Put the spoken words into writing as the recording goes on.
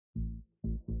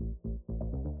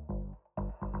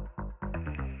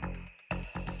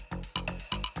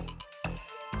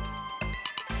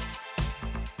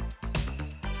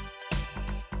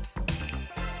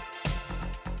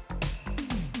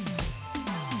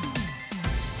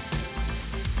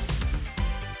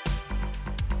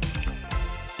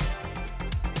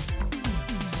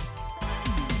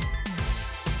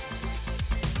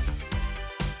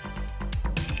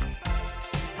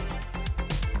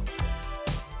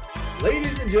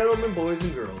Ladies and gentlemen, boys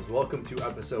and girls, welcome to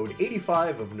episode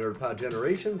 85 of NerdPod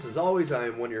Generations. As always, I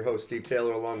am one of your hosts, Steve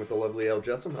Taylor, along with the lovely Kelly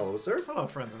Jutsum. Hello, sir. Hello,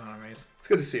 friends and enemies. It's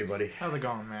good to see you, buddy. How's it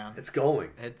going, man? It's going.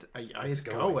 It's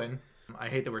going. I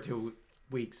hate that we're 2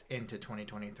 weeks into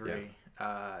 2023.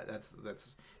 Yeah. That's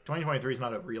 2023 is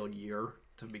not a real year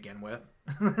to begin with.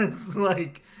 It's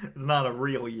not a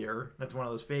real year. That's one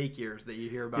of those fake years that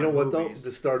you hear about. You know what, though?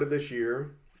 The start of this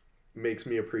year makes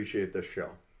me appreciate this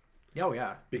show. Oh,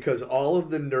 yeah. Because all of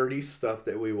the nerdy stuff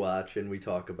that we watch and we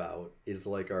talk about is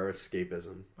like our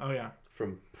escapism. Oh, yeah.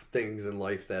 From things in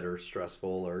life that are stressful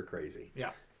or crazy.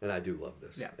 Yeah. And I do love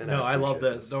this. Yeah. And no, I love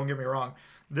this. Don't get me wrong.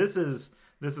 This is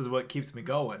what keeps me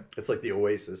going. It's like the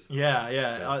oasis. Yeah.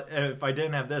 If I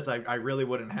didn't have this, I really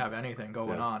wouldn't have anything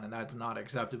going on, and that's not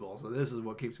acceptable. So this is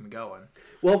what keeps me going.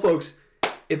 Well, folks,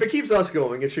 if it keeps us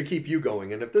going, it should keep you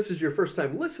going. And if this is your first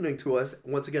time listening to us,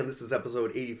 once again, this is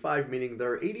episode 85, meaning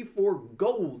there are 84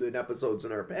 golden episodes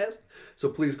in our past. So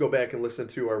please go back and listen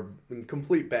to our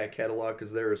complete back catalog,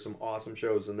 because there are some awesome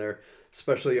shows in there,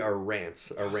 especially our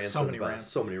rants. Our rants are the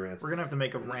best. So many rants. We're going to have to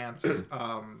make a rants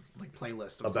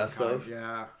playlist of a best kind. of?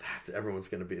 Yeah. It's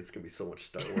going to be so much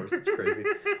Star Wars. It's crazy.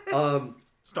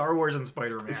 Star Wars and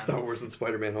Spider-Man. Star Wars and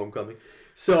Spider-Man Homecoming.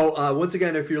 So, once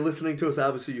again, if you're listening to us,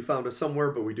 obviously you found us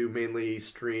somewhere, but we do mainly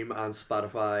stream on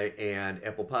Spotify and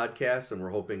Apple Podcasts, and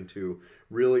we're hoping to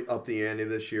really up the ante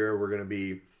this year.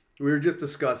 We were just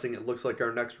discussing, it looks like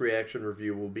our next reaction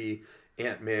review will be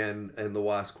Ant-Man and the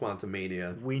Wasp: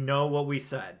 Quantumania. We know what we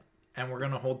said, and we're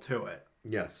going to hold to it.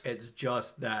 Yes. It's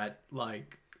just that,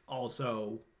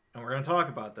 also, and we're going to talk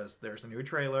about this, there's a new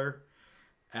trailer,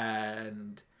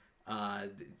 and...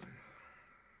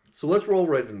 So let's roll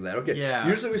right into that. Okay. Yeah.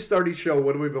 Usually we start each show,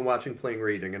 what have we been watching, playing,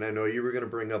 reading? And I know you were going to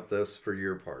bring up this for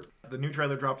your part. The new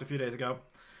trailer dropped a few days ago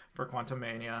for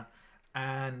Quantumania,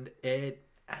 and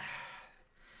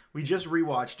we just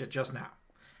rewatched it just now.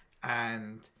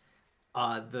 And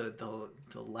the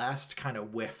last kind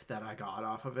of whiff that I got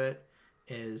off of it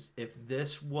is, if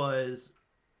this was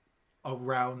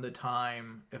around the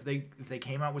time, if they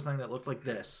came out with something that looked like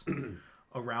this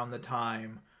around the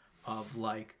time of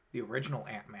the original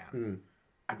Ant-Man,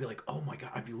 I'd be like, oh my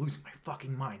god, I'd be losing my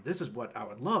fucking mind. This is what I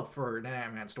would love for an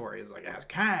Ant-Man story, is it has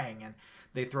Kang, and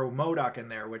they throw MODOK in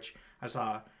there, which I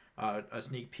saw a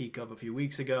sneak peek of a few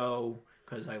weeks ago,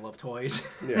 because I love toys.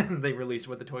 Yeah. They released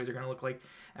what the toys are going to look like,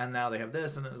 and now they have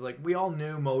this, and it was like, we all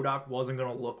knew MODOK wasn't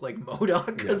going to look like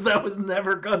MODOK, because that was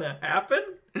never going to happen.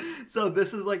 So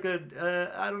this is like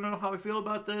I don't know how I feel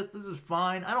about this. This is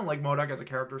fine. I don't like MODOK as a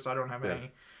character, so I don't have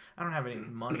any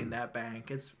money in that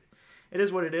bank. It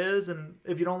is what it is, and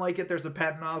if you don't like it, there's a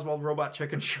Patton Oswalt Robot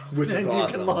Chicken show, which is awesome.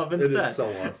 You can love instead. It is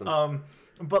so awesome.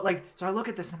 But so I look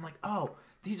at this and I'm like, oh,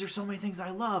 these are so many things I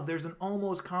love. There's an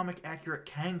almost comic accurate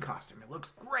Kang costume. It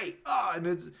looks great. And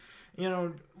it's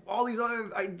all these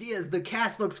other ideas. The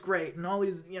cast looks great, and all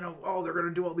these they're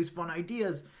gonna do all these fun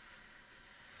ideas.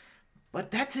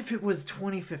 But that's if it was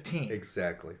 2015.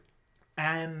 Exactly.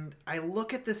 And I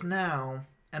look at this now.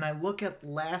 And I look at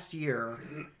last year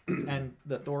and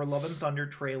the Thor Love and Thunder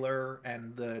trailer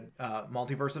and the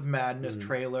Multiverse of Madness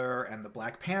trailer and the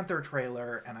Black Panther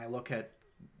trailer, and I look at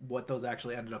what those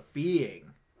actually ended up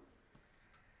being.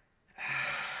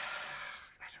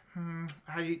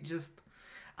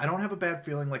 I don't have a bad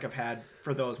feeling like I've had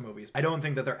for those movies. I don't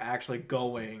think that they're actually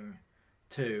going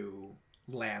to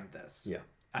land this. Yeah.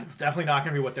 It's definitely not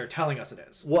going to be what they're telling us it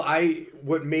is. Well,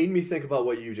 what made me think about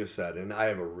what you just said, and I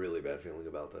have a really bad feeling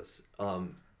about this,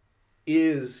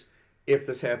 is if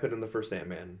this happened in the first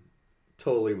Ant-Man,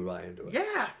 totally would buy into it.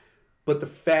 Yeah. But the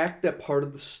fact that part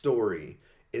of the story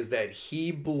is that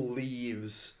he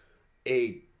believes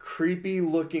a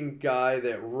creepy-looking guy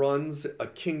that runs a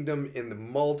kingdom in the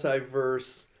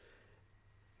multiverse,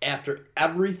 after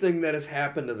everything that has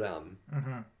happened to them,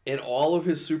 and all of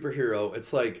his superhero,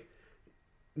 it's like,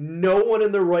 no one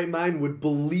in their right mind would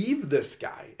believe this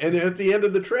guy. And at the end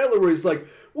of the trailer where he's like,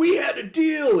 we had a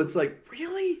deal. It's like,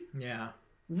 really? Yeah.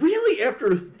 Really? After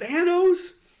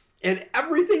Thanos and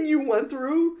everything you went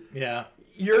through? Yeah.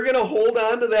 You're going to hold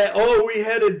on to that, we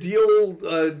had a deal,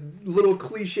 little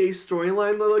cliche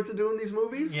storyline they like to do in these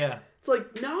movies? Yeah. It's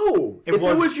like, no. If it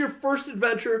was your first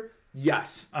adventure,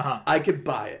 yes. I could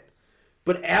buy it.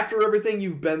 But after everything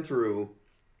you've been through,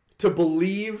 to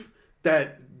believe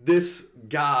that this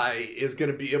guy is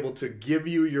going to be able to give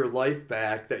you your life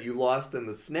back that you lost in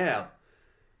the snap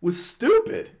was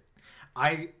stupid.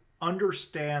 I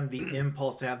understand the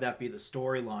impulse to have that be the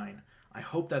storyline. I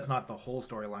hope that's not the whole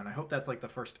storyline. I hope that's the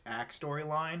first act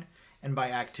storyline, and by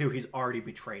Act 2 he's already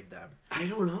betrayed them. I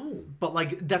don't know. But,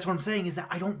 like, that's what I'm saying, is that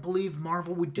I don't believe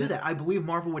Marvel would do that. I believe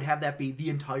Marvel would have that be the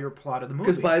entire plot of the movie.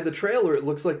 Because by the trailer, it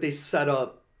looks like they set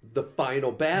up the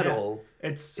final battle.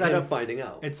 It's set up finding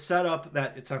out. It's set up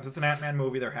that since it's an Ant-Man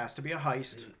movie, there has to be a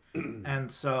heist.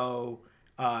 And so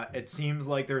it seems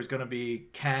like there's going to be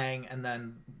Kang and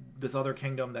then this other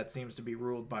kingdom that seems to be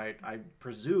ruled by, I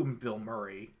presume, Bill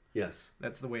Murray. Yes.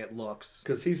 That's the way it looks.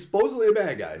 Because he's supposedly a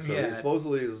bad guy, so he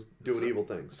supposedly is doing evil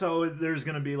things. So there's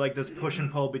going to be like this push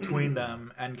and pull between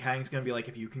them, and Kang's going to be like,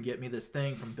 if you can get me this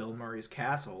thing from Bill Murray's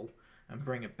castle and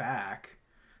bring it back,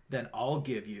 then I'll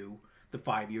give you the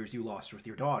 5 years you lost with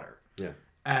your daughter. Yeah.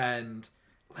 And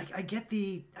like I get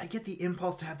the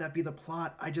impulse to have that be the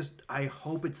plot. I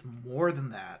hope it's more than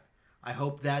that. I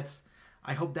hope that's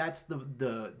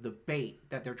the bait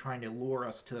that they're trying to lure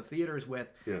us to the theaters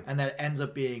with, and that it ends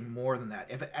up being more than that.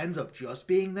 If it ends up just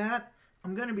being that,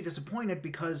 I'm going to be disappointed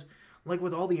because, like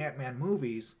with all the Ant-Man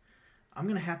movies, I'm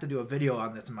going to have to do a video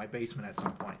on this in my basement at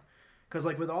some point. Because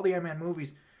like with all the Ant-Man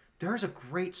movies, there's a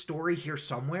great story here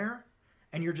somewhere,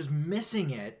 and you're just missing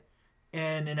it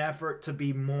in an effort to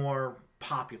be more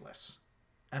populous.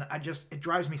 And it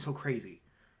drives me so crazy.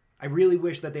 I really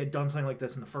wish that they had done something like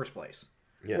this in the first place.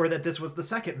 Yeah. Or that this was the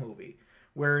second movie,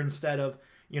 where instead of,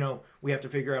 we have to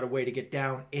figure out a way to get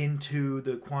down into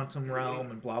the quantum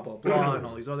realm and blah, blah, blah, and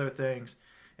all these other things.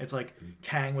 It's like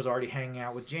Kang was already hanging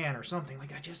out with Jan or something.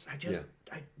 Like,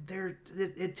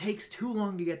 it takes too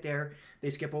long to get there. They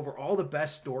skip over all the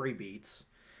best story beats.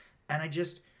 And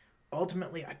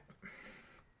ultimately, I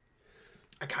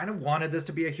kind of wanted this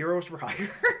to be a Heroes for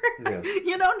Hire.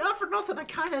 Yeah. Not for nothing.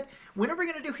 When are we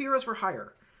going to do Heroes for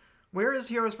Hire? Where is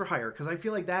Heroes for Hire? Because I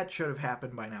feel like that should have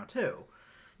happened by now, too.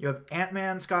 You have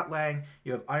Ant-Man, Scott Lang,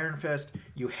 you have Iron Fist,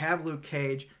 you have Luke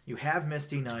Cage, you have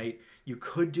Misty Knight, you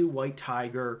could do White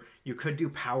Tiger, you could do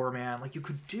Power Man. Like, you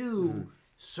could do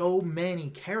so many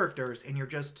characters, and you're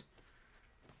just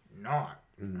not.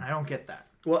 I don't get that.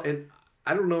 Well, and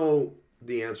I don't know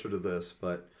the answer to this,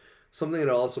 but something that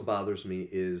also bothers me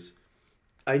is,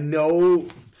 I know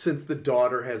since the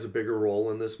daughter has a bigger role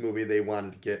in this movie, they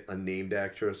wanted to get a named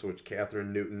actress, which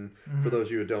Catherine Newton, for those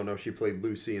of you who don't know, she played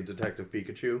Lucy in Detective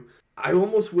Pikachu. I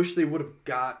almost wish they would have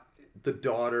got the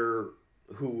daughter,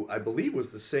 who I believe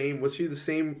was the same. Was she the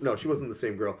same? No, she wasn't the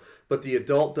same girl, but the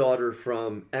adult daughter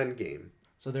from Endgame.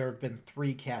 So there have been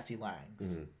 3 Cassie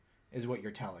Langs, is what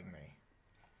you're telling me.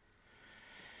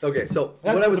 Okay, so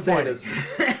what I was saying is...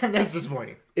 That's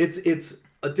disappointing. It's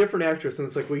a different actress, and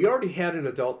it's like, well, you already had an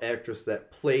adult actress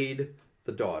that played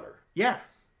the daughter. Yeah.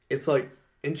 It's like,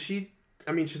 and she's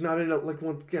not in it, like,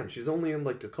 once again, she's only in,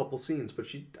 like, a couple scenes, but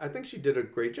I think she did a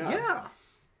great job. Yeah.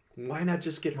 Why not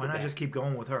just get her Why not back? just keep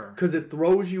going with her? Because it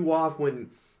throws you off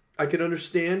when, I can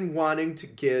understand wanting to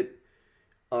get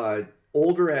an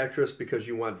older actress because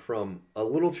you went from a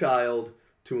little child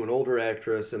to an older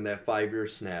actress in that 5-year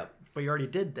snap. But you already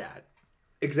did that.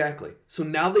 Exactly. So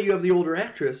now that you have the older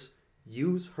actress,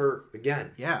 use her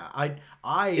again. Yeah,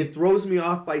 It throws me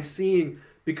off by seeing,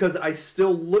 because I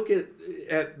still look at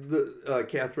the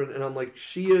Catherine and I'm like,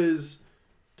 she is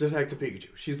Detective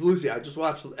Pikachu. She's Lucy. I just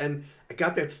watched and I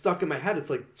got that stuck in my head. It's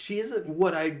like, she isn't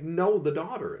what I know the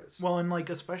daughter is. Well, and like,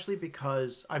 especially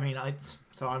because I'm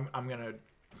gonna.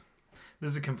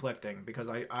 This is conflicting because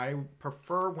I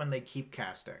prefer when they keep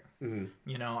casting.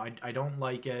 Mm-hmm. I don't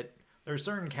like it. There's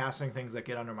certain casting things that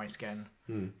get under my skin.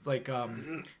 It's like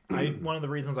one of the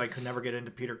reasons I could never get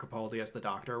into Peter Capaldi as the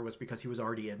Doctor was because he was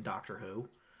already in Doctor Who.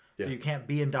 So you can't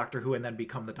be in Doctor Who and then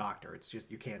become the Doctor. It's just,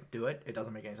 you can't do it. It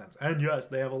doesn't make any sense. And yes,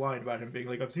 they have a line about him being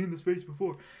like, I've seen this face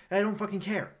before. And I don't fucking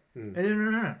care.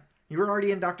 No. You were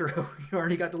already in Doctor Who. You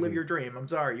already got to live your dream. I'm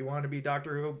sorry. You wanted to be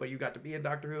Doctor Who, but you got to be in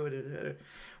Doctor Who.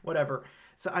 Whatever.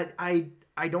 So I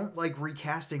don't like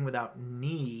recasting without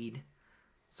need.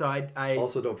 So I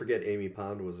also, don't forget Amy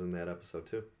Pond was in that episode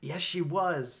too. Yes, she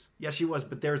was.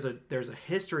 But there's a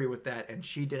history with that, and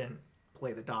she didn't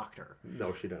play the Doctor.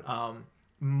 No, she didn't.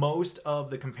 Most of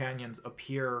the companions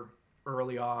appear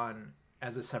early on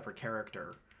as a separate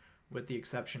character, with the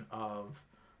exception of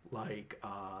like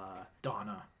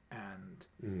Donna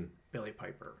and Billy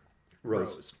Piper,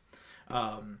 Rose.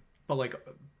 But like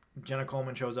Jenna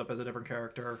Coleman shows up as a different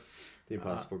character. The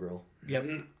Impossible Girl. Yep.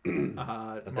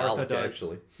 Martha does.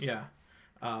 Actually. Yeah.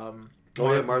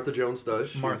 Martha Jones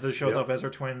does. Martha shows up as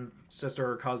her twin sister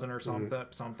or cousin or something.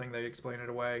 Something, they explain it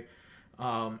away.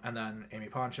 And then Amy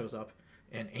Pond shows up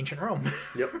in Ancient Rome.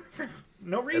 Yep. For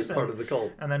no reason. As part of the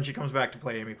cult. And then she comes back to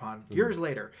play Amy Pond years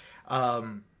later. A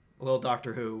little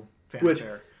Doctor Who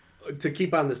fanfare. To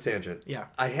keep on this tangent. Yeah.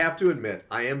 I have to admit,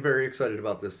 I am very excited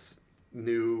about this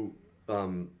new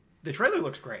The trailer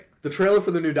looks great. The trailer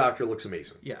for the new Doctor looks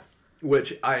amazing. Yeah.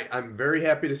 Which I'm very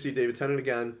happy to see David Tennant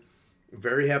again.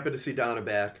 Very happy to see Donna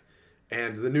back.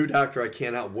 And the new Doctor, I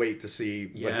cannot wait to see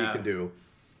what he can do.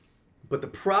 But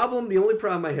the only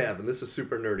problem I have, and this is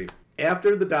super nerdy,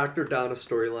 after the Doctor Donna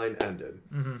storyline ended,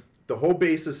 the whole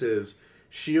basis is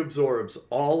she absorbs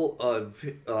all of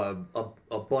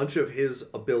a bunch of his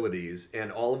abilities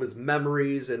and all of his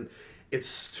memories, and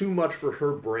it's too much for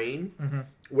her brain,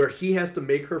 where he has to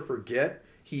make her forget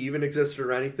he even existed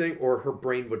or anything, or her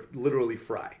brain would literally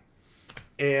fry.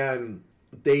 And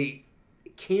they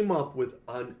came up with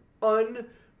an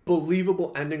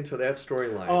unbelievable ending to that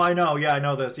storyline. Oh, I know. Yeah, I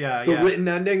know this. Yeah, the written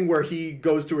ending where he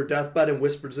goes to her deathbed and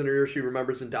whispers in her ear, she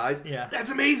remembers and dies. Yeah.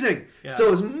 That's amazing. Yeah.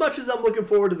 So as much as I'm looking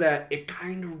forward to that, it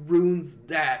kind of ruins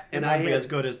that. And I be as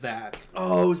good as that.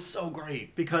 Oh, so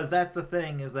great. Because that's the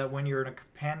thing, is that when you're a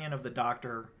companion of the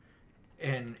Doctor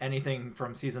in anything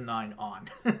from season 9 on,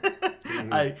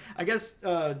 I guess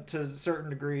to certain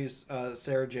degrees,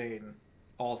 Sarah Jane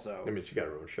also. I mean, she got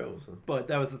her own show. So. But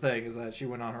that was the thing, is that she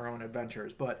went on her own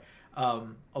adventures. But a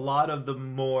lot of the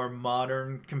more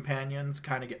modern companions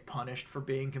kind of get punished for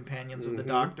being companions of the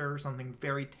Doctor. Something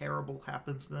very terrible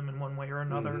happens to them in one way or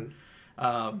another.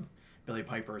 Billie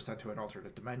Piper is sent to an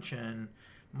alternate dimension.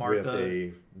 Martha, with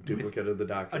a duplicate of the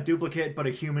Doctor. A duplicate, but a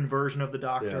human version of the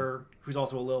Doctor, who's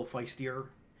also a little feistier.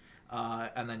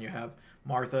 And then you have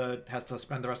Martha has to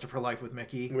spend the rest of her life with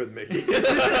Mickey. With Mickey.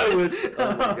 Which,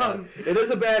 oh my God. It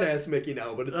is a badass Mickey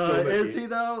now, but it's still Mickey. Is he,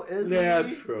 though? Yeah,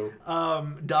 that's true.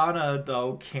 Donna,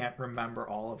 though, can't remember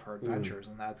all of her adventures,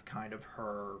 and that's kind of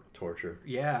her... torture.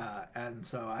 Yeah, and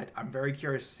so I'm very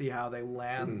curious to see how they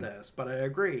land this, but I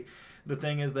agree. The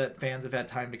thing is that fans have had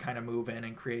time to kind of move in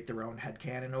and create their own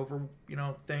headcanon over,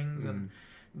 things and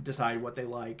decide what they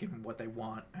like and what they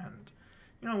want, and...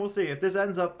 we'll see. If this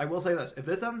ends up, I will say this, if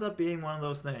this ends up being one of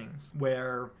those things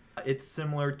where it's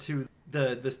similar to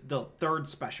the third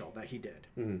special that he did,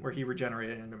 where he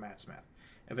regenerated into Matt Smith.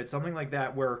 If it's something like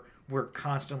that where we're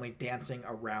constantly dancing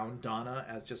around Donna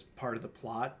as just part of the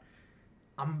plot,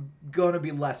 I'm going to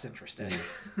be less interested.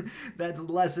 That's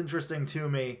less interesting to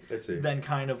me than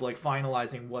kind of like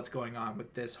finalizing what's going on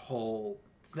with this whole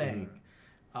thing.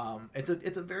 It's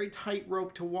a very tight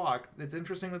rope to walk. It's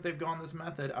interesting that they've gone this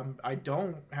method. I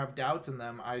don't have doubts in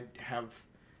them. I have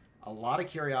a lot of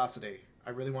curiosity.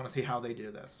 I really want to see how they do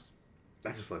this. I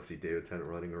just want to see David Tennant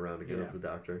running around again as the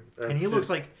Doctor. And he looks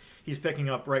like he's picking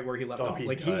up right where he left off. He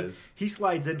like does. He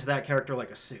slides into that character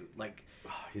like a suit. Like,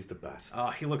 he's the best.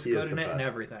 He looks good in it and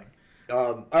everything.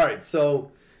 All right,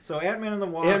 so Ant-Man and the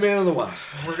Wasp. Ant-Man and the Wasp.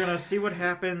 We're gonna see what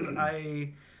happens.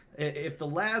 If the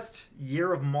last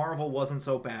year of Marvel wasn't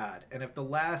so bad, and if the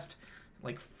last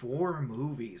 4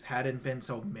 movies hadn't been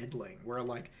so middling, where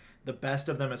the best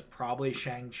of them is probably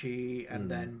Shang-Chi and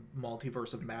then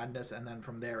Multiverse of Madness, and then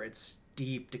from there it's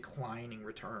steep declining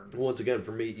returns. Once again,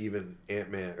 for me, even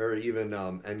Ant-Man or even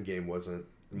Endgame wasn't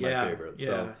my favorite.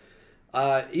 So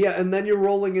and then you're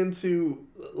rolling into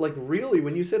really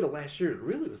when you said the last year, it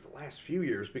really was the last few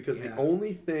years, because the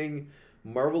only thing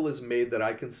Marvel has made that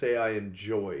I can say I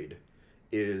enjoyed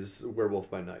is Werewolf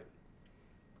by Night.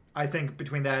 I think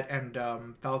between that and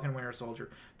Falcon Winter Soldier.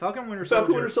 Falcon Winter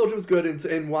Soldier was good, and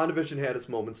WandaVision had its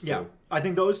moments too. Yeah, I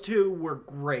think those two were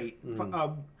great.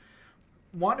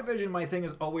 WandaVision, my thing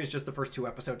is always just the first 2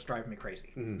 episodes drive me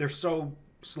crazy. They're so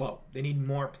slow. They need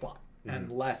more plot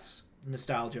and less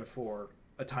nostalgia for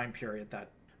a time period that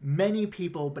many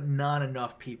people, but not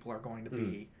enough people, are going to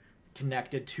be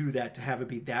connected to that to have it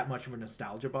be that much of a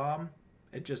nostalgia bomb.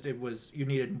 You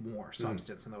needed more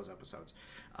substance in those episodes.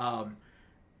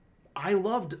 I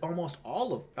loved almost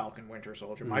all of Falcon Winter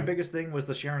Soldier. My biggest thing was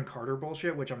the Sharon Carter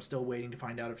bullshit, which I'm still waiting to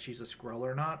find out if she's a Skrull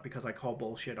or not, because I call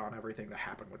bullshit on everything that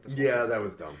happened with this. Yeah, that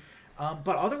was dumb.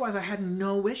 But otherwise, I had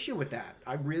no issue with that.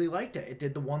 I really liked it. It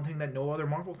did the one thing that no other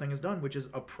Marvel thing has done, which is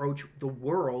approach the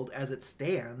world as it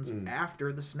stands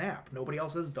after the snap. Nobody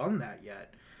else has done that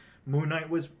yet. Moon Knight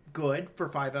was good for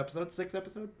 5 episodes, 6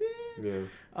 episodes. Yeah.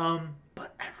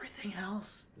 But everything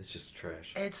else, it's just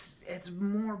trash. It's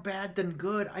more bad than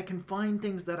good. I can find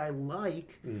things that I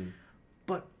like,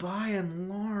 but by and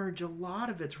large, a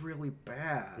lot of it's really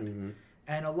bad.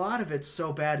 And a lot of it's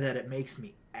so bad that it makes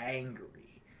me angry.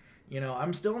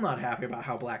 I'm still not happy about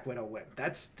how Black Widow went.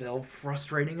 That's still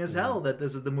frustrating as hell that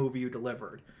this is the movie you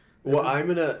delivered.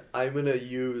 I'm gonna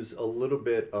use a little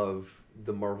bit of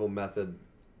the Marvel method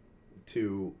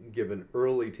to give an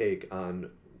early take on.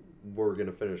 We're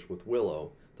gonna finish with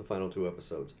Willow, the final 2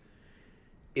 episodes.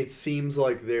 It seems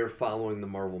like they're following the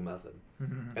Marvel method,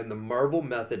 and the Marvel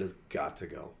method has got to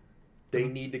go. They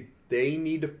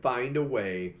need to find a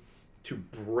way to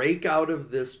break out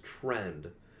of this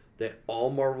trend that all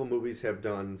Marvel movies have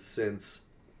done since,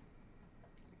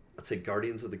 let's say,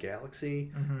 Guardians of the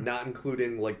Galaxy, not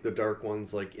including like the dark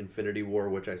ones like Infinity War,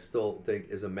 which I still think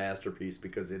is a masterpiece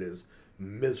because it is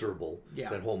miserable,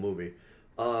 that whole movie.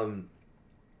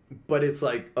 But it's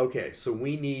like, okay, so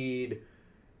we need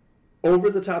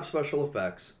over-the-top special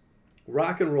effects,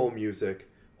 rock and roll music,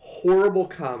 horrible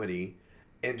comedy,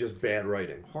 and just bad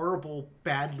writing. Horrible,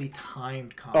 badly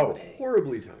timed comedy. Oh,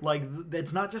 horribly timed. Like,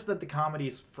 it's not just that the comedy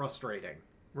is frustrating.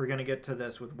 We're going to get to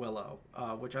this with Willow,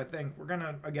 which I think we're going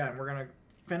to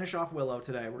finish off Willow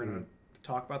today. We're going to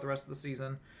talk about the rest of the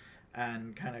season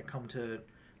and kind of come to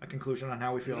a conclusion on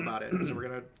how we feel about it. So we're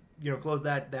going to, close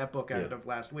that book out of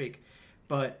last week.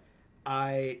 But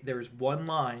there's one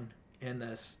line in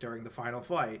this during the final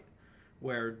fight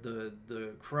where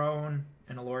the crone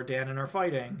and Elora Danan are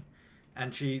fighting,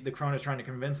 and the crone is trying to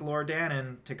convince Elora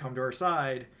Danan to come to her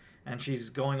side, and she's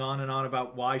going on and on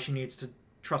about why she needs to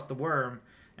trust the worm,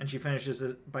 and she finishes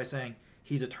it by saying,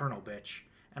 "He's eternal, bitch."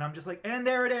 And I'm just like, and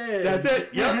there it is. That's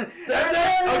it. Yep. That's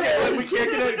it. Okay, we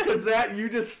can't get it because you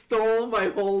just stole my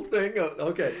whole thing.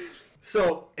 Okay.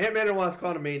 So, Ant-Man and Wasp: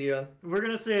 Quantumania. We're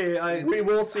going to see. We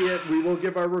will see it. We will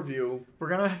give our review. We're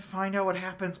going to find out what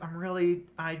happens.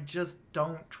 I just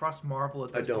don't trust Marvel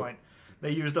at this point.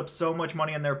 They used up so much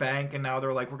money in their bank, and now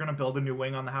they're like, we're going to build a new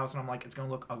wing on the house. And I'm like, it's going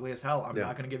to look ugly as hell. I'm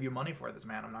not going to give you money for this,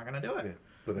 man. I'm not going to do it. Yeah.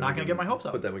 But not going to get my hopes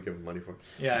up. But then we give them money for it.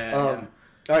 Yeah.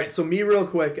 All right, so me real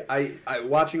quick. I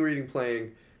watching, reading,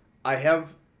 playing. I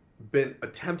have been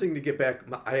attempting to get back.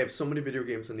 I have so many video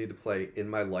games I need to play in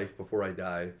my life before I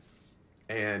die.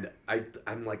 And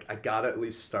I'm like, I got to at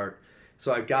least start.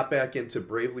 So I got back into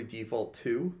Bravely Default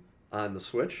 2 on the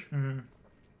Switch. Mm-hmm.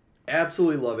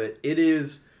 Absolutely love it. It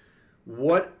is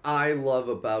what I love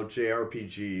about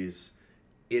JRPGs.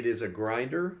 It is a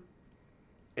grinder,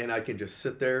 and I can just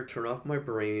sit there, turn off my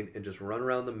brain, and just run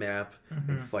around the map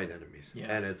and fight enemies. Yeah.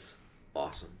 And it's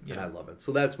awesome, and I love it.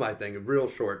 So that's my thing, real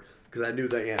short, because I knew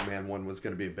the Ant-Man one was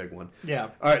going to be a big one. Yeah.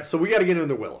 All right, so we got to get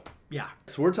into Willow. Yeah.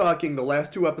 So we're talking the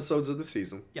last 2 episodes of the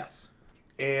season. Yes.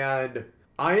 And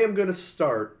I am going to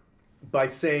start by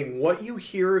saying what you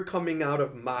hear coming out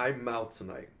of my mouth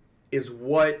tonight is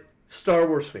what Star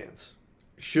Wars fans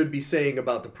should be saying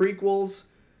about the prequels,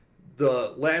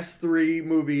 the last 3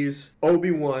 movies,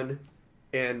 Obi-Wan,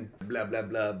 and blah, blah,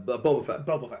 blah, blah, Boba Fett.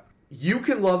 Boba Fett. You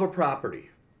can love a property,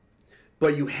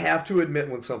 but you have to admit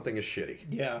when something is shitty.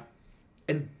 Yeah.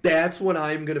 And that's what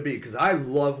I'm going to be, because I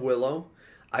love Willow.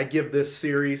 I give this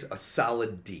series a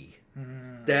solid D.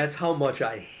 That's how much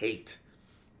I hate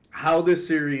how this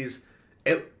series,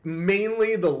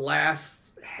 mainly the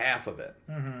last half of it,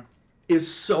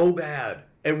 is so bad.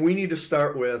 And we need to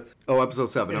start with episode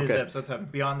 7. It is episode 7,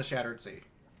 Beyond the Shattered Sea.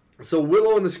 So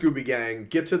Willow and the Scooby Gang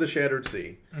get to the Shattered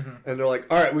Sea, and they're like,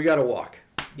 all right, we got to walk.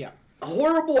 Yeah.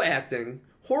 Horrible acting,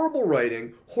 horrible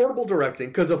writing, horrible directing,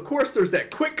 because of course there's that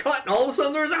quick cut, and all of a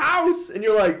sudden there's a house, and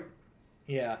you're like...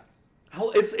 Yeah.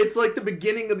 It's like the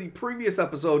beginning of the previous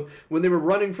episode when they were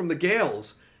running from the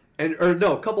Gales, a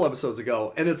couple episodes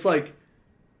ago, and it's like,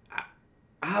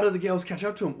 how did the Gales catch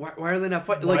up to them? Why are they not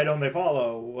fighting? Why don't they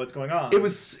follow? What's going on?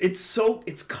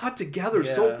 It's cut together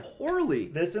so poorly.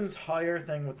 This entire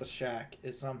thing with the shack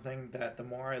is something that the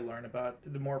more I learn about,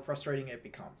 the more frustrating it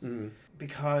becomes.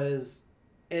 Because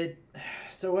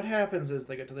so what happens is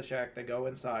they get to the shack, they go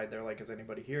inside, they're like, is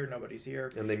anybody here? Nobody's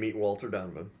here. And they meet Walter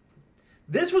Donovan.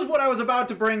 This was what I was about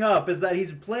to bring up, is that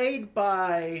he's played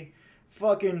by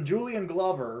fucking Julian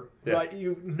Glover. Yeah. But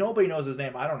nobody knows his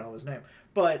name. I don't know his name.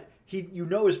 But you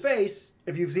know his face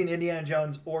if you've seen Indiana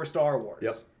Jones or Star Wars.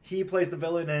 Yep. He plays the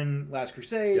villain in Last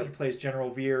Crusade. Yep. He plays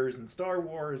General Veers in Star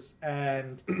Wars.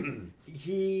 And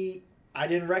I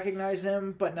didn't recognize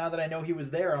him, but now that I know he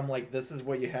was there, I'm like, this is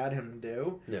what you had him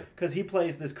do. Yeah. Because he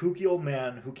plays this kooky old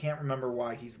man who can't remember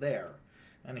why he's there.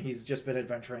 And he's just been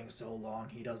adventuring so long,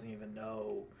 he doesn't even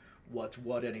know what's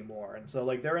what anymore. And so,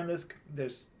 like, they're in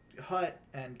this hut,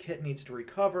 and Kit needs to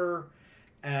recover,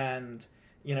 and,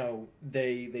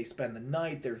 they spend the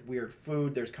night. There's weird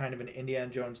food. There's kind of an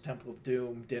Indiana Jones Temple of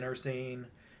Doom dinner scene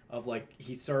of, like,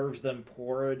 he serves them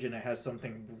porridge, and it has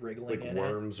something wriggling in it.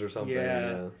 Like worms or something.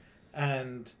 Yeah.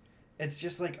 And it's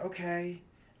just like, okay.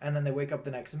 And then they wake up the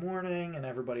next morning, and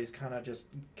everybody's kind of just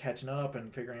catching up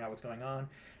and figuring out what's going on.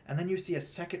 And then you see a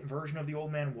second version of the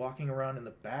old man walking around in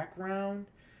the background,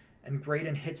 and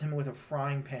Graydon hits him with a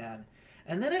frying pan.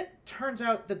 And then it turns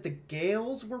out that the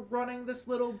Gales were running this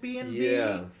little B&B.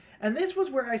 Yeah. And this was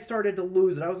where I started to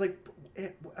lose it. I was like,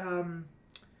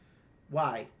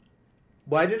 why?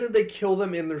 Why didn't they kill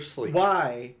them in their sleep?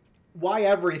 Why? Why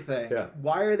everything? Yeah.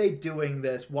 Why are they doing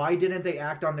this? Why didn't they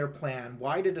act on their plan?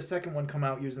 Why did the second one come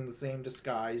out using the same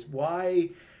disguise? Why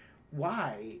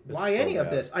any of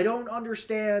this? I don't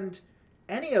understand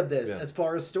any of this as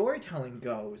far as storytelling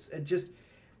goes. It just,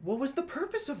 what was the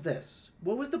purpose of this?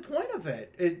 What was the point of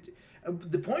it?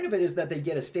 The point of it is that they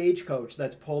get a stagecoach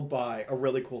that's pulled by a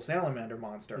really cool salamander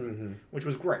monster, which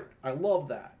was great. I love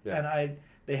that. Yeah. And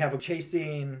they have a chase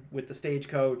scene with the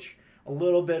stagecoach, a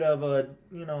little bit of a,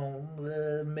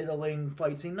 middling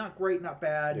fight scene. Not great, not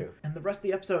bad. Yeah. And the rest of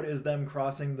the episode is them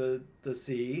crossing the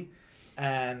sea,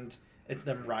 and it's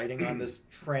them riding on this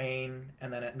train,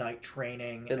 and then at night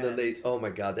training. And then oh my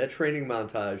God, that training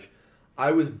montage,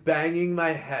 I was banging my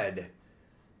head.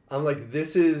 I'm like,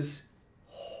 this is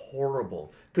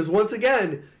horrible. Because once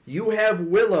again, you have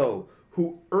Willow,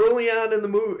 who early on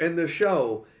in the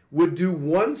show would do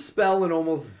one spell and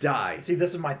almost die. See,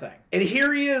 this is my thing. And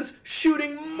here he is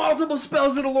shooting multiple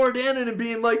spells at a Lordanen and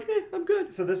being like, I'm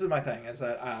good. So this is my thing, is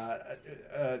that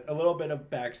a little bit of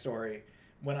backstory.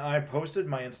 When I posted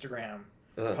my Instagram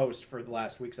post for the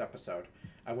last week's episode,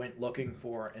 I went looking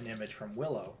for an image from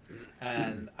Willow,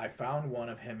 and I found one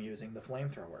of him using the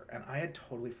flamethrower, and I had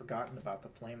totally forgotten about the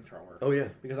flamethrower. Oh, yeah.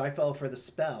 Because I fell for the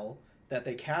spell that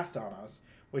they cast on us,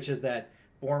 which is that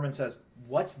Borman says,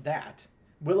 "What's that?"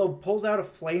 Willow pulls out a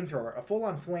flamethrower, a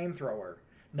full-on flamethrower,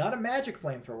 not a magic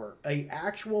flamethrower, a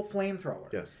actual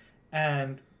flamethrower. Yes.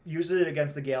 And uses it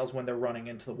against the Gales when they're running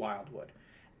into the Wildwood.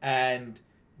 And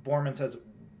Borman says,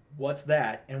 "What's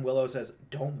that?" And Willow says,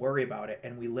 "Don't worry about it."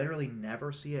 And we literally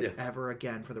never see it ever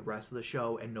again for the rest of the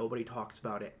show, and nobody talks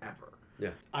about it ever.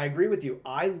 Yeah. I agree with you.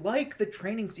 I like the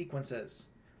training sequences.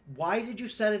 Why did you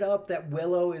set it up that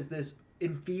Willow is this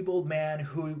enfeebled man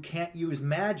who can't use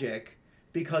magic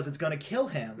because it's going to kill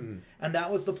him? And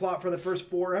that was the plot for the first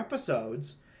 4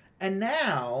 episodes. And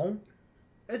now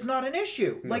it's not an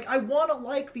issue. Like, I want to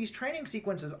like these training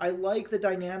sequences. I like the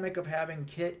dynamic of having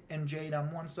Kit and Jade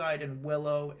on one side and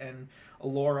Willow and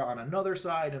Alora on another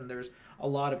side, and there's a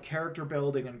lot of character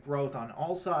building and growth on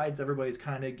all sides. Everybody's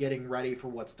kind of getting ready for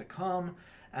what's to come,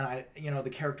 and the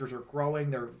characters are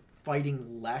growing. They're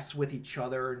fighting less with each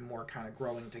other and more kind of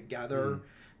growing together.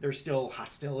 There's still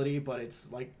hostility, but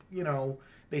it's like,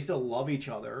 they still love each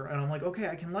other, and I'm like, okay,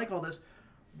 I can like all this.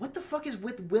 What the fuck is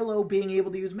with Willow being able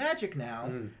to use magic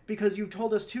now? Because you've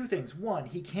told us 2 things. 1,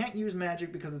 he can't use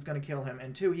magic because it's going to kill him.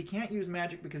 And 2, he can't use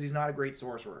magic because he's not a great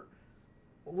sorcerer.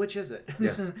 Which is it?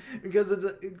 Yes. Because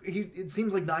it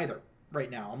seems like neither right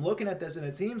now. I'm looking at this and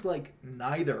it seems like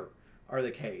neither are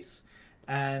the case.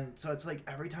 And so it's like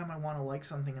every time I want to like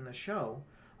something in the show,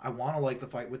 I want to like the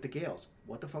fight with the Gales.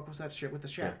 What the fuck was that shit with the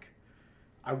shack?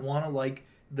 I want to like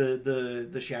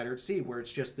the Shattered Sea, where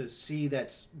it's just the sea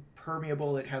that's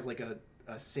permeable. It has like a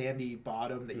sandy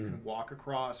bottom that you can walk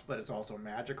across, but it's also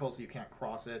magical, so you can't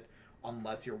cross it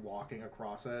unless you're walking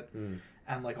across it.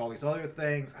 And like all these other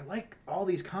things. I like all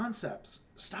these concepts.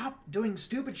 Stop doing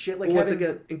stupid shit like once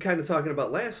again, and kind of talking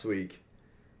about last week,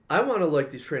 I want to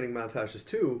like these training montages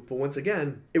too, but once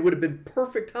again, it would have been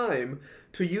perfect time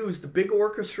to use the big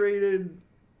orchestrated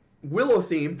Willow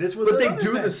theme, but they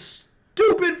do the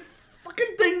stupid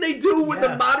fucking thing they do with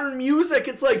the modern music.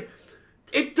 It's like,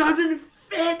 it doesn't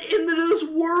fit into this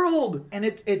world. And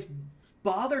it's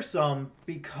bothersome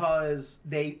because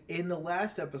in the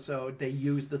last episode, they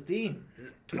used the theme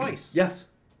twice. Yes.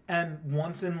 And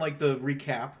once in like the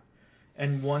recap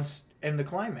and once in the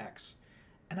climax.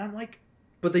 And I'm like...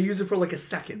 But they use it for like a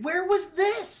second. Where was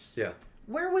this? Yeah.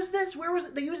 Where was this? Where was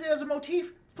it? They used it as a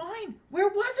motif. Fine. Where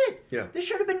was it? Yeah. This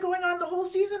should have been going on the whole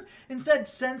season. Instead,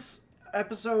 since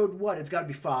episode, it's got to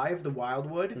be 5, the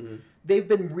Wildwood, they've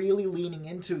been really leaning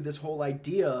into this whole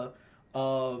idea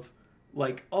of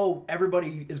like, oh,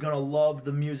 everybody is going to love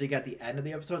the music at the end of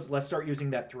the episodes. Let's start using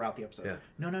that throughout the episode.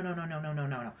 Yeah.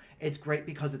 No. It's great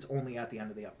because it's only at the end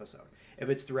of the episode. If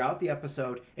it's throughout the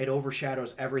episode, it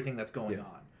overshadows everything that's going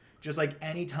on. Just like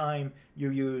any time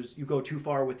you go too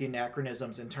far with the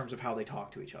anachronisms in terms of how they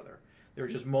talk to each other. There are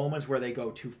just moments where they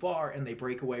go too far and they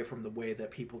break away from the way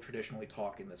that people traditionally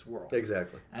talk in this world.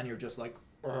 Exactly. And you're just like,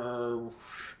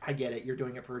 I get it. You're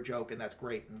doing it for a joke and that's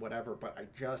great and whatever. But I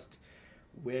just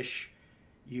wish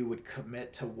you would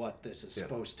commit to what this is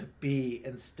supposed to be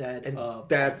instead of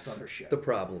that's other shit. The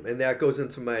problem. And that goes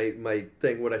into my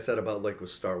thing, what I said about like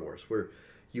with Star Wars, where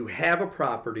you have a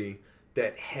property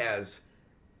that has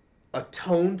a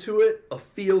tone to it, a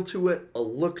feel to it, a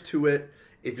look to it.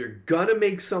 If you're gonna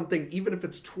make something, even if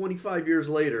it's 25 years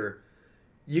later,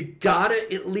 you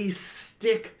gotta at least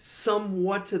stick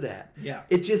somewhat to that. Yeah.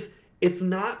 It's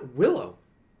not Willow.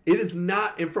 It is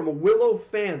not, and from a Willow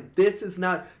fan, this is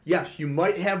not, yes, you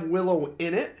might have Willow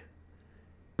in it,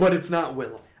 but it's not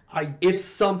Willow. It's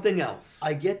something else.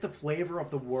 I get the flavor of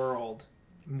the world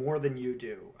more than you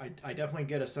do. I definitely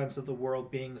get a sense of the world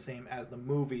being the same as the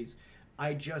movies.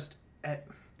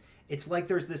 It's like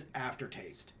there's this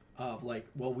aftertaste of like,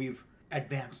 well, we've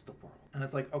advanced the world. And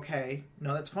it's like, okay,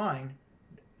 no, that's fine.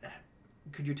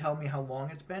 Could you tell me how long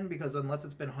it's been? Because unless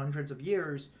it's been hundreds of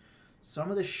years,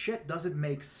 some of this shit doesn't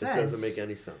make sense. It doesn't make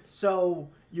any sense. So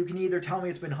you can either tell me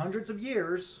it's been hundreds of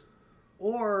years,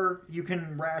 or you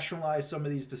can rationalize some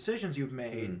of these decisions you've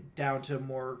made down to a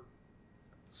more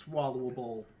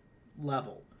swallowable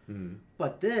level.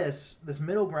 But this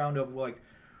middle ground of like,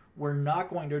 we're not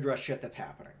going to address shit that's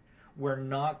happening. We're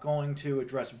not going to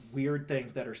address weird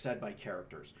things that are said by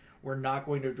characters. We're not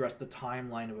going to address the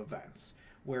timeline of events.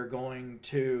 We're going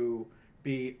to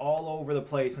be all over the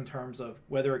place in terms of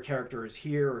whether a character is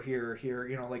here or here or here.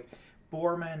 You know, like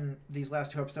Borman, these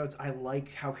last 2 episodes, I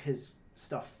like how his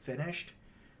stuff finished.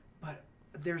 But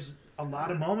there's a lot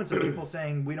of moments of people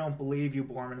saying, we don't believe you,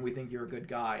 Borman. We think you're a good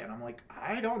guy. And I'm like,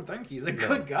 I don't think he's a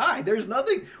good guy. There's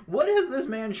nothing. What has this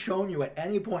man shown you at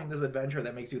any point in this adventure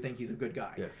that makes you think he's a good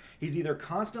guy? Yeah. He's either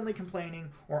constantly complaining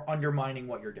or undermining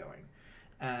what you're doing.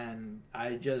 And I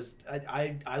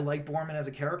like Borman as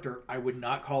a character. I would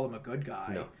not call him a good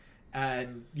guy. No.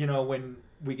 And, you know, when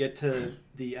we get to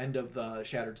the end of the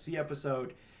Shattered Sea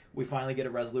episode, we finally get a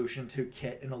resolution to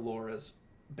Kit and Alora's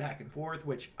back and forth,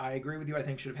 which I agree with you, I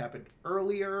think should have happened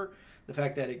earlier. The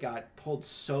fact that it got pulled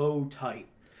so tight.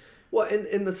 Well,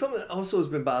 and something that also has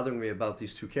been bothering me about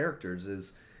these two characters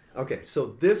is, okay,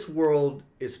 so this world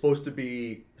is supposed to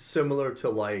be similar to,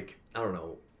 like, I don't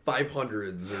know,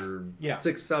 500s or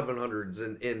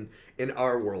 700s in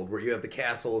our world, where you have the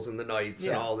castles and the knights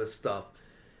and all this stuff.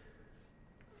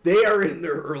 They are in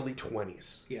their early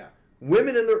 20s. Yeah.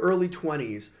 Women in their early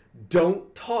 20s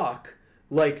don't talk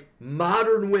like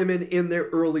modern women in their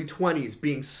early 20s,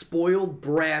 being spoiled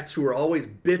brats who are always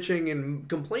bitching and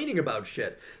complaining about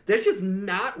shit. That's just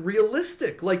not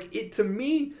realistic. Like, it, to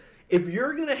me, if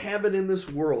you're going to have it in this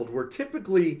world where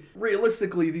typically,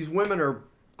 realistically, these women are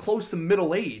close to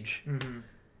middle age,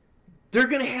 they're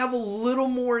going to have a little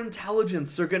more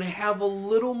intelligence. They're going to have a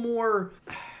little more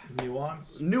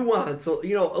nuance,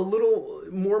 you know, a little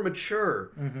more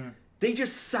mature. They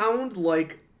just sound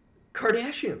like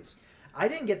Kardashians. I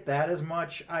didn't get that as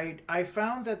much. I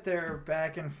found that their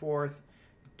back and forth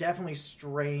definitely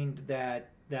strained that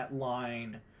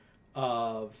line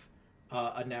of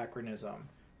anachronism,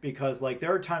 because like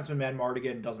there are times when Mad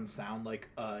Mardigan doesn't sound like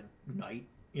a knight,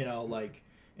 you know, like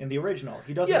in the original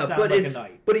he doesn't sound like a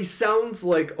knight, but he sounds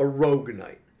like a rogue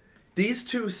knight. These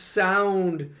two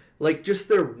sound like just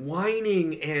they're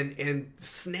whining and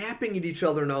snapping at each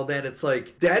other and all that. It's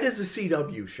like, that is a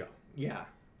CW show. Yeah.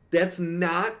 That's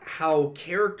not how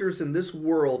characters in this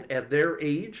world at their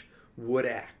age would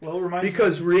act. Well, it reminds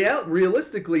because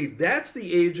realistically, that's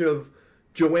the age of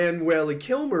Joanne Whalley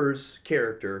Kilmer's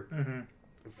character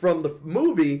from the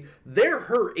movie. They're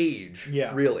her age,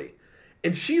 really.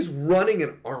 And she's running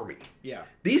an army. Yeah.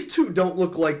 These two don't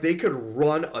look like they could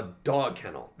run a dog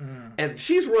kennel. And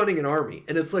she's running an army.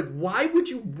 And it's like, why would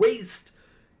you waste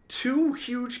two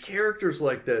huge characters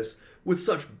like this with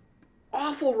such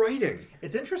awful writing?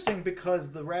 It's interesting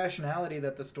because the rationality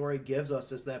that the story gives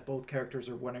us is that both characters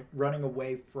are running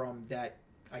away from that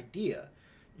idea.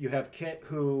 You have Kit,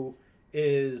 who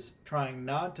is trying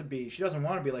not to be, she doesn't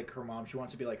want to be like her mom, she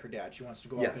wants to be like her dad. She wants to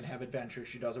go off and have adventures.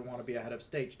 She doesn't want to be a head of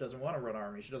state. She doesn't want to run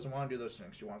army. She doesn't want to do those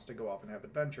things. She wants to go off and have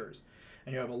adventures.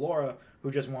 And you have Alora,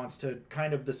 who just wants to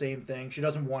kind of the same thing. She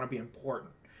doesn't want to be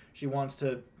important. She wants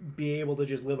to be able to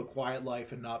just live a quiet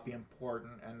life and not be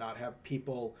important and not have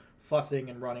people fussing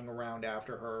and running around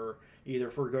after her, either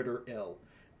for good or ill.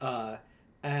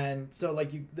 And so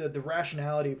like the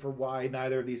rationality for why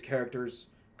neither of these characters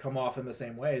come off in the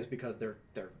same way is because they're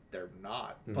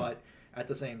not. But at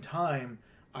the same time,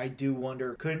 I do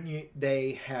wonder, couldn't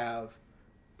they have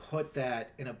put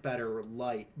that in a better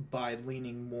light by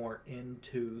leaning more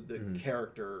into the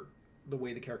character, the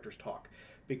way the characters talk?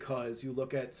 Because you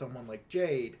look at someone like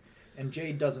Jade, and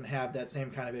Jade doesn't have that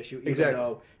same kind of issue, even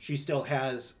though she still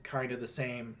has kind of the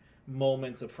same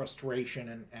moments of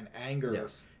frustration and anger.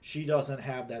 Yes. She doesn't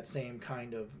have that same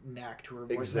kind of knack to her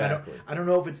voice. Exactly. I don't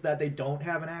know if it's that they don't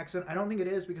have an accent. I don't think it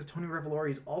is, because Tony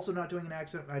Revolori is also not doing an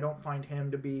accent. I don't find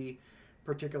him to be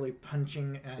particularly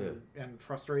punching and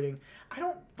frustrating. I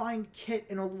don't find Kit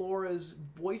and Alora's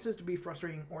voices to be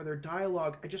frustrating, or their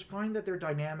dialogue. I just find that their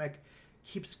dynamic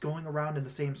keeps going around in the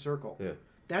same circle. Yeah.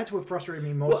 That's what frustrated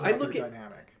me most about their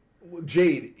dynamic.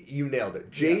 Jade, you nailed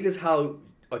it. Jade is how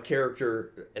a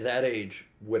character at that age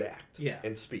would act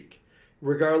and speak.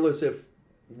 Regardless if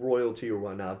royalty or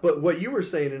whatnot. But what you were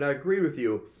saying, and I agree with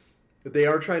you, that they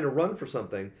are trying to run for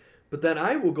something. But then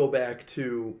I will go back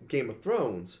to Game of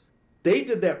Thrones. They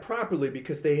did that properly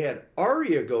because they had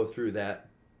Arya go through that,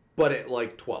 but at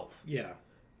like 12. Yeah.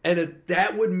 And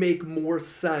that would make more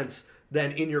sense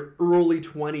than in your early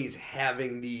 20s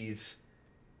having these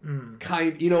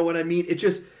you know what I mean? It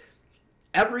just,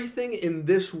 everything in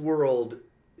this world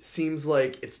seems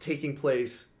like it's taking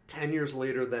place 10 years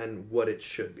later than what it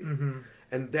should be. Mm-hmm.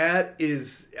 And that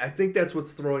is, I think that's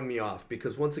what's throwing me off,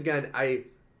 because once again,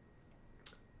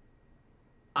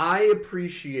 I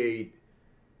appreciate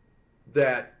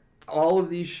that all of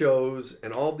these shows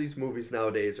and all of these movies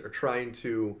nowadays are trying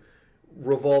to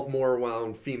revolve more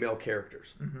around female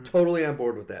characters. Mm-hmm. Totally on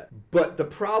board with that. But the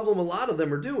problem a lot of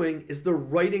them are doing is they're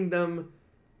writing them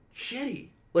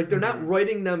shitty. Like, they're not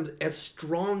writing them as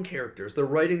strong characters. They're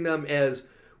writing them as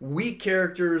weak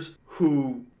characters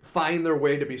who find their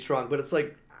way to be strong. But it's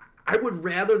like, I would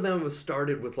rather them have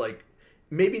started with, like,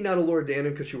 maybe not a Laura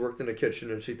Dannon because she worked in a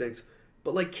kitchen and she thinks,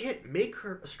 but, like, can't make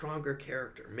her a stronger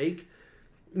character.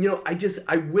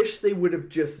 I wish they would have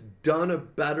just done a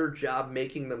better job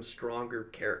making them stronger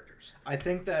characters. I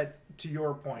think that, to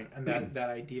your point, and that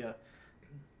idea,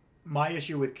 my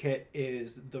issue with Kit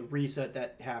is the reset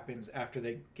that happens after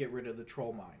they get rid of the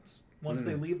troll mines. Once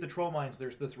they leave the troll mines,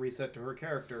 there's this reset to her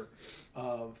character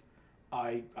of,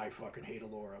 I fucking hate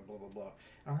Alora, blah, blah, blah.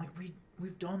 And I'm like,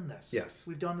 we've done this. Yes.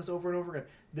 We've done this over and over again.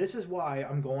 This is why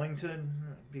I'm going to,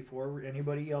 before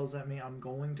anybody yells at me, I'm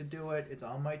going to do it. It's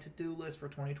on my to-do list for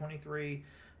 2023.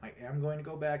 I am going to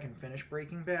go back and finish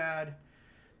Breaking Bad.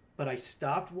 But I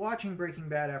stopped watching Breaking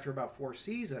Bad after about 4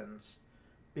 seasons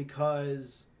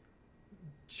because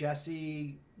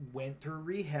Jesse went through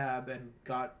rehab and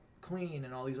got clean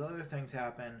and all these other things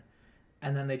happen.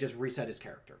 And then they just reset his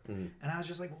character. Mm-hmm. And I was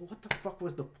just like, well, what the fuck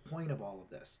was the point of all of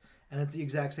this? And it's the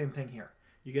exact same thing here.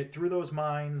 You get through those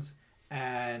mines,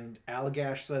 and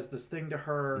Allagash says this thing to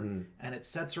her, and it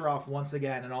sets her off once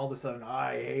again, and all of a sudden,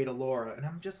 I hate Alora. And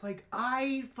I'm just like,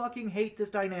 I fucking hate this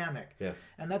dynamic. Yeah.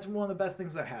 And that's one of the best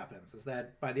things that happens, is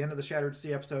that by the end of the Shattered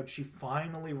Sea episode, she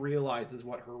finally realizes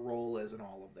what her role is in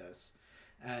all of this.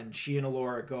 And she and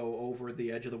Alora go over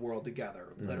the edge of the world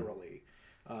together, literally.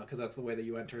 Because that's the way that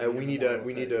you enter. And we need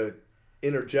to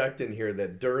interject in here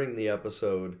that during the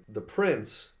episode, the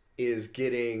prince is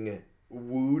getting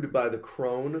wooed by the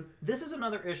crone. This is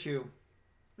another issue.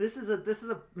 This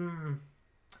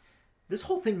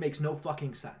whole thing makes no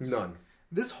fucking sense. None.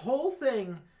 This whole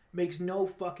thing makes no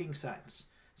fucking sense.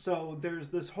 So there's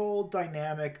this whole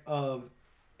dynamic of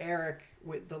Eric.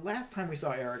 The last time we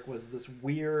saw Eric was this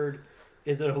weird.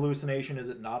 Is it a hallucination? Is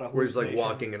it not a hallucination? Where he's like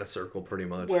walking in a circle pretty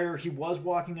much. Where he was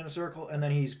walking in a circle and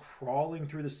then he's crawling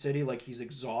through the city like he's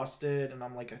exhausted. And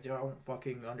I'm like, I don't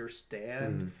fucking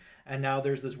understand. Mm-hmm. And now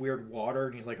there's this weird water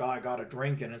and he's like, oh, I got to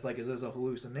drink. And it's like, is this a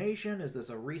hallucination? Is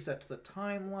this a reset to the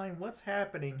timeline? What's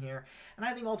happening here? And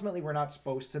I think ultimately we're not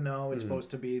supposed to know. It's supposed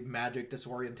to be magic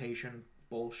disorientation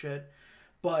bullshit.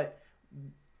 But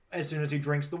as soon as he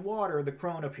drinks the water, the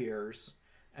crone appears.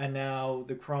 And now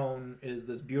the crone is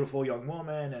this beautiful young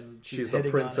woman, and she's a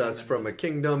princess from a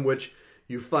kingdom, which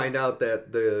you find out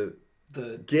that the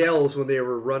Gales, when they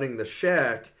were running the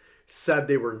shack, said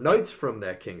they were knights from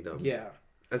that kingdom. Yeah.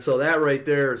 And so that right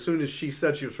there, as soon as she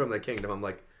said she was from that kingdom, I'm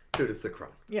like, dude, it's the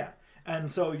crone. Yeah. And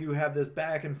so you have this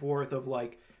back and forth of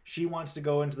like, she wants to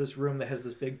go into this room that has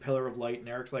this big pillar of light, and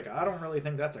Eric's like, I don't really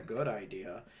think that's a good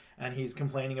idea. And he's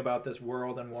complaining about this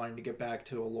world and wanting to get back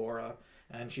to Alora.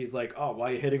 And she's like, oh,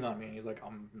 why are you hitting on me? And he's like,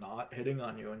 I'm not hitting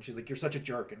on you. And she's like, you're such a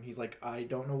jerk. And he's like, I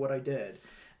don't know what I did.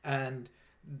 And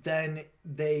then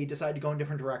they decide to go in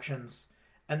different directions.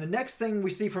 And the next thing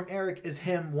we see from Eric is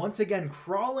him once again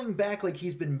crawling back like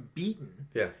he's been beaten.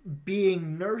 Yeah.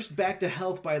 Being nursed back to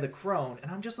health by the crone.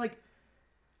 And I'm just like,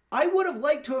 I would have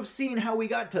liked to have seen how we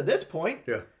got to this point.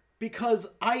 Yeah. Because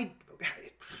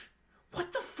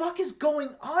what the fuck is going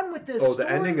on with this the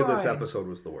ending of this episode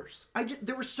was the worst.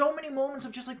 There were so many moments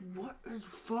of just like, what is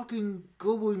fucking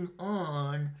going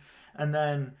on? And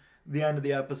then the end of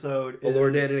the episode is...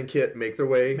 Laura Dannon and Kit make their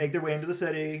way into the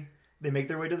city. They make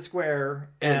their way to the square.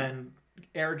 And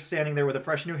Eric's standing there with a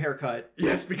fresh new haircut.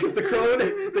 Yes, because the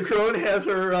crone has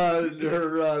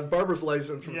her barber's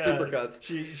license from Supercuts.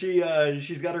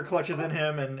 She's got her clutches in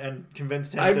him and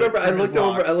convinced him. I remember I looked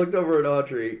over at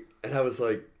Audrey and I was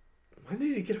like, when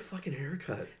did he get a fucking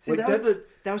haircut? See, like,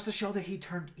 that was the show that he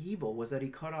turned evil, was that he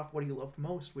cut off what he loved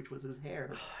most, which was his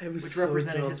hair. Which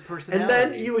represented his personality.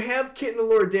 And then you have Kit and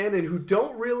Laura Dannon who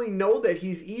don't really know that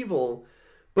he's evil,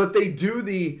 but they do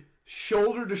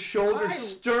shoulder to shoulder,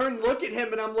 stern look at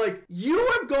him, and I'm like, you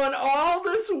have gone all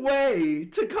this way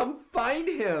to come find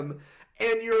him,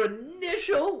 and your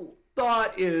initial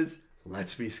thought is,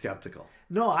 let's be skeptical.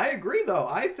 No, I agree, though.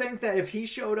 I think that if he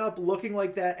showed up looking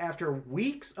like that after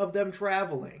weeks of them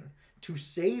traveling to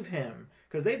save him,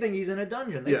 because they think he's in a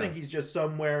dungeon. They think he's just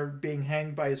somewhere being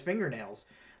hanged by his fingernails.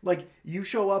 Like, you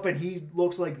show up and he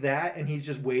looks like that, and he's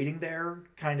just waiting there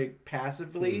kind of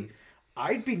passively.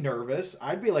 I'd be nervous.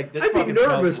 I'd be like, this fucking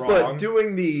smells wrong. But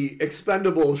doing the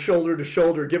expendable shoulder to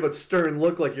shoulder, give a stern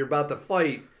look like you're about to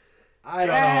fight, I don't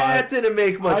know. That didn't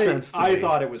make much sense to me. I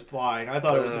thought it was fine. I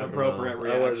thought it was an appropriate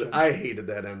reaction. I hated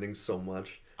that ending so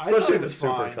much. Especially the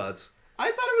supercuts.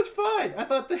 I thought it was fine. I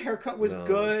thought the haircut was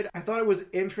good. I thought it was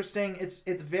interesting.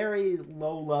 It's very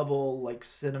low level, like,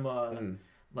 cinema.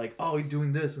 Like, oh, he's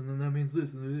doing this, and then that means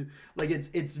this. Like,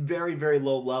 it's very, very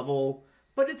low level.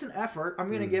 But it's an effort. I'm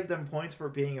going to give them points for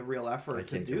being a real effort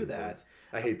to do that. Points.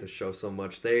 I hate this show so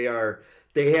much. They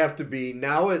have to be...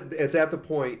 Now it's at the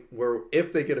point where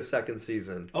if they get a second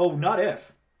season... Oh, not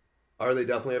if. Are they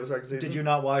definitely have a second season? Did you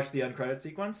not watch the uncredited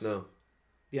sequence? No.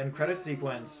 The uncredited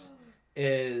sequence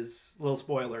is... Little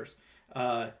spoilers.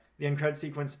 The uncredited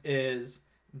sequence is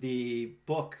the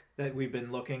book that we've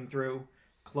been looking through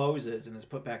closes and is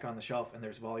put back on the shelf, and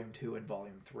there's volume 2 and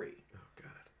volume 3. Oh,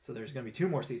 God. So there's going to be 2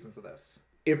 more seasons of this.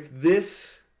 If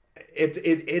this... It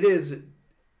is...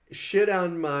 shit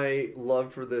on my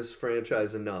love for this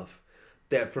franchise enough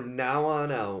that from now on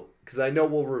out, because I know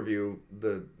we'll review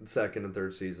the second and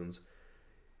third seasons,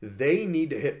 they need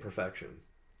to hit perfection.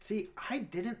 See, I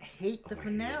didn't hate the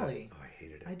finale. I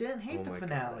hated it. I didn't hate the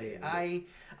finale.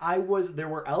 I was... There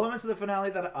were elements of the finale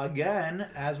that, again,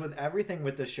 as with everything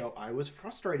with this show, I was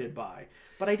frustrated by.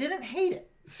 But I didn't hate it.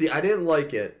 See, I didn't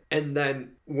like it. And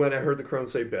then when I heard the crone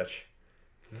say bitch,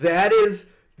 that is...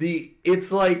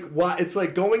 It's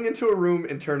like going into a room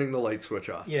and turning the light switch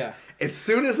off. Yeah. As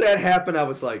soon as that happened, I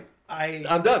was like, I'm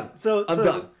done. I'm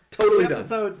done. Totally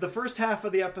done. The first half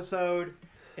of the episode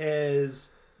is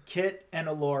Kit and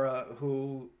Alora,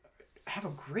 who have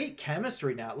a great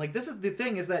chemistry now. Like, this is the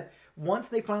thing, is that once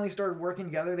they finally started working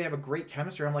together, they have a great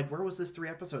chemistry. I'm like, where was this 3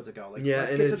 episodes ago? Like,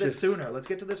 let's get to this sooner. Let's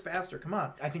get to this faster. Come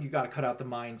on. I think you got to cut out the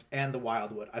mines and the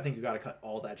wildwood. I think you got to cut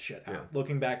all that shit out. Yeah.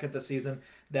 Looking back at the season,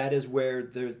 that is where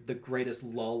the greatest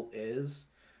lull is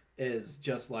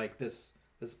just like this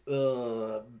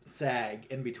sag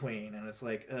in between. And it's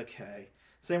like, okay.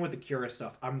 Same with the Curious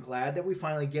stuff. I'm glad that we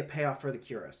finally get payoff for the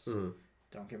Curious.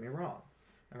 Don't get me wrong.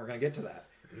 And we're going to get to that.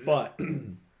 But...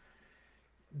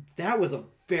 that was a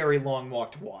very long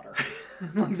walk to water.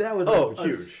 Like, that was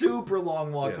a super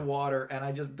long walk to water, and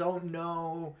I just don't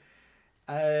know.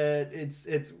 We're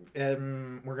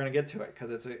gonna get to it because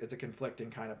it's a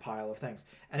conflicting kind of pile of things.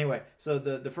 Anyway, so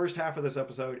the first half of this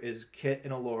episode is Kit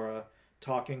and Alora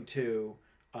talking to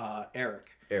Eric.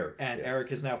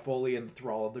 Eric is now fully in the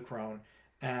thrall of the crone,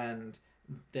 and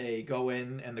they go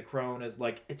in, and the crone is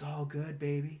like, "It's all good,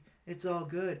 baby. It's all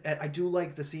good." And I do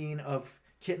like the scene of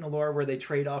Kit and Alora where they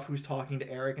trade off who's talking to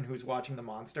Eric and who's watching the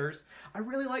monsters. I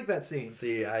really like that scene.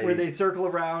 Where they circle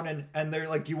around and they're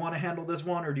like, do you want to handle this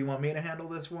one or do you want me to handle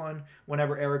this one?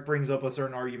 Whenever Eric brings up a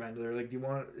certain argument, they're like, do you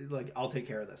want... Like, I'll take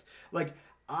care of this. Like,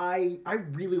 I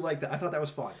really like that. I thought that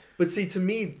was fun. But see, to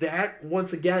me, that,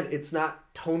 once again, it's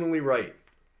not tonally right.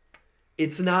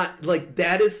 It's not... Like,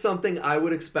 that is something I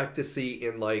would expect to see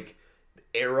in, like,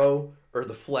 Arrow or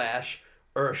The Flash...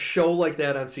 or a show like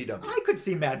that on CW. I could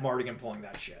see Mad Mardigan pulling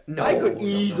that shit. I could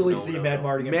easily see Mad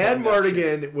Mardigan. Mad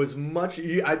Mardigan was much...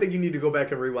 I think you need to go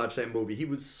back and rewatch that movie. He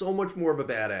was so much more of a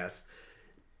badass.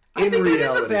 I think that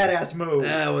is a badass move.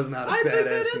 That was not a badass move. I think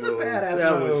that is a badass move.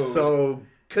 That was so...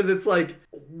 Because it's like,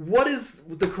 what is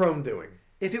the Crone doing?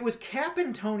 If it was Cap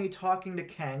and Tony talking to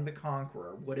Kang the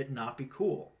Conqueror, would it not be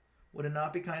cool? Would it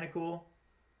not be kind of cool?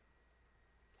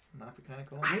 Not be kind of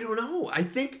cool? I don't know. I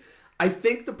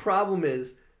think the problem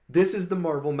is this is the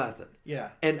Marvel method. Yeah.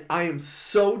 And I am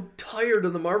so tired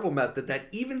of the Marvel method that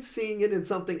even seeing it in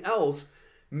something else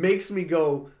makes me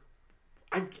go,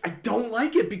 I don't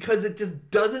like it because it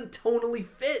just doesn't tonally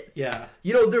fit. Yeah.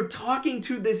 You know, they're talking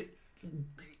to this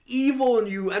evil and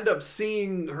you end up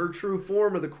seeing her true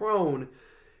form of the Crone,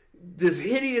 this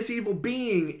hideous evil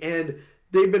being, and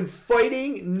they've been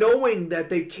fighting knowing that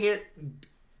they can't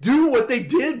do what they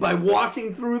did by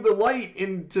walking through the light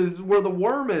into where the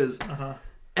worm is. Uh-huh.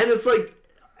 And it's like,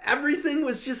 everything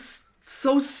was just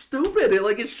so stupid.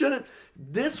 It shouldn't...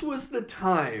 This was the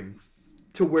time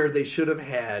to where they should have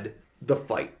had the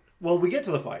fight. Well, we get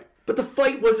to the fight. But the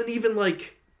fight wasn't even,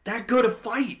 that good a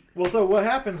fight. Well, so what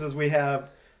happens is we have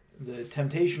the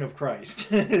temptation of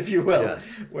Christ, if you will,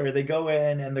 Yes. where they go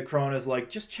in and the crone is like,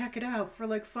 just check it out for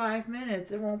like 5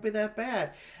 minutes. It won't be that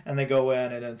bad. And they go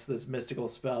in and it's this mystical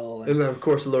spell. And then, of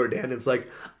course, Lord Dannon's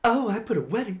like, oh, I put a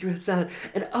wedding dress on,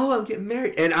 and oh, I'm getting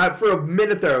married. And for a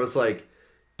minute there, I was like,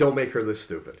 don't make her this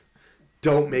stupid.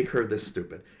 Don't make her this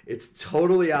stupid. It's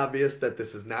totally obvious that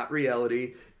this is not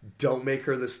reality. Don't make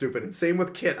her this stupid. And same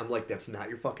with Kit. I'm like, that's not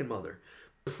your fucking mother.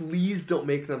 Please don't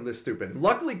make them this stupid.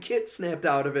 Luckily, Kit snapped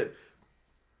out of it.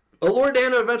 Lord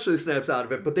Dannon eventually snaps out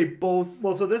of it, but they both...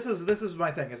 Well, so this is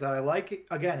my thing, is that I like,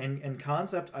 again, in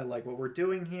concept, I like what we're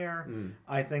doing here.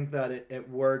 I think that it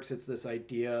works. It's this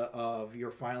idea of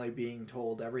you're finally being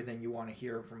told everything you want to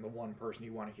hear from the one person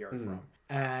you want to hear it from.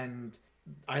 And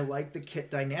I like the Kit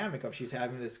dynamic of she's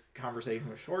having this conversation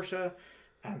with Shorsha,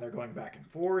 and they're going back and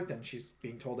forth, and she's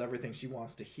being told everything she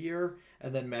wants to hear,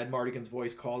 and then Mad Mardigan's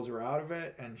voice calls her out of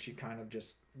it, and she kind of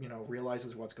just,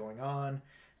 realizes what's going on,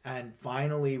 and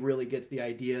finally really gets the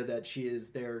idea that she is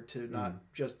there to not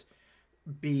just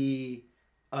be...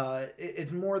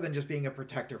 it's more than just being a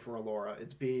protector for Allura.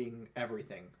 It's being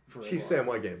everything for Allura. She's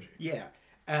Samwise Gamgee. Yeah.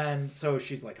 And so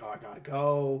she's like, oh, I gotta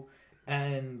go.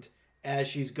 And... as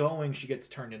she's going, she gets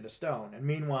turned into stone. And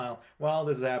meanwhile, while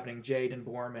this is happening, Jade and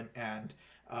Borman and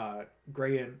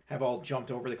Graydon have all jumped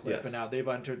over the cliff, and now they've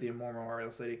entered the Immemorial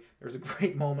City. There's a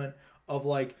great moment of,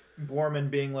 like,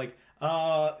 Borman being like,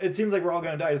 it seems like we're all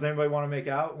going to die. Does anybody want to make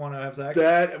out? Want to have sex?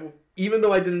 That, even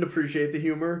though I didn't appreciate the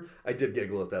humor, I did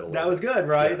giggle at that a little. That was good,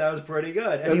 right? Yeah. That was pretty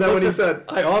good. And then when he said,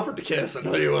 I offered to kiss, I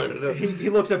know you wanted to.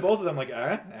 He looks at both of them like,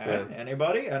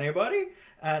 anybody?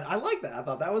 And I like that. I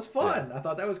thought that was fun. Yeah. I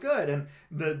thought that was good. And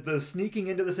the sneaking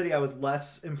into the city I was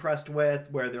less impressed with,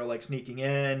 where they're like sneaking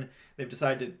in. They've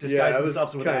decided to disguise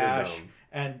themselves with ash. Dumb.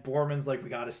 And Borman's like, we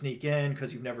got to sneak in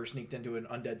because you've never sneaked into an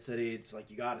undead city. It's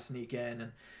like, you got to sneak in.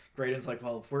 And Graydon's like,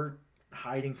 well, if we're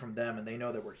hiding from them and they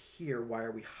know that we're here, why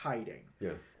are we hiding?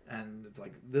 Yeah. And it's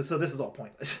like, this is all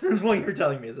pointless. This is what you're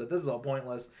telling me, is that this is all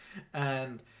pointless.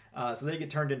 And so they get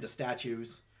turned into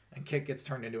statues, and Kit gets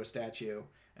turned into a statue.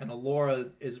 And Allura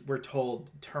is, we're told,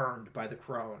 turned by the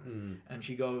crone. And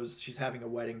she's having a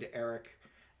wedding to Eric.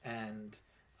 And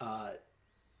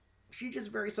she just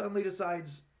very suddenly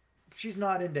decides she's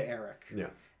not into Eric. Yeah.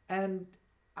 And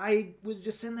I was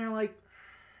just sitting there like,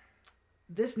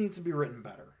 this needs to be written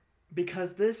better.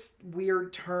 Because this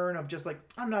weird turn of just like,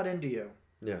 I'm not into you.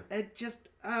 Yeah. It just...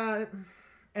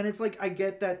 and it's like, I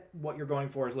get that what you're going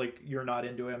for is like, you're not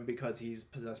into him because he's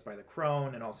possessed by the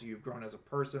crone, and also you've grown as a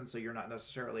person, so you're not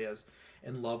necessarily as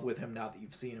in love with him now that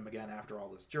you've seen him again after all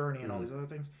this journey and all these other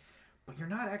things. But you're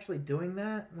not actually doing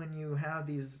that when you have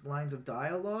these lines of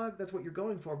dialogue. That's what you're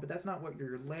going for, but that's not what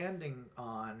you're landing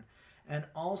on. And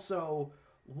also,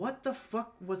 what the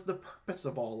fuck was the purpose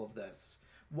of all of this?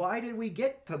 Why did we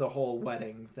get to the whole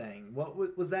wedding thing?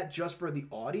 What was that just for the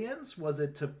audience? Was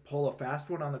it to pull a fast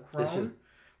one on the crone?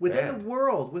 Within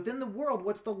the world,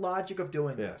 what's the logic of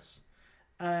doing this?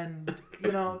 And,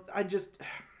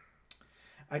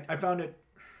 I found it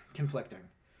conflicting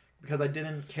because I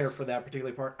didn't care for that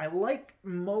particular part. I like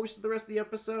most of the rest of the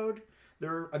episode.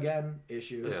 There are, again,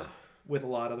 issues with a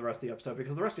lot of the rest of the episode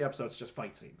because the rest of the episode is just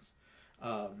fight scenes.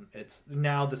 It's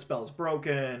now the spell's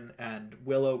broken and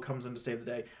Willow comes in to save the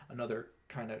day. Another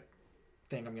kind of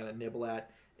thing I'm going to nibble at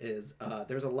is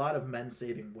there's a lot of men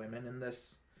saving women in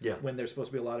this. Yeah. When there's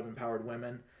supposed to be a lot of empowered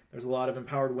women. There's a lot of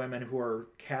empowered women who are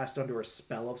cast under a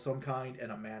spell of some kind,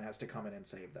 and a man has to come in and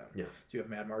save them. Yeah. So you have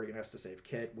Mad Mardigan has to save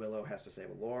Kit, Willow has to save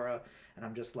Allura, and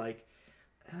I'm just like,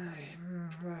 I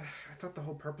thought the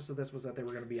whole purpose of this was that they were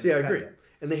going to be independent. I agree.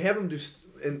 And they have them do...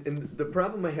 And the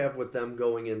problem I have with them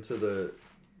going into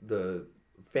the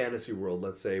fantasy world,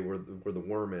 let's say, where the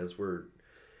worm is, where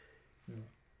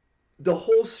the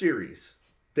whole series,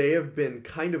 they have been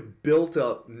kind of built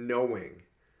up knowing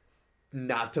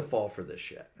not to fall for this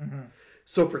shit. Mm-hmm.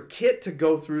 So for Kit to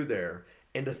go through there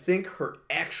and to think her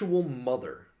actual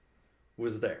mother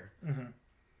was there,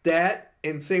 that,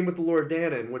 and same with the Lord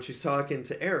Dannon when she's talking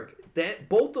to Eric, that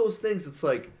both those things, it's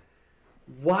like,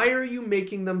 why are you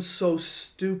making them so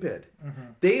stupid?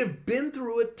 They have been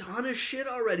through a ton of shit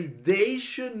already. They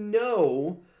should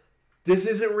know this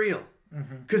isn't real.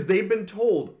 Because they've been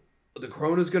told the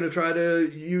crone is going to try to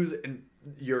use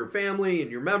your family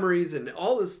and your memories and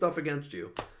all this stuff against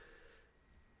you.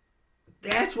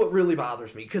 That's what really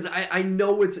bothers me, because I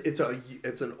know it's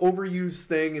an overused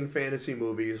thing in fantasy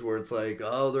movies where it's like,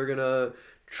 oh, they're gonna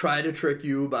try to trick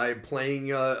you by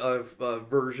playing a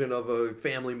version of a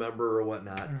family member or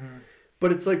whatnot.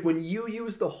 But it's like when you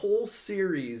use the whole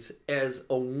series as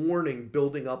a warning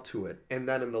building up to it, and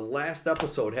then in the last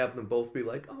episode have them both be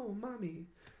like, oh, mommy,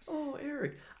 oh,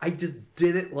 Eric. I just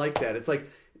didn't like that. It's like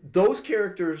those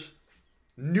characters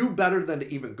knew better than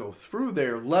to even go through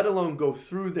there, let alone go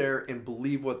through there and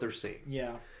believe what they're seeing.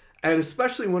 Yeah. And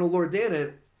especially when Laura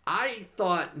Dannon, I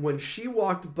thought when she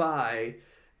walked by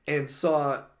and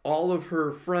saw all of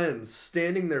her friends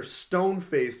standing there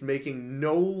stone-faced, making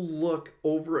no look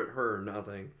over at her or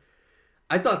nothing,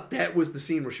 I thought that was the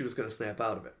scene where she was going to snap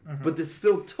out of it. Mm-hmm. But it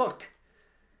still took.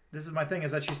 This is my thing,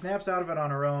 is that she snaps out of it on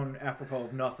her own, apropos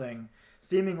of nothing,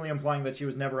 seemingly implying that she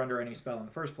was never under any spell in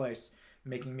the first place,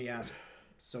 making me ask,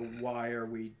 so why are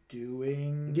we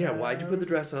doing Yeah, why'd you put the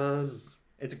dress on?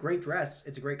 It's a great dress.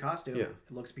 It's a great costume. Yeah.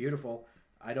 It looks beautiful.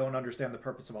 I don't understand the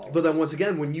purpose of all of it. But then once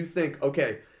again, when you think,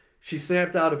 okay, she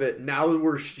snapped out of it,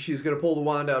 now she's going to pull the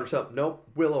wand out or something. Nope,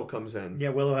 Willow comes in. Yeah,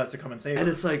 Willow has to come and save her. And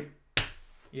it's like,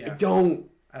 yeah. I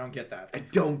don't get that. I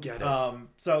don't get it.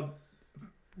 So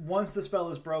once the spell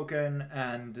is broken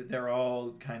and they're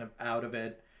all kind of out of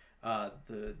it,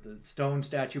 the stone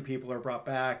statue people are brought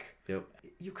back. Yep.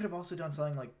 You could have also done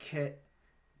something like Kit.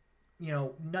 You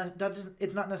know,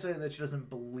 it's not necessarily that she doesn't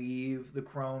believe the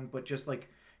crone, but just like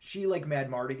she, like Mad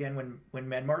Mardigan, when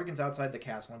Mad Mardigan's outside the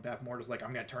castle and Bath Mortar's like,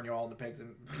 I'm going to turn you all into pigs,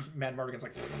 and Mad Mardigan's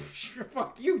like,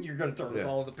 fuck you, you're going to turn us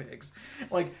all into pigs.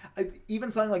 Like, even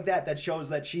something like that shows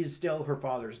that she's still her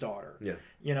father's daughter. Yeah.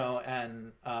 You know,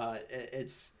 and I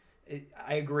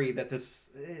agree that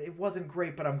it wasn't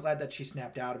great, but I'm glad that she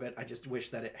snapped out of it. I just wish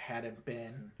that it hadn't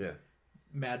been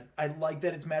Mad. I like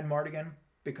that it's Mad Mardigan,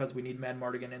 because we need Mad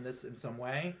Mardigan in this in some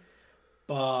way.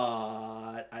 But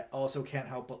I also can't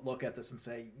help but look at this and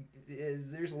say,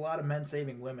 there's a lot of men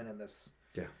saving women in this.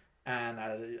 Yeah. And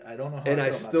I don't know how And I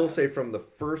still say from the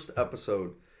first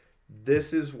episode,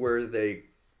 this is where they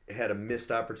had a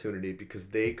missed opportunity, because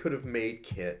they could have made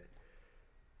Kit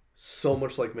so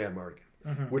much like Mad Mardigan.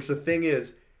 Mm-hmm. Which the thing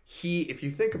is, if you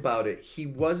think about it, he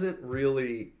wasn't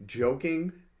really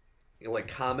joking, like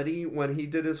comedy, when he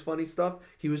did his funny stuff.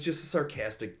 He was just a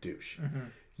sarcastic douche. Mm-hmm.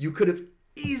 You could have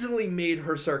easily made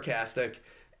her sarcastic,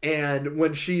 and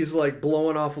when she's like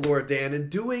blowing off Laura Dannon,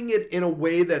 doing it in a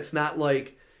way that's not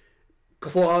like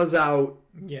claws out,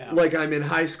 like I'm in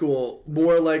high school,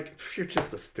 more like you're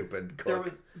just a stupid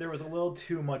cook. There was a little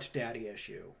too much daddy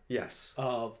issue. Yes.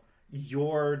 Of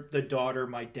you're the daughter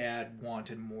my dad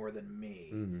wanted more than me.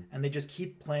 Mm-hmm. And they just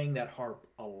keep playing that harp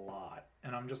a lot.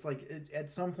 And I'm just like, at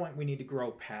some point we need to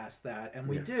grow past that. And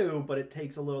we do, but it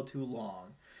takes a little too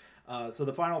long. So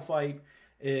the final fight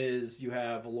is you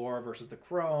have Laura versus the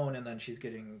crone, and then she's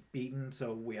getting beaten,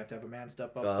 so we have to have a man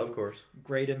step up. So of course.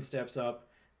 Graydon steps up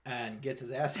and gets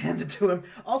his ass handed to him.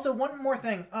 Also, one more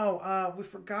thing. We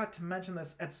forgot to mention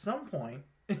this. At some point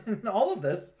in all of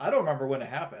this, I don't remember when it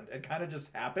happened. It kind of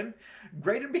just happened.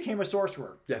 Graydon became a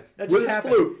sorcerer. Yeah, that just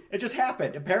happened. Flute. It just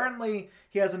happened. Apparently,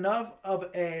 he has enough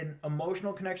of an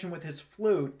emotional connection with his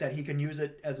flute that he can use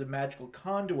it as a magical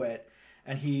conduit.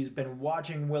 And he's been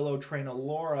watching Willow train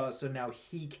Allura, so now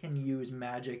he can use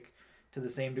magic to the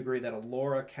same degree that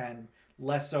Allura can.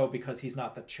 Less so because he's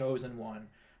not the chosen one,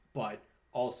 but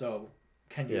also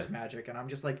can use magic. And I'm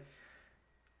just like,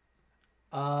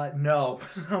 no,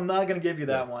 I'm not going to give you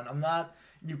that one.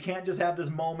 You can't just have this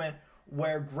moment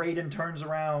where Graydon turns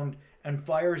around and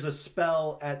fires a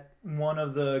spell at one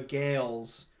of the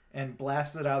Gales and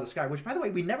blasts it out of the sky, which, by the way,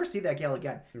 we never see that Gale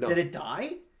again. No. Did it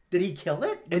die? Did he kill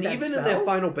it? And even in that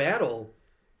final battle,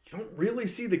 you don't really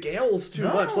see the Gales too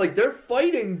much. Like, they're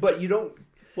fighting, but you don't...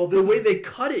 Well, the way they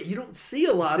cut it, you don't see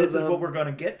a lot of them. This is what we're going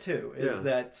to get to. Is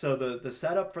that... So the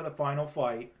setup for the final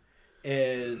fight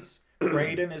is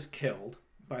Graydon is killed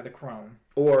by the crone.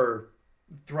 Or...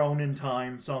 thrown in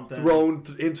time, something. Thrown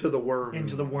into the worm.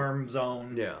 Into the worm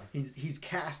zone. Yeah. He's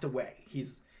cast away.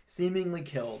 He's seemingly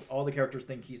killed. All the characters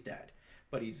think he's dead.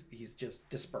 But he's just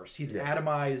dispersed. He's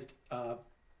atomized...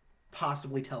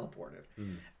 possibly teleported.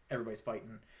 Everybody's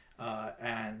fighting,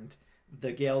 and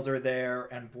the Gales are there,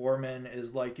 and Borman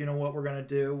is like, you know what we're gonna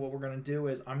do? What we're gonna do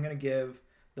is I'm gonna give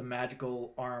the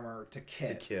magical armor to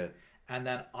Kit, and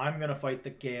then I'm gonna fight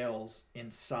the Gales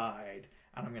inside,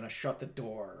 and I'm gonna shut the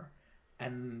door,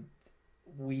 and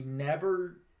we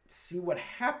never see what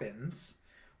happens.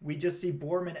 We just see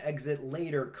Borman exit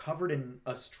later, covered in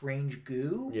a strange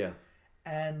goo. Yeah,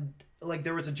 and like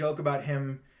there was a joke about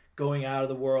him going out of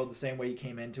the world the same way he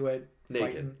came into it,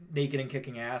 naked and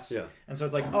kicking ass. Yeah. And so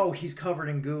it's like, oh, he's covered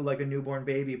in goo like a newborn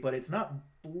baby, but it's not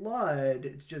blood,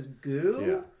 it's just goo.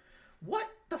 Yeah. What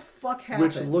the fuck happened?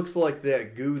 Which looks like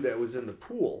that goo that was in the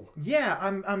pool. Yeah,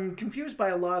 I'm confused by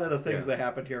a lot of the things that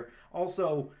happened here.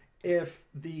 Also, if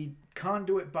the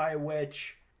conduit by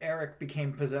which Eric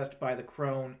became possessed by the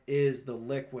crone is the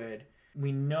liquid,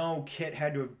 we know Kit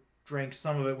had to have drank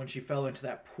some of it when she fell into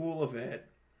that pool of it.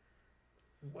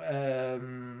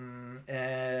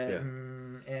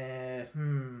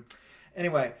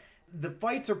 Anyway, the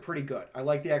fights are pretty good. I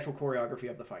like the actual choreography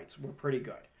of the fights. We're pretty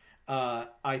good.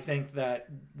 I think that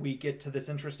we get to this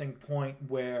interesting point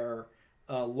where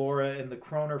Laura and the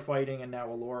Crone are fighting, and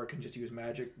now Laura can just use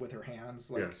magic with her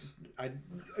hands. Like, yes.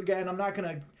 I'm not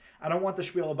gonna. I don't want the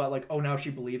spiel about like, oh, now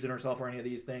she believes in herself or any of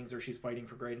these things, or she's fighting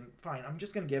for great. Fine, I'm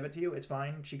just gonna give it to you. It's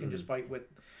fine. She can just fight with.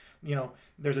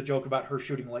 There's a joke about her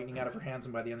shooting lightning out of her hands,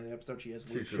 and by the end of the episode, she is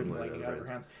shooting lightning out of her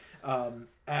hands.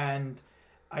 And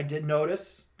I did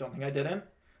notice, don't think I didn't,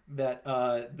 that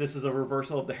this is a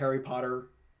reversal of the Harry Potter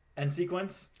end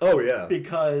sequence. Oh, yeah.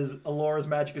 Because Alora's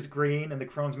magic is green and the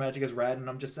Crone's magic is red, and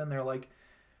I'm just sitting there like,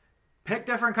 pick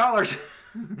different colors.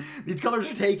 These colors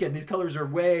are taken. These colors are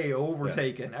way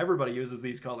overtaken. Yeah. Everybody uses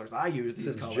these colors. I use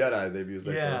these colors. Since Jedi, they've used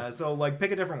that color. So like,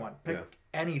 pick a different one. Pick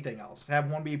anything else. Have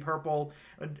one be purple.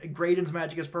 Graydon's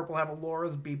magic is purple. Have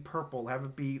Alora's be purple. Have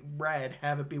it be red.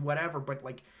 Have it be whatever. But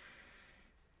like,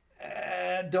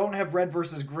 don't have red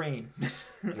versus green.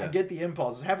 I get the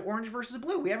impulse. Have orange versus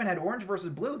blue. We haven't had orange versus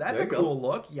blue. That's a cool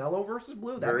look. Yellow versus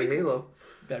blue. Very Halo.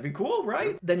 That'd be cool,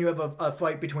 right? Then you have a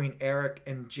fight between Eric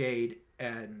and Jade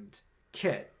and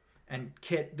Kit. And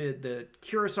Kit, the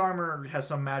Cuirass armor has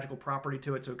some magical property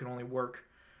to it, so it can only work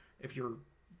if you're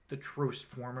the truest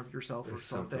form of yourself or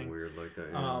something weird like that.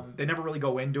 Yeah. They never really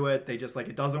go into it. They just like,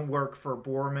 it doesn't work for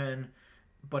Borman,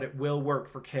 but it will work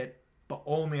for Kit. But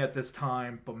only at this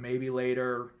time, but maybe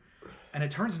later. And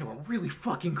it turns into a really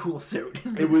fucking cool suit.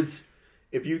 It was,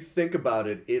 if you think about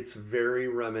it, it's very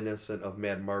reminiscent of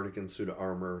Mad Mardigan's suit of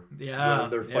armor. Yeah. When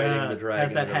they're fighting the dragon.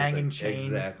 It has that hanging chain.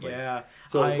 Exactly. Yeah.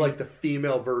 So it's like the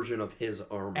female version of his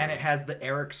armor. And it has the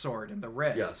Eric sword in the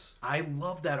wrist. Yes. I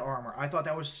love that armor. I thought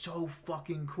that was so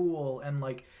fucking cool. And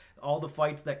like, all the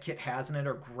fights that Kit has in it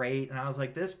are great. And I was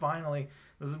like, this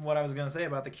is what I was going to say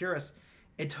about the Cuirass.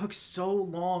 It took so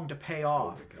long to pay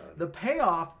off. Oh my God. The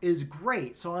payoff is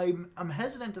great, so I'm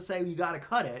hesitant to say you got to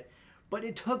cut it, but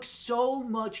it took so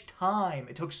much time.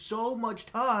 It took so much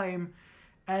time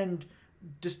and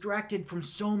distracted from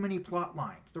so many plot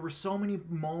lines. There were so many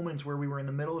moments where we were in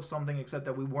the middle of something, except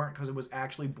that we weren't, because it was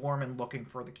actually Borman looking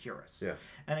for the Cuirass. Yeah.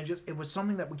 And it was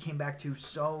something that we came back to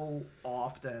so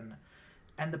often.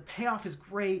 And the payoff is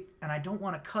great, and I don't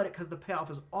want to cut it because the payoff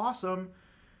is awesome.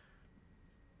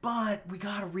 But we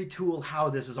gotta retool how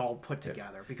this is all put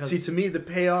together. Because see, to me, the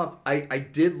payoff, I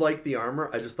did like the armor.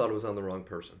 I just thought it was on the wrong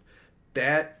person.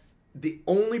 The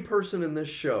only person in this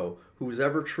show who was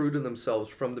ever true to themselves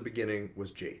from the beginning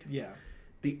was Jade. Yeah.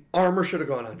 The armor should have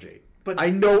gone on Jade. But I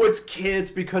know it's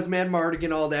kids because Mad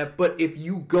Mardigan, all that. But if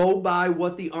you go by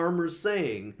what the armor's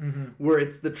saying, where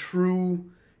it's the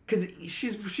true, because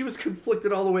she was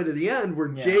conflicted all the way to the end, where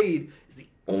Jade is the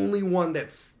only one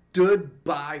that's stood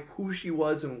by who she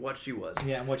was and what she was.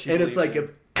 Yeah, and what she And it's like, in. if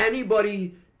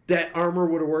anybody that armor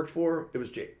would have worked for, it was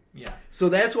Jade. Yeah. So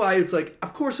that's why it's like,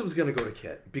 of course it was going to go to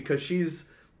Kit, because she's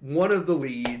one of the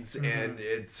leads, and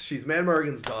she's Mad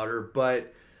Mardigan's daughter,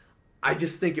 but I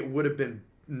just think it would have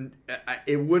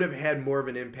had more of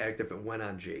an impact if it went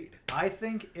on Jade. I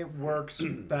think it works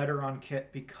better on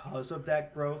Kit because of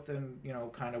that growth and,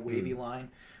 kind of wavy line.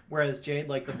 Whereas Jade,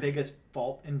 like, the biggest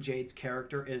fault in Jade's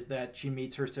character is that she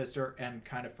meets her sister and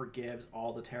kind of forgives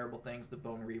all the terrible things the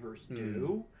Bone Reavers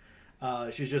do.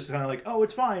 She's just kind of like, oh,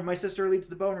 it's fine. My sister leads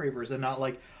the Bone Reavers. And not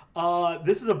like,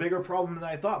 this is a bigger problem than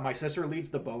I thought. My sister leads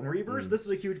the Bone Reavers? This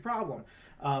is a huge problem.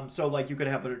 So, like, you could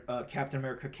have a Captain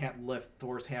America can't lift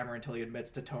Thor's hammer until he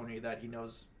admits to Tony that he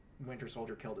knows Winter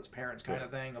Soldier killed his parents kind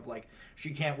of thing. Of, like,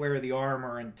 she can't wear the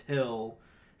armor until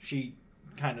she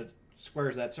kind of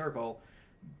squares that circle.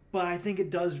 But I think it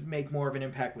does make more of an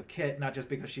impact with Kit, not just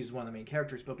because she's one of the main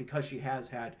characters, but because she has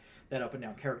had that up and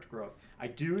down character growth. I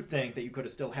do think that you could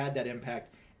have still had that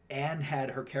impact and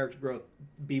had her character growth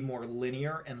be more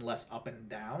linear and less up and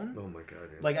down. Oh my God.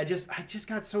 Yeah. Like, I just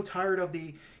got so tired of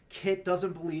the Kit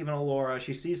doesn't believe in Alora.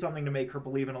 She sees something to make her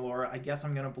believe in Alora. I guess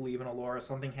I'm going to believe in Alora.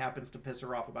 Something happens to piss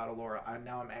her off about Alora.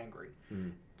 Now I'm angry.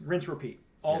 Rinse, repeat.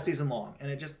 All season long.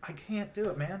 And I can't do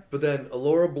it, man. But then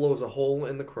Alora blows a hole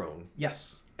in the Crone.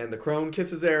 Yes. And the Crone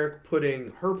kisses Eric,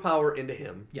 putting her power into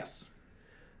him. Yes.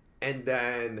 And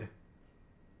then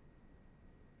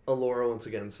Alora once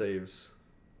again saves.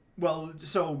 Well,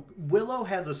 so Willow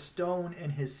has a stone in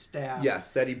his staff.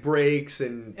 Yes, that he breaks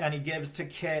and he gives to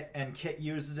Kit, and Kit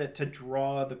uses it to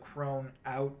draw the Crone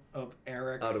out of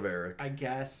Eric. Out of Eric. I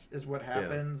guess is what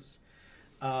happens.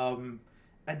 Yeah.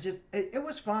 It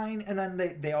was fine, and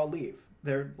then they all leave.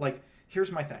 They're like,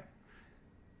 here's my thing.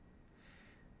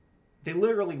 They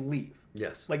literally leave.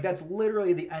 Yes. Like, that's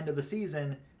literally the end of the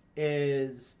season,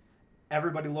 is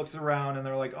everybody looks around and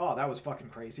they're like, oh, that was fucking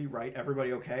crazy, right?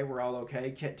 Everybody okay? We're all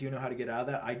okay? Kit, do you know how to get out of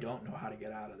that? I don't know how to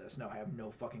get out of this. No, I have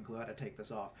no fucking clue how to take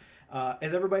this off.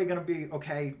 Is everybody going to be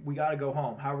okay? We got to go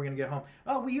home. How are we going to get home?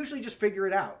 Oh, we usually just figure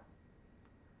it out.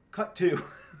 Cut 2.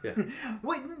 Yeah.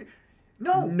 Wait,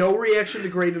 no. No reaction to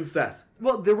Graydon's death.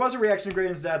 Well, there was a reaction to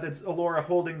Graydon's death. It's Alora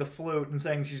holding the flute and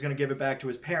saying she's going to give it back to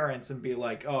his parents and be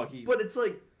like, oh, he... But it's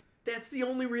like, that's the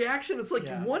only reaction. It's like,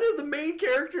 one of the main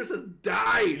characters has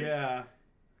died. Yeah.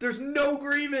 There's no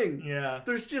grieving. Yeah.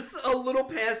 There's just a little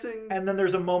passing. And then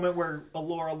there's a moment where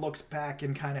Alora looks back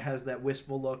and kind of has that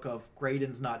wistful look of,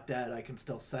 Graydon's not dead. I can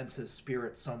still sense his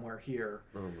spirit somewhere here.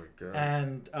 Oh, my God.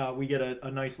 And we get a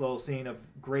nice little scene of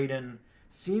Graydon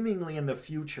seemingly in the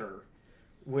future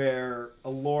where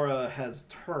Alora has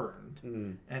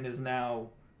turned and is now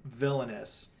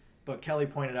villainous. But Kelly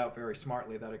pointed out very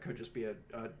smartly that it could just be a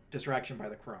distraction by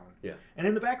the crone. Yeah. And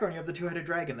in the background, you have the two-headed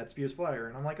dragon that spews fire.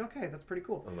 And I'm like, okay, that's pretty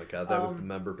cool. Oh, my God. That was the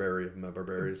member berry of member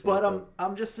berries. But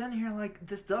I'm just sitting here like,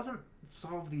 this doesn't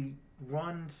solve the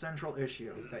one central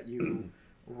issue that you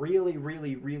really,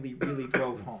 really, really, really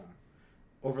drove home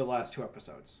over the last 2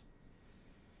 episodes.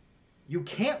 You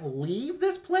can't leave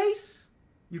this place.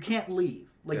 You can't leave.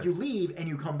 Like, you leave and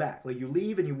you come back. Like, you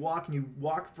leave and you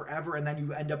walk forever, and then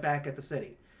you end up back at the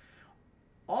city.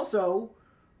 Also,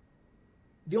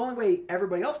 the only way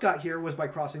everybody else got here was by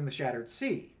crossing the Shattered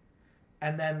Sea.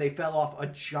 And then they fell off a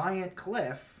giant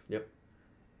cliff. Yep.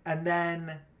 And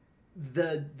then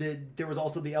there was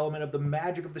also the element of the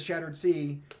magic of the Shattered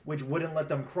Sea, which wouldn't let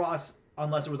them cross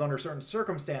unless it was under certain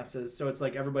circumstances. So it's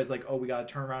like everybody's like, oh, we got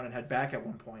to turn around and head back at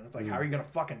one point. It's like, how are you going to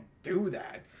fucking do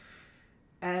that?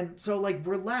 And so, like,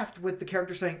 we're left with the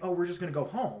character saying, oh, we're just going to go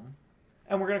home.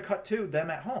 And we're going to cut to them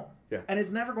at home. Yeah. And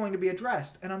it's never going to be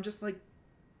addressed. And I'm just like,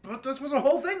 but this was the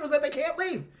whole thing, was that they can't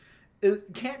leave.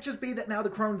 It can't just be that now the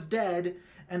crone's dead,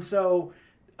 and so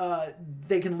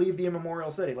they can leave the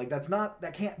immemorial city. Like,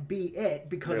 that can't be it,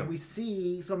 because we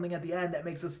see something at the end that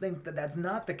makes us think that that's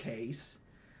not the case.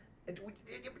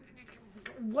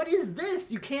 What is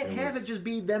this? You can't have it just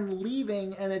be them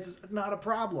leaving and it's not a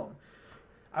problem.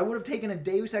 I would have taken a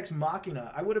Deus Ex Machina.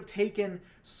 I would have taken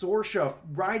Sorsha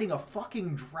riding a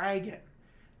fucking dragon.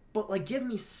 But, like, give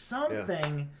me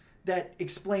something that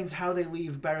explains how they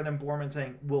leave better than Borman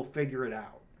saying, we'll figure it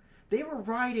out. They were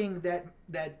riding that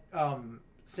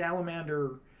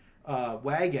salamander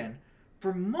wagon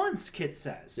for months, Kit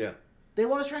says. Yeah. They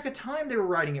lost track of time. They were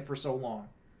riding it for so long.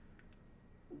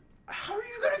 How are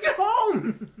you going to get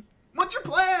home? What's your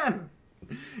plan?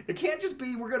 It can't just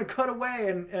be we're going to cut away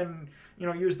and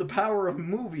use the power of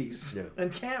movies. Yeah.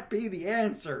 It can't be the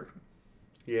answer.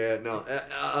 Yeah, no,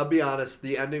 I'll be honest.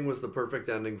 The ending was the perfect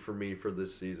ending for me for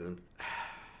this season.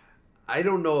 I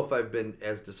don't know if I've been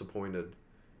as disappointed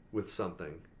with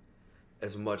something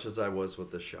as much as I was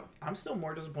with this show. I'm still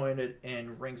more disappointed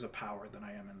in Rings of Power than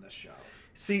I am in this show.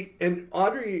 See, and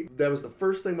Audrey, that was the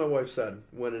first thing my wife said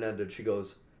when it ended. She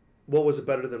goes, well, was it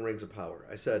better than Rings of Power?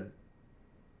 I said,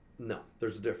 no,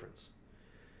 there's a difference.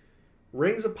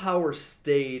 Rings of Power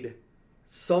stayed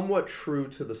somewhat true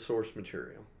to the source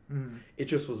material. Mm-hmm. It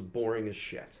just was boring as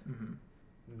shit. Mm-hmm.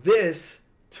 This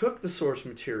took the source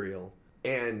material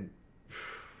and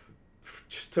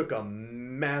just took a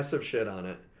massive shit on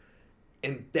it.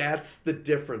 And that's the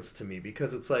difference to me,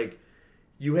 because it's like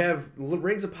you have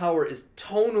Rings of Power is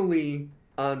tonally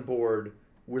on board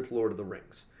with Lord of the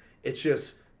Rings. It's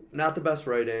just not the best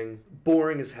writing,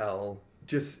 boring as hell.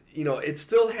 Just, it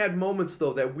still had moments,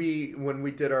 though, that when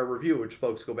we did our review, which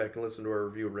folks go back and listen to our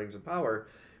review of Rings of Power,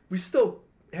 we still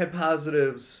had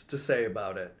positives to say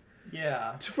about it.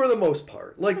 Yeah. For the most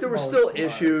part. Like, there were still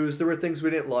issues, there were things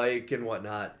we didn't like and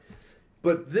whatnot.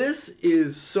 But this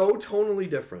is so tonally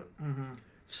different. Mm-hmm.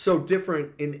 So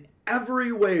different in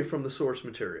every way from the source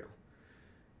material.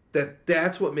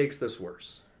 That's what makes this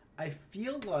worse. I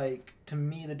feel like, to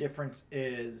me, the difference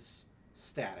is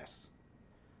status.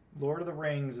 Lord of the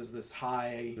Rings is this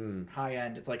high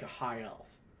end. It's like a high elf.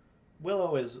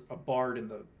 Willow is a bard in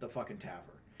the fucking tavern.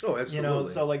 Oh,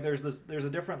 absolutely. So like there's a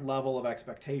different level of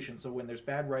expectation. So when there's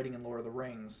bad writing in Lord of the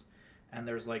Rings, and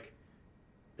there's like,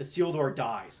 Isildur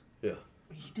dies. Yeah.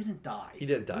 He didn't die. He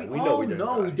didn't die. We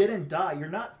know he didn't die. You're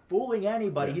not fooling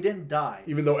anybody. Yeah. He didn't die.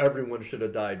 Even though everyone should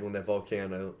have died when that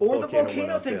volcano. Or the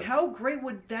volcano thing. Yeah. How great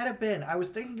would that have been? I was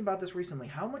thinking about this recently.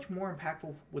 How much more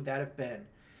impactful would that have been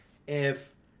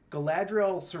if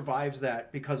Galadriel survives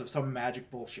that because of some magic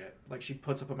bullshit? Like, she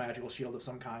puts up a magical shield of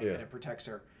some kind and it protects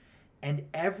her. And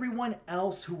everyone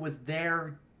else who was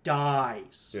there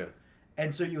dies. Yeah.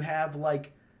 And so you have,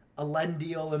 like,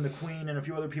 Elendil and the Queen and a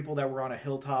few other people that were on a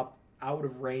hilltop out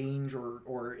of range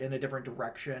or in a different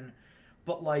direction.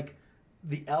 But, like,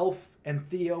 the elf and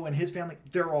Theo and his family,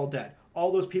 they're all dead.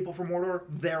 All those people from Mordor,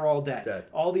 they're all dead.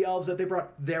 All the elves that they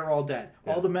brought, they're all dead.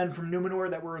 Yeah. All the men from Numenor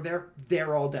that were there,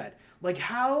 they're all dead. Like,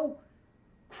 how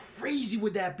crazy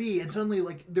would that be? And suddenly,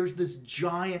 like, there's this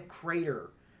giant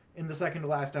crater in the second to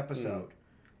last episode.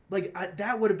 Like,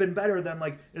 that would have been better than,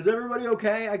 like, is everybody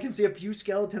okay? I can see a few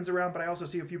skeletons around, but I also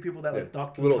see a few people that, like,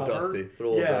 duck and cover. Dusty. A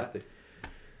little dusty.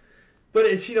 But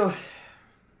it's,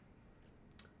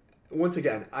 once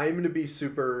again, I'm going to be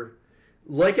super,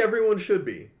 like everyone should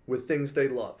be, with things they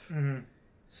love. Mm-hmm.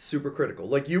 Super critical.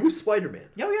 Like you with Spider-Man.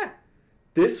 Oh, yeah.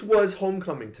 This was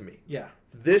Homecoming to me. Yeah.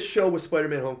 This show was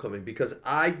Spider-Man Homecoming because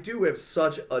I do have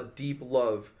such a deep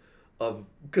love of...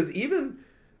 Because even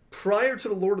prior to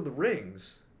The Lord of the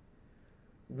Rings,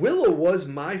 Willow was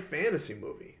my fantasy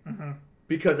movie. Mm-hmm.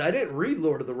 Because I didn't read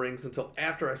Lord of the Rings until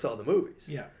after I saw the movies.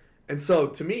 Yeah. And so,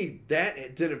 to me,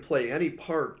 that didn't play any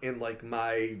part in, like,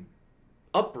 my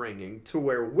upbringing to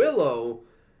where Willow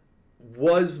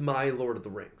was my Lord of the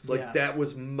Rings. Like, that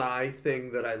was my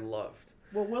thing that I loved.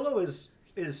 Well, Willow is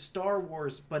Star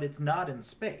Wars, but it's not in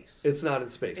space. It's not in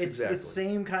space, it's exactly. It's the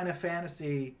same kind of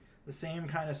fantasy, the same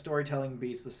kind of storytelling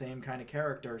beats, the same kind of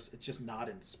characters. It's just not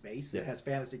in space. Yeah. It has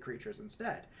fantasy creatures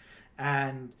instead.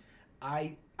 And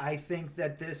I think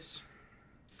that this...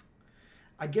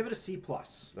 I give it a C+.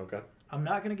 Okay. I'm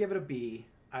not going to give it a B.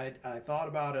 I thought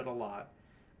about it a lot.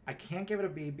 I can't give it a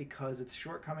B because its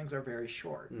shortcomings are very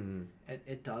short. Mm-hmm.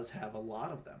 It does have a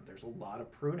lot of them. There's a lot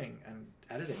of pruning and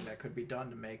editing that could be done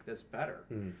to make this better.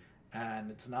 Mm-hmm. And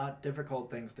it's not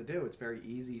difficult things to do. It's very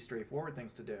easy, straightforward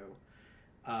things to do.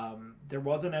 There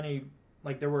wasn't any...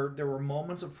 Like, there were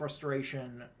moments of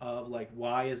frustration of, like,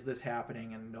 why is this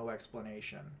happening and no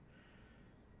explanation.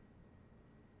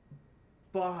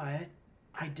 But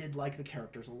I did like the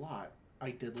characters a lot.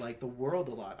 I did like the world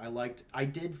a lot. I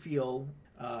did feel,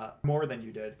 more than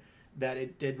you did, that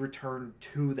it did return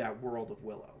to that world of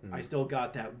Willow. Mm-hmm. I still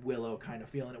got that Willow kind of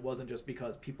feeling. It wasn't just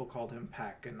because people called him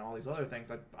Peck and all these other things.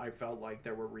 I felt like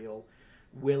there were real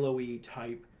Willowy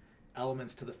type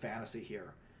elements to the fantasy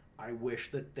here. I wish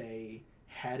that they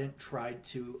hadn't tried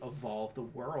to evolve the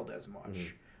world as much.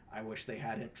 Mm-hmm. I wish they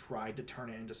hadn't tried to turn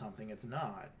it into something it's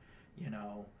not.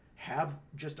 Have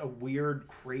just a weird,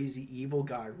 crazy, evil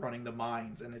guy running the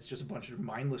mines, and it's just a bunch of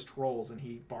mindless trolls, and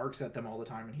he barks at them all the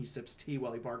time, and he sips tea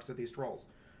while he barks at these trolls.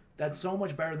 That's so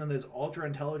much better than this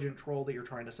ultra-intelligent troll that you're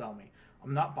trying to sell me.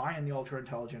 I'm not buying the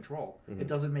ultra-intelligent troll. Mm-hmm. It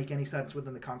doesn't make any sense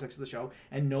within the context of the show,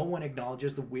 and no one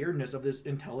acknowledges the weirdness of this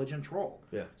intelligent troll.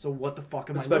 Yeah. So what the fuck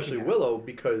am I looking at? Especially Willow,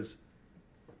 because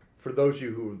for those of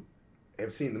you who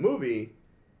have seen the movie,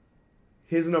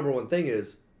 his number one thing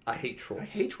is, I hate trolls. I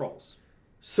hate trolls.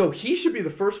 So he should be the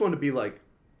first one to be like,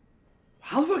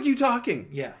 how the fuck are you talking?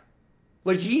 Yeah.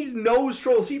 Like, he knows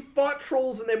trolls. He fought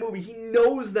trolls in that movie. He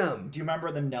knows them. Do you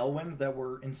remember the Nelwyns that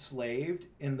were enslaved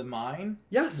in the mine?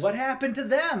 Yes. What happened to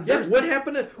them? Yeah, what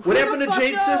happened to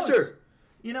Jane's sister?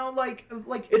 Like...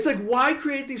 It's like, why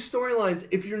create these storylines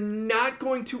if you're not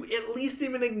going to at least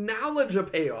even acknowledge a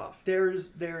payoff? There's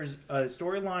a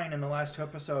storyline in the last 2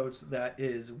 episodes that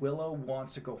is Willow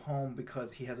wants to go home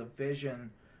because he has a vision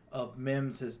of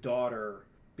Mims, his daughter,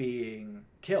 being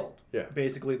killed. Yeah.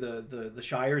 Basically, the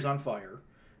Shire's on fire,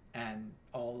 and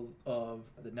all of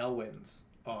the Nelwyns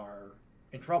are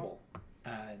in trouble.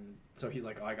 And so he's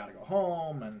like, oh, I gotta go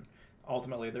home, and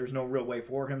ultimately there's no real way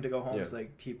for him to go home, so they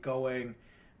keep going.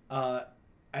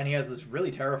 And he has this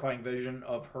really terrifying vision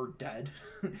of her dead.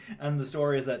 And the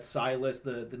story is that Silas,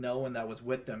 the Nelwyn that was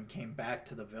with them, came back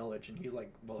to the village. And he's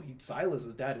like, well, Silas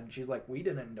is dead. And she's like, we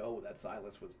didn't know that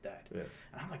Silas was dead. Yeah.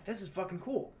 And I'm like, this is fucking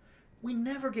cool. We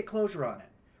never get closure on it.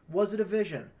 Was it a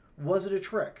vision? Was it a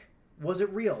trick? Was it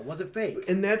real? Was it fake?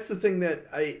 And that's the thing that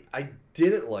I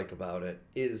didn't like about it,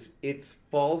 is it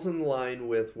falls in line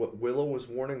with what Willow was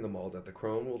warning them all, that the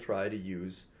Crone will try to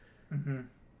use. Mm-hmm.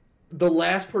 The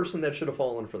last person that should have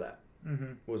fallen for that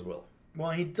was Willow.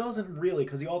 Well, he doesn't really,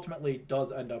 because he ultimately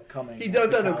does end up coming. He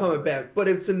does end up coming back, but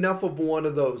it's enough of one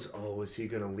of those, oh, is he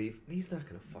going to leave? He's not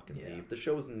going to fucking leave. The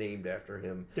show's named after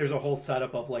him. There's a whole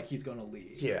setup of, like, he's going to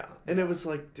leave. Yeah, and it was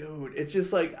like, dude, it's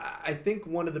just like, I think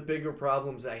one of the bigger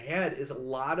problems I had is a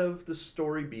lot of the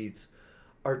story beats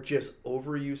are just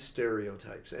overused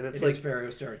stereotypes. And it's like,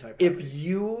 very stereotype. If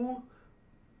you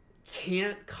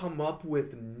can't come up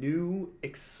with new,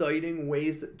 exciting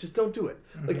ways just don't do it.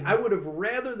 Mm-hmm. Like, I would have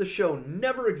rather the show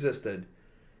never existed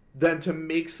than to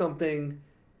make something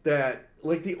that,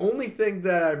 like, the only thing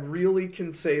that I really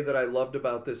can say that I loved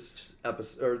about this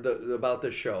episode, or about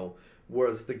this show,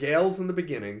 was the gals in the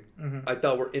beginning. Mm-hmm. I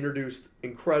thought were introduced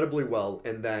incredibly well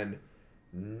and then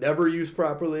never used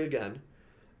properly again.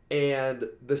 And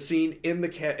the scene in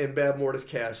in Bad Mortis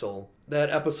Castle, that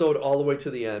episode all the way to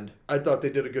the end, I thought they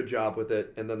did a good job with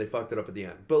it, and then they fucked it up at the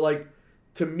end. But, like,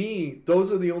 to me,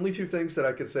 those are the only two things that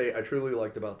I could say I truly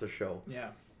liked about the show. Yeah.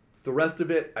 The rest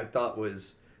of it, I thought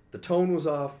the tone was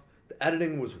off, the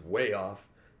editing was way off,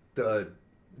 the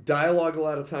dialogue a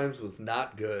lot of times was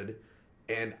not good,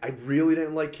 and I really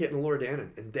didn't like Kit and Laura Dannon.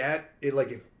 And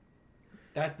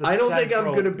I don't think I'm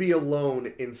going to be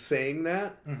alone in saying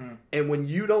that. Mm-hmm. And when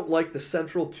you don't like the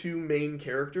central two main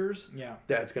characters,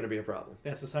 that's going to be a problem.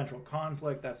 That's the central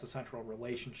conflict. That's the central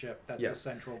relationship. That's the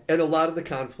central... And a lot of the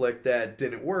conflict that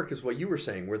didn't work is what you were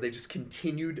saying, where they just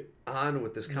continued on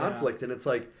with this conflict. And it's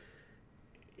like,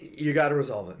 you got to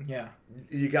resolve it. Yeah.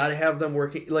 You got to have them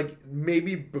working, like,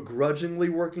 maybe begrudgingly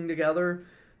working together,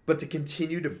 but to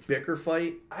continue to bicker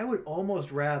fight. I would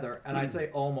almost rather, and I say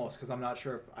almost because I'm not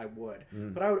sure if I would,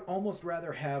 but I would almost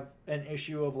rather have an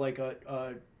issue of like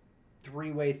a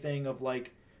three-way thing of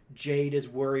like Jade is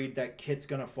worried that Kit's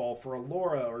going to fall for a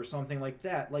Laura or something like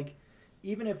that. Like,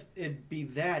 even if it'd be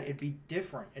that, it'd be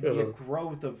different. It'd be a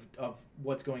growth of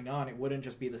what's going on. It wouldn't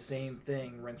just be the same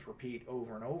thing, rinse, repeat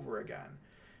over and over again.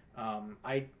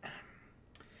 I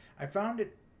found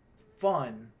it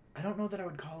fun. I don't know that I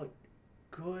would call it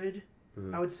good.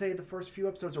 I would say the first few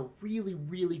episodes are really,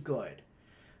 really good.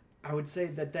 I would say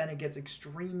that then it gets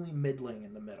extremely middling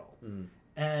in the middle.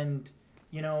 And,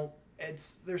 you know,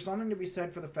 there's something to be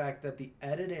said for the fact that the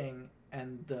editing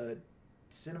and the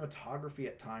cinematography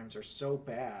at times are so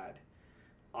bad.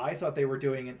 I thought they were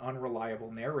doing an unreliable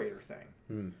narrator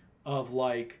thing. Of,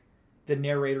 like, the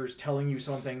narrator's telling you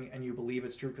something and you believe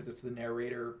it's true because it's the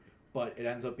narrator, but it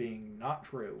ends up being not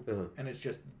true. And it's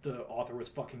just the author was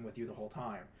fucking with you the whole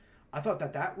time. I thought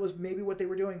that was maybe what they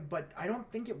were doing, but I don't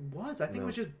think it was. I think it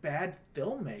was just bad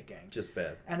filmmaking. Just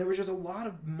bad. And there was just a lot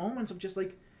of moments of just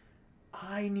like,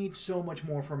 I need so much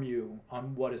more from you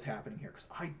on what is happening here, because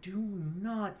I do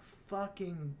not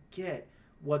fucking get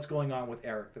what's going on with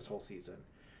Eric this whole season.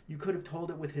 You could have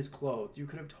told it with his clothes. You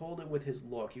could have told it with his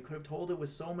look. You could have told it with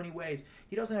so many ways.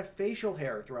 He doesn't have facial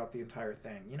hair throughout the entire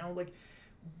thing. You know, like,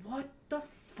 what the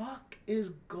fuck is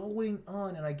going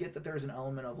on? And I get that there's an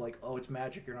element of like, oh, it's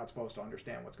magic. You're not supposed to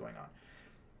understand what's going on.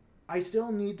 I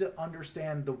still need to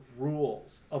understand the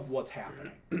rules of what's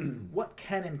happening. What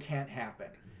can and can't happen.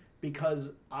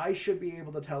 Because I should be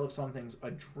able to tell if something's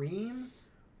a dream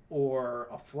or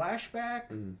a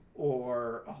flashback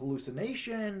or a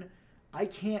hallucination. I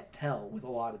can't tell with a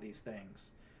lot of these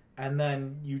things. And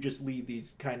then you just leave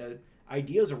these kind of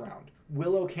ideas around.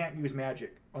 Willow can't use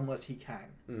magic unless he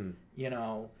can. You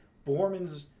know,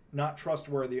 Borman's not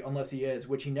trustworthy unless he is,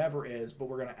 which he never is, but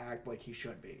we're going to act like he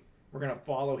should be. We're going to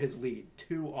follow his lead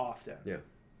too often. Yeah.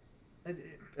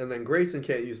 And then Grayson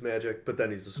can't use magic, but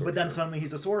then he's a sorcerer. But then suddenly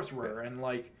he's a sorcerer. Yeah. And,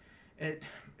 like,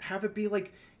 have it be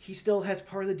like he still has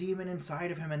part of the demon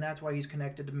inside of him, and that's why he's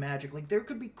connected to magic. Like, there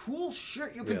could be cool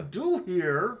shit you can do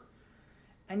here,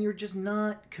 and you're just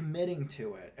not committing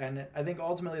to it. And I think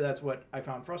ultimately that's what I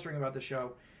found frustrating about the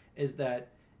show, is that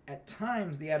at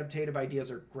times the adaptative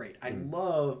ideas are great. I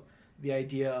love the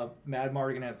idea of Mad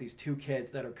Mardigan as these two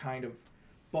kids that are kind of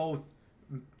both,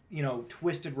 you know,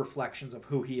 twisted reflections of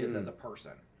who he is as a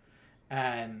person.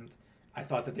 And I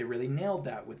thought that they really nailed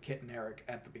that with Kit and Eric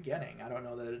at the beginning. I don't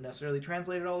know that it necessarily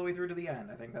translated all the way through to the end.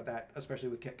 I think that especially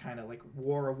with Kit, kind of like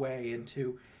wore away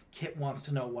into Kit wants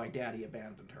to know why Daddy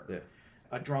abandoned her. Yeah.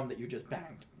 A drum that you just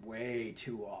banged way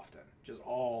too often. Just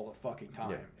all the fucking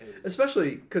time. Yeah.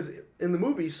 Especially because in the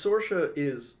movie, Sorsha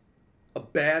is a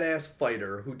badass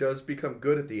fighter who does become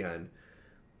good at the end.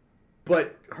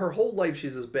 But her whole life,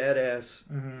 she's this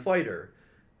badass fighter.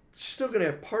 She's still going to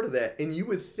have part of that. And you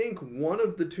would think one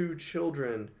of the two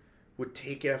children would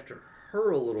take after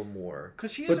her a little more.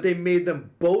 But they made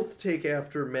them both take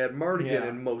after Mad Mardigan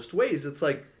in most ways. It's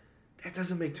like, that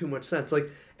doesn't make too much sense. Like,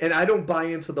 and I don't buy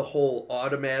into the whole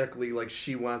automatically, like,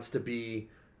 she wants to be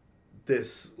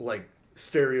this, like,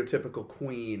 stereotypical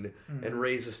queen and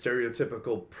raise a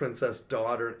stereotypical princess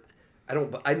daughter.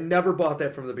 I never bought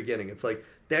that from the beginning. It's like,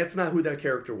 that's not who that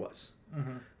character was.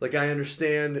 Like, I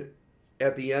understand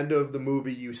at the end of the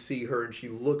movie you see her and she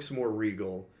looks more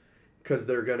regal because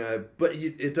they're gonna, but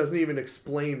it doesn't even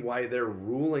explain why they're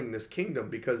ruling this kingdom,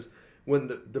 because when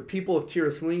the people of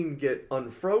Tirasleen get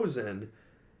unfrozen,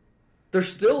 they're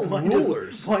still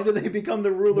rulers. Why do they become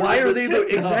the rulers? Why are they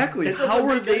exactly? How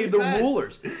are they the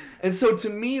rulers? And so to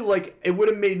me, like, it would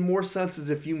have made more sense as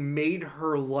if you made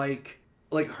her like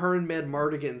her and Mad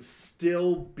Mardigan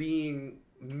still being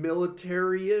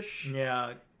military-ish.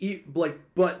 Yeah.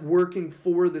 But working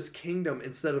for this kingdom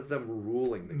instead of them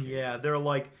ruling the kingdom. Yeah,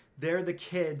 they're the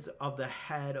kids of the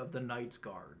head of the Knights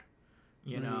Guard.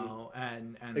 you know,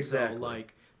 and Exactly. so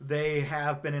like they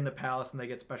have been in the palace and they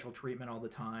get special treatment all the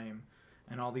time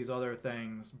and all these other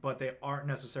things, but they aren't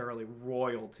necessarily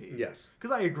royalty. Yes.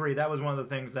 Because I agree, that was one of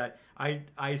the things that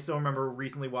I still remember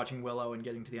recently watching Willow and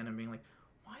getting to the end and being like,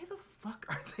 why the fuck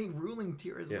are they ruling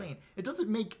Tyr's Lane? It doesn't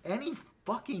make any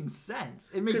fucking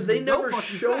sense. It makes because they no never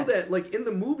fucking show sense. that, like in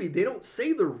the movie, they don't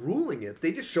say they're ruling it.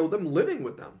 They just show them living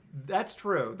with them. That's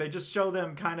true. They just show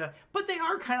them kind of, but they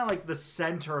are kind of like the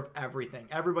center of everything.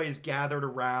 Everybody's gathered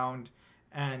around,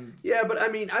 and Yeah, but I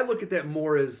mean, I look at that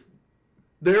more as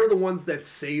they're the ones that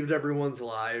saved everyone's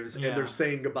lives, and they're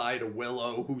saying goodbye to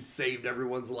Willow, who saved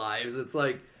everyone's lives. It's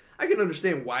like, I can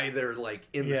understand why they're like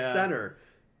in the center,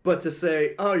 but to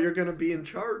say, oh, you're gonna be in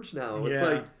charge now, it's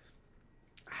like,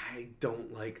 I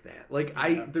don't like that.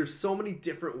 Like, there's so many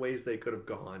different ways they could have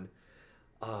gone.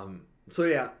 So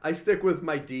yeah, I stick with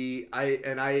my D.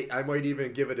 I might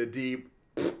even give it a D.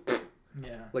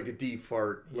 Like a D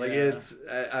fart. Like it's.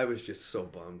 I was just so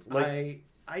bummed. Like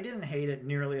I didn't hate it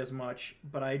nearly as much,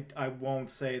 but I won't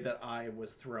say that I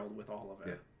was thrilled with all of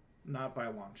it. Yeah. Not by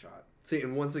a long shot. See,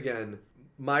 and once again,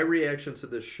 my reaction to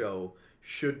this show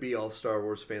should be all Star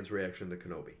Wars fans' reaction to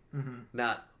Kenobi. Mm-hmm.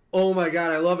 Not, oh my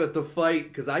god, I love it, the fight,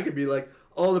 because I could be like,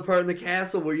 oh, the part in the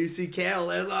castle where you see Cal,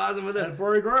 that's awesome. That's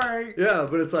pretty great. Yeah,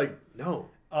 but it's like, no.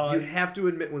 You have to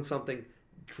admit when something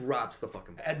drops the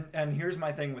fucking ball. And here's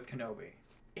my thing with Kenobi.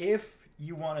 If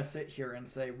you want to sit here and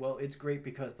say, well, it's great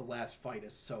because the last fight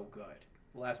is so good.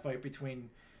 The last fight between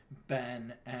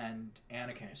Ben and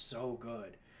Anakin is so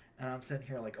good. And I'm sitting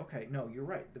here like, okay, no, you're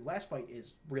right. The last fight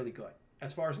is really good.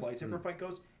 As far as lightsaber fight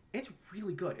goes, it's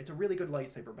really good. It's a really good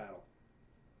lightsaber battle.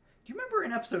 Do you remember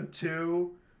in episode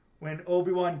 2 when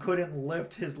Obi-Wan couldn't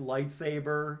lift his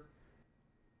lightsaber?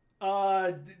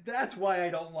 That's why I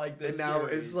don't like this. And now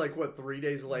series. it's like, what, 3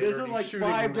 days later? This is like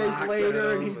 5 days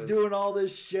later, and he's doing all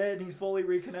this shit, and he's fully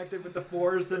reconnected with the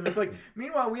Force, and it's like,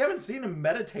 meanwhile, we haven't seen him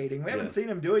meditating. We haven't seen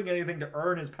him doing anything to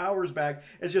earn his powers back.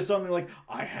 It's just something like,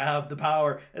 I have the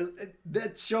power.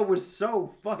 That show was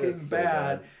so fucking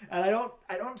bad, and I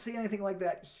don't see anything like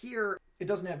that here. It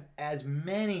doesn't have as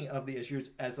many of the issues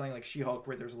as something like She-Hulk,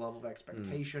 where there's a level of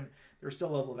expectation. There's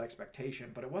still a level of expectation,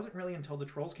 but it wasn't really until the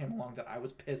Trolls came along that I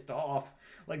was pissed off.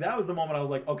 Like, that was the moment I was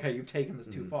like, okay, you've taken this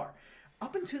too far.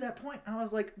 Up until that point, I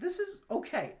was like, this is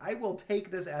okay. I will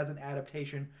take this as an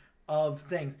adaptation of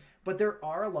things. But there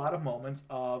are a lot of moments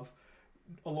of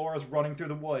Alora's running through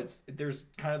the woods. There's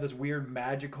kind of this weird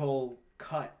magical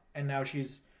cut, and now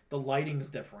the lighting's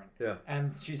different. Yeah.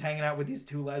 And she's hanging out with these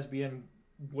two lesbian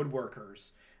woodworkers,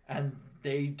 and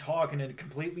they talk in a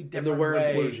completely different way. And they're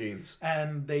wearing blue jeans.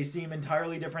 And they seem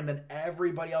entirely different than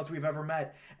everybody else we've ever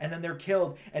met. And then they're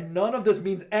killed. And none of this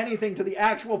means anything to the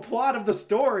actual plot of the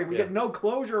story. We get no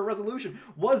closure or resolution.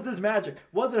 Was this magic?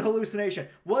 Was it hallucination?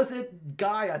 Was it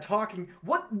Gaia talking?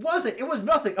 What was it? It was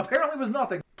nothing. Apparently it was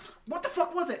nothing. What the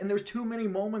fuck was it? And there's too many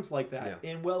moments like that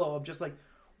in Willow of just like,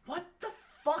 what the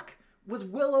fuck was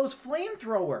Willow's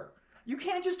flamethrower? You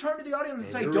can't just turn to the audience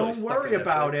and say, don't worry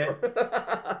about it.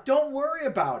 Don't worry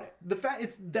about it. The fact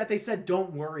it's that they said,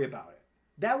 don't worry about it.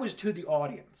 That was to the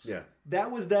audience. Yeah. That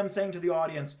was them saying to the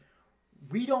audience,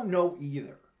 we don't know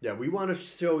either. Yeah, we want to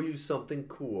show you something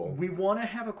cool. We want to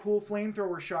have a cool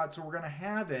flamethrower shot, so we're going to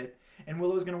have it. And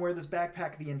Willow's going to wear this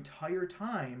backpack the entire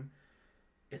time.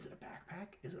 Is it a backpack?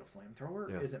 Is it a flamethrower?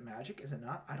 Yeah. Is it magic? Is it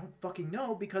not? I don't fucking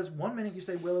know, because one minute you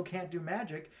say Willow can't do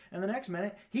magic, and the next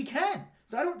minute he can.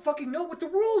 So I don't fucking know what the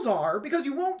rules are, because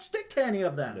you won't stick to any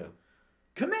of them. Yeah.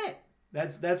 Commit.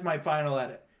 That's my final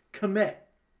edit. Commit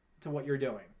to what you're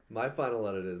doing. My final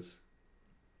edit is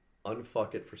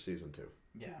unfuck it for season 2.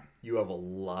 Yeah. You have a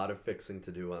lot of fixing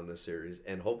to do on this series,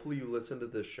 and hopefully you listen to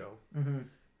this show. Mm-hmm.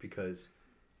 Because,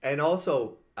 and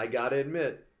also, I gotta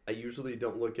admit, I usually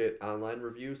don't look at online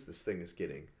reviews. This thing is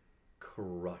getting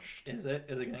crushed. Is it?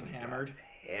 Is it getting hammered?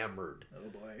 Hammered. Oh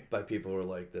boy. By people who are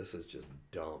like, this is just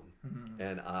dumb. Mm-hmm.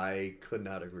 And I could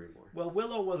not agree more. Well,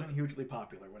 Willow wasn't hugely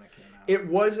popular when it came out. It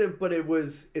wasn't, but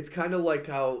it's kind of like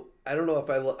how, I don't know if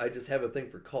I just have a thing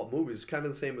for cult movies. It's kind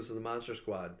of the same as the Monster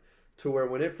Squad. To where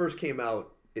when it first came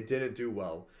out, it didn't do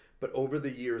well. But over the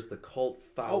years, the cult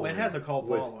following it has a cult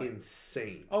was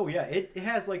insane. Oh, yeah. It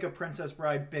has like a Princess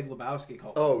Bride, Big Lebowski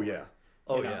cult following. Yeah.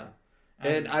 Oh, yeah.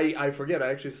 And I forget,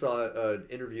 I actually saw an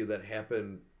interview that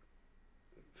happened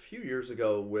a few years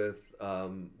ago with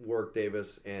Warwick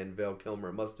Davis and Val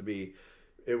Kilmer.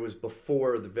 It was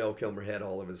before the Val Kilmer had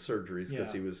all of his surgeries,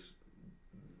 because he was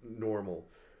normal.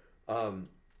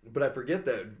 But I forget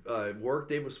that Warwick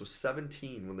Davis was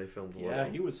 17 when they filmed Willow. Yeah,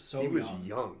 he was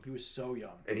young. He was so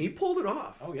young. And he pulled it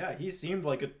off. Oh, yeah. He seemed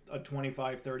like a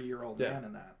 25, 30-year-old man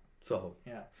in that. So.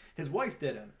 Yeah. His wife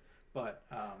didn't. but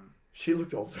she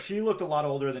looked older. She looked a lot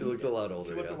older than She looked a lot older.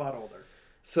 She looked a lot older.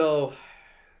 So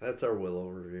that's our Willow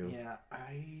review. Yeah,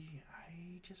 I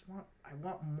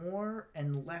want more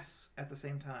and less at the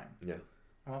same time. Yeah.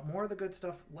 I want more of the good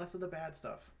stuff, less of the bad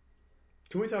stuff.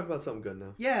 Can we talk about something good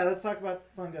now? Yeah, let's talk about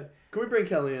something good. Can we bring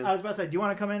Kelly in? I was about to say, do you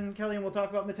want to come in, Kelly, and we'll talk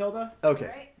about Matilda? Okay.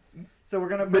 Right. So we're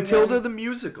gonna bring Matilda in the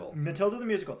musical. Matilda the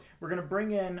musical. We're gonna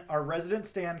bring in our resident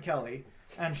Stan Kelly,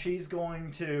 and she's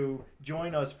going to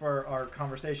join us for our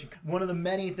conversation. One of the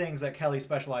many things that Kelly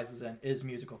specializes in is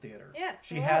musical theater. Yes.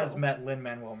 She has met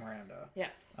Lin-Manuel Miranda.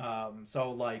 Yes.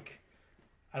 So like,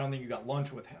 I don't think you got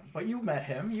lunch with him, but you met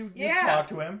him. You Yeah. talked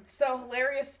to him. So,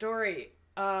 hilarious story.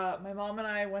 My mom and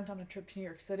I went on a trip to New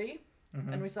York City,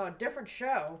 Mm-hmm. and we saw a different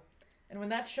show. And when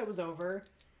that show was over,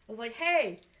 I was like,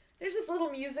 hey, there's this little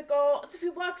musical. It's a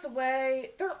few blocks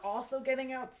away. They're also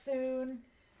getting out soon.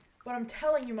 But I'm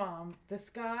telling you, Mom, this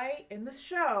guy in this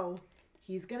show,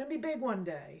 he's going to be big one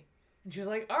day. And she was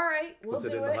like, all right, we'll Was do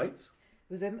it in the Heights?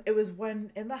 It was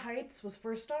when In the Heights was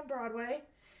first on Broadway.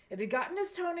 It had gotten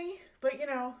his Tony, but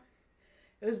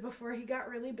it was before he got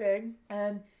really big.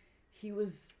 And he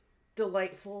was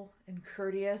delightful and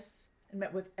courteous and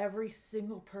met with every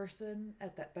single person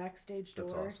at that backstage door.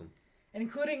 That's awesome.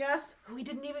 Including us, who we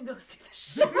didn't even go see the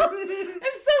show.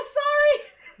 I'm so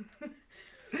sorry.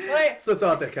 It's the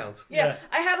thought that counts. Yeah,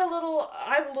 I have a little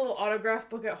autograph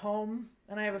book at home,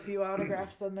 and I have a few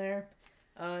autographs in there,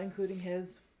 including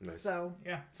his. Nice. So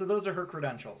So those are her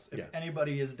credentials. If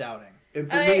anybody is doubting. And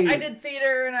for I me, did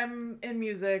theater, and I'm in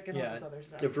music, and all this other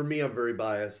stuff. and for me, I'm very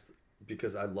biased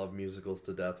because I love musicals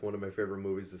to death. One of my favorite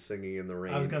movies is Singing in the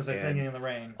Rain. I was going to say Singing in the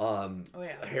Rain.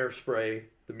 Hairspray,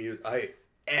 the music. I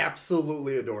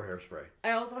absolutely adore Hairspray.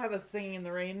 I also have a Singing in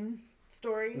the Rain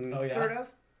story, sort of.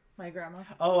 My grandma.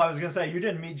 Oh, I was going to say, you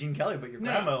didn't meet Gene Kelly, but your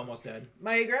grandma almost did.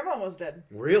 My grandma almost did.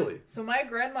 Really? So my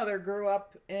grandmother grew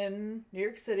up in New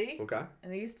York City. Okay. In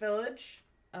the East Village,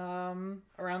 around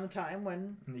the time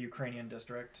when... In the Ukrainian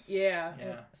district. Yeah.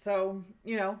 So,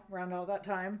 around all that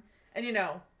time. And,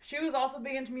 she was also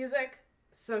big into music,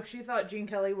 so she thought Gene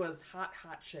Kelly was hot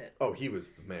shit. Oh, he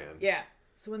was the man. Yeah.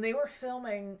 So when they were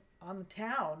filming On the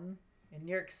Town in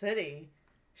New York City,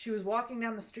 she was walking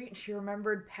down the street and she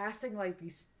remembered passing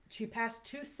she passed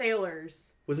two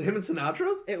sailors. Was it him and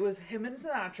Sinatra? It was him and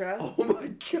Sinatra. Oh my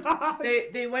god!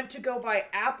 They went to go buy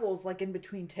apples in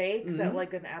between takes at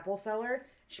an apple seller.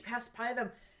 She passed by them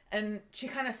and she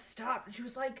kind of stopped and she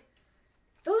was like,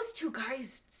 those two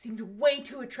guys seemed way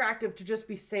too attractive to just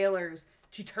be sailors.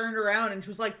 She turned around and she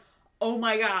was like, oh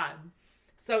my god.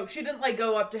 So she didn't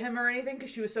go up to him or anything because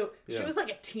she was she was like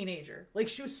a teenager.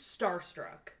 She was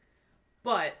starstruck.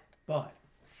 But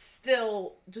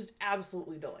still just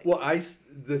absolutely delightful. Well,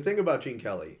 the thing about Gene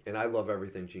Kelly, and I love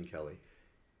everything Gene Kelly,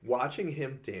 watching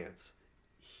him dance,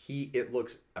 it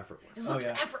looks effortless. It looks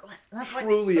effortless. And that's Truly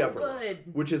why it's so effortless, good.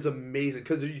 which is amazing.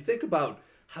 Because if you think about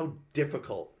how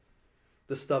difficult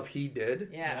the stuff he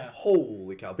did,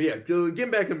 holy cow! But getting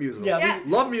back to musicals. Yeah,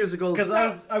 Yes. Love musicals.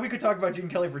 Because we could talk about Gene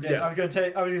Kelly for days. Yeah. I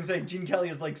was gonna say Gene Kelly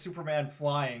is like Superman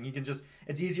flying. He can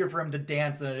it's easier for him to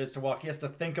dance than it is to walk. He has to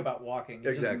think about walking.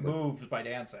 He just moves by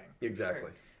dancing.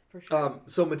 Exactly. For sure.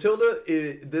 So Matilda,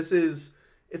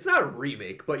 it's not a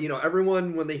remake, but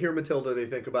everyone when they hear Matilda, they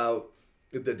think about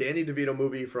the Danny DeVito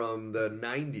movie from the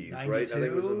 90s, right? I think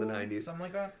it was in the 90s. Something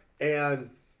like that.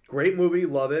 And great movie,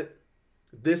 love it.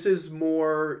 This is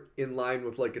more in line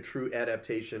with a true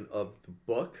adaptation of the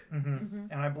book. Mm-hmm.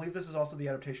 And I believe this is also the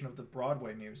adaptation of the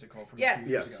Broadway musical from a Yes.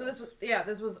 few years So ago.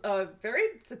 this was a very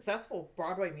successful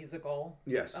Broadway musical.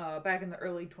 Yes. Back in the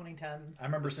early 2010s. I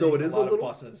remember seeing a lot of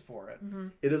buses for it. Mm-hmm.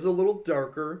 It is a little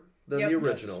darker than the Yep.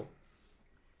 original,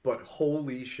 but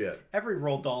holy shit. Every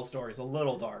Roald Dahl story is a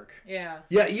little dark. Yeah.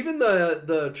 Yeah, even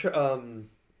the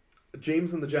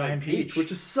James and the Giant Peach,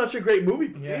 which is such a great movie.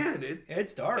 But man,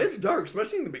 it's dark. It's dark,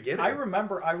 especially in the beginning. I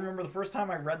remember the first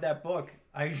time I read that book,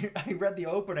 I read the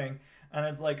opening, and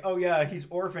it's like, oh yeah, he's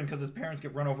orphaned because his parents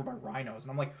get run over by rhinos.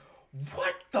 And I'm like,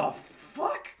 what the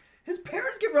fuck? His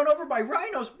parents get run over by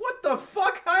rhinos? What the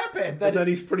fuck happened? And then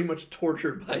he's pretty much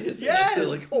tortured by his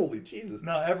aunt. Holy Jesus.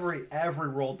 No, every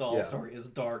Roald Dahl story is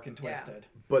dark and twisted.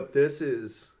 But this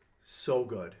is so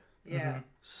good. Yeah. Mm-hmm.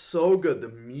 So good. The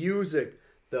music,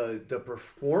 the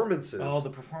performances. Oh, the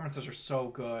performances are so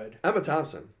good. Emma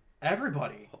Thompson.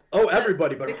 Everybody. Oh,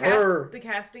 everybody, but her. The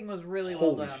casting was really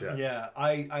Holy well done. shit. Yeah,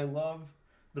 I love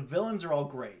the villains are all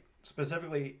great.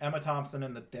 Specifically Emma Thompson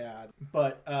and the dad.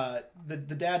 But the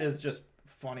dad is just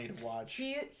funny to watch.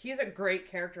 He's a great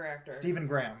character actor. Stephen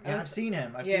Graham. Yeah, I've seen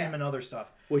him. I've seen him in other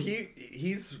stuff. Well,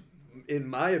 he's in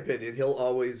my opinion, he'll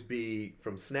always be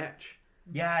from Snatch.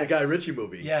 Yeah. The Guy Ritchie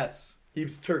movie. Yes.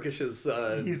 He's Turkish's.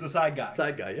 He's the side guy.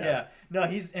 Side guy, yeah. Yeah. No,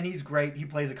 he's great. He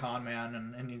plays a con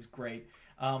man, and he's great.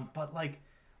 But like,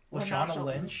 Lashana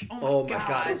Lynch. Oh my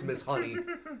God, as Miss Honey.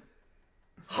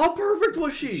 How perfect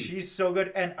was she? She's so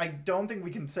good, and I don't think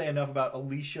we can say enough about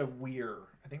Alicia Weir.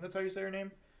 I think that's how you say her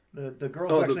name. The girl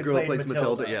who actually plays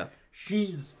Matilda. Yeah.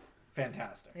 She's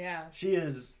fantastic. Yeah. She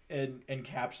is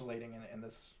encapsulating in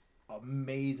this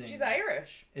amazing. She's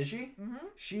Irish. Is she? Mm-hmm.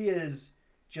 She is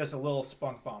just a little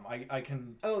spunk bomb. I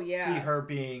can see her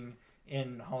being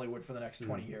in Hollywood for the next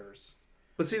 20 years.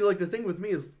 But see, like, the thing with me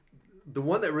is the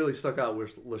one that really stuck out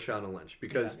was Lashana Lynch,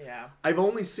 because I've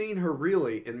only seen her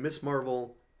really in Miss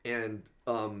Marvel and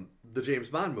the James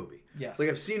Bond movie. Yes. Like,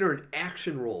 I've seen her in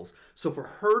action roles. So for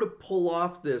her to pull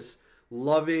off this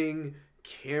loving,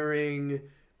 caring,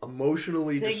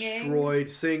 emotionally destroyed,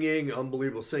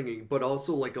 unbelievable singing, but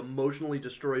also like emotionally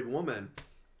destroyed woman.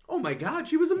 Oh my God,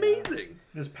 she was amazing. Yeah.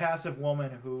 This passive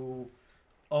woman who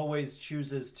always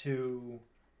chooses to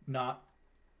not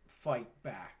fight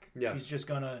back. Yes. She's just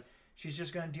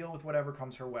gonna deal with whatever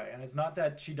comes her way. And it's not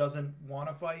that she doesn't want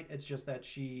to fight, it's just that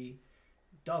she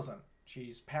doesn't.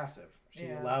 She's passive. She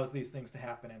allows these things to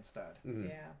happen instead. Mm-hmm.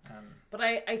 Yeah. But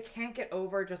I can't get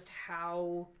over just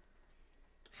how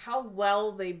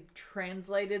well they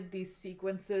translated these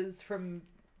sequences from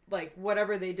like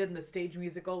whatever they did in the stage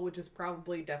musical, which is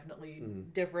probably definitely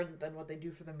different than what they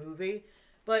do for the movie.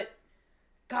 But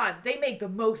God, they make the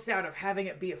most out of having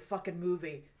it be a fucking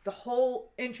movie. The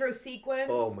whole intro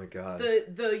sequence. Oh my God.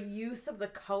 The use of the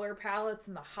color palettes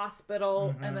in the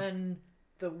hospital, and then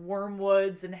the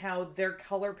Wormwoods, and how their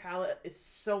color palette is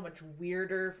so much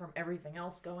weirder from everything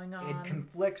else going on. It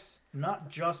conflicts not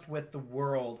just with the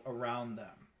world around them,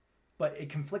 but it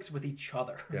conflicts with each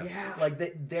other. Yeah. Like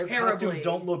their costumes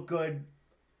don't look good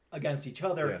against each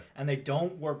other, and they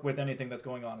don't work with anything that's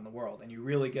going on in the world. And you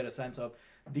really get a sense of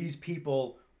these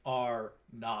people are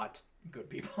not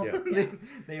good people. Yeah.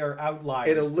 They are outliers.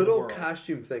 And a little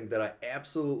costume thing that I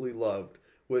absolutely loved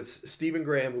was Stephen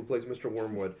Graham, who plays Mr.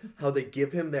 Wormwood, how they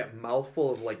give him that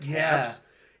mouthful of like caps.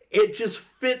 It just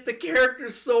fit the character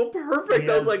so perfect.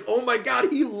 I was like, oh my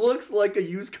God, he looks like a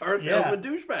used car salesman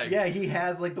douchebag. Yeah, he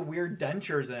has like the weird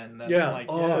dentures in.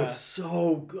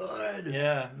 So good.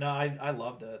 Yeah, no, I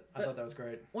loved it. I thought that was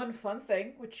great. One fun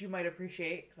thing, which you might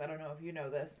appreciate, because I don't know if you know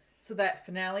this. So that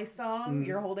finale song,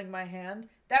 You're Holding My Hand,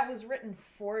 that was written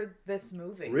for this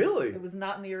movie. Really? It was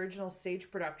not in the original stage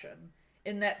production.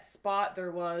 In that spot,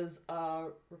 there was a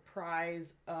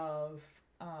reprise of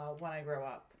When I Grow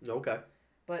Up. Okay.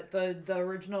 But the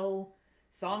original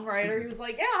songwriter, he was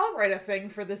like, yeah, I'll write a thing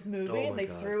for this movie. And they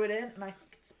threw it in, and I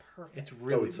think it's perfect. It's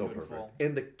really so beautiful. Perfect.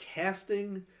 And the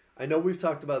casting, I know we've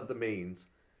talked about the mains.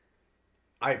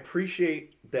 I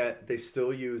appreciate that they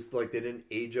still used, like, they didn't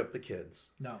age up the kids.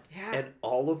 No. Yeah. And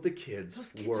all of the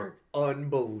kids were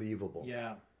unbelievable.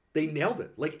 Yeah. They nailed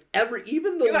it. Like,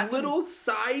 even the little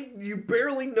side, you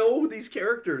barely know these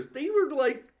characters. They were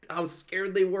like, how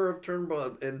scared they were of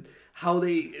Turnbull, and how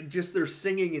their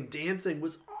singing and dancing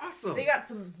was awesome. They got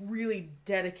some really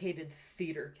dedicated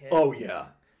theater kids. Oh, yeah.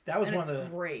 That was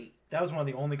great. That was one of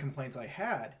the only complaints I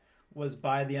had, was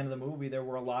by the end of the movie, there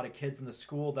were a lot of kids in the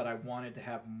school that I wanted to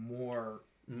have more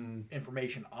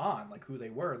information on, like who they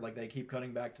were. Like, they keep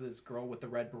cutting back to this girl with the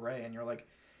red beret, and you're like,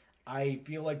 I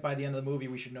feel like by the end of the movie,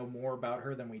 we should know more about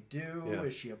her than we do. Yeah.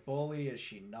 Is she a bully? Is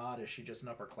she not? Is she just an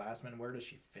upperclassman? Where does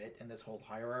she fit in this whole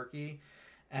hierarchy?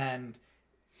 And,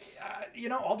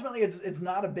 ultimately, it's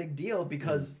not a big deal,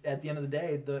 because at the end of the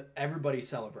day, everybody's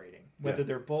celebrating. Whether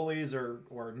they're bullies or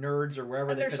nerds or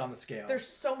wherever they fit on the scale. There's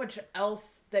so much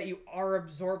else that you are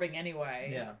absorbing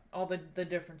anyway. Yeah. All the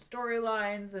different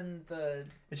storylines and the...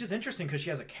 It's just interesting because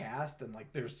she has a cast, and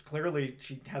like there's clearly,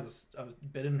 she has a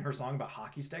bit in her song about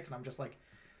hockey sticks, and I'm just like,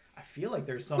 I feel like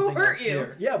there's something else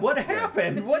here. Yeah, what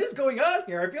happened? What is going on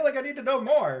here? I feel like I need to know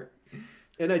more.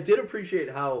 And I did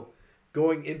appreciate how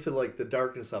going into like the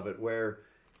darkness of it, where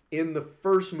in the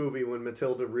first movie, when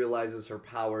Matilda realizes her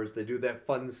powers, they do that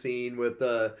fun scene with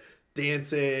the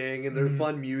dancing and there's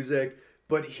fun music.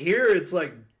 But here it's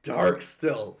like dark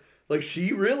still. Like,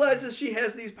 she realizes she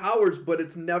has these powers, but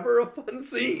it's never a fun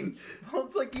scene. Well,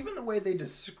 it's like even the way they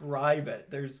describe it.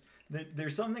 There's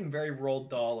something very Roald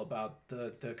Dahl about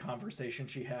the conversation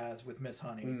she has with Miss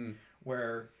Honey,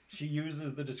 where she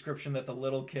uses the description that the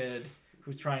little kid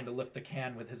who's trying to lift the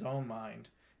can with his own mind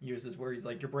uses, where he's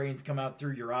like, your brains come out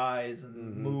through your eyes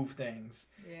and move things.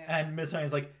 Yeah. And Miss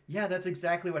Honey's like, yeah, that's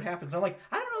exactly what happens. I'm like,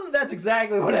 I don't know that that's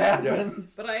exactly what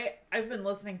happens. But I've been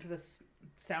listening to this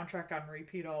soundtrack on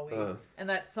repeat all week. And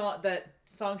that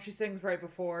song she sings right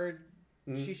before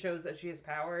she shows that she has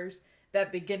powers,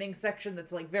 that beginning section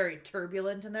that's like very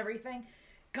turbulent and everything.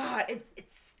 God,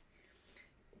 it's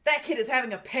that kid is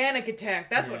having a panic attack.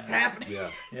 That's what's happening.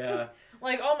 Yeah.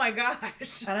 Like, oh my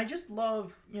gosh. And I just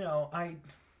love, I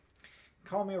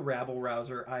call me a rabble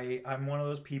rouser. I'm one of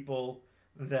those people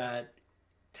that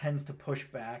tends to push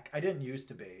back. I didn't used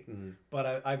to be,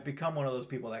 but I've become one of those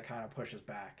people that kind of pushes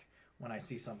back when I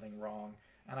see something wrong.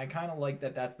 And I kind of like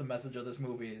that that's the message of this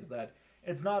movie, is that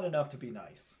it's not enough to be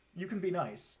nice. You can be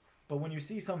nice, but when you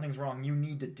see something's wrong, you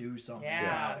need to do something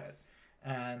about it.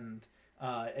 And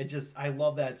I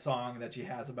love that song that she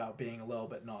has about being a little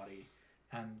bit naughty.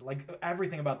 And like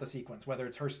everything about the sequence, whether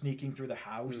it's her sneaking through the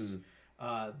house,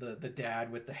 the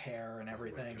dad with the hair and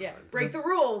everything. Yeah, break the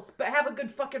rules, but have a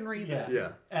good fucking reason.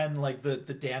 Yeah. And like the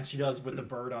dance she does with the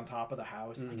bird on top of the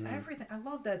house. Like everything. I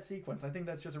love that sequence. I think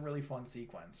that's just a really fun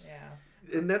sequence.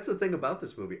 Yeah. And that's the thing about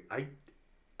this movie.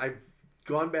 I've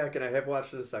gone back and I have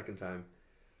watched it a second time.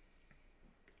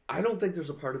 I don't think there's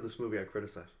a part of this movie I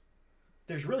criticize.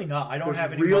 There's really not. I don't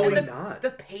have any. Really and not. The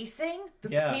pacing?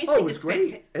 pacing it's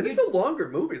great. And it's a longer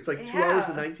movie. It's like 2 hours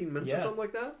and 19 minutes or something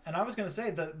like that. And I was going to say,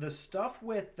 the stuff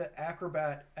with the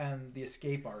acrobat and the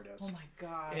escape artist oh my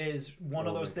God. is one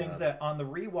of those things that on the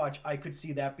rewatch, I could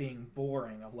see that being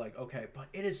boring. Of like, okay, but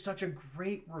it is such a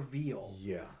great reveal.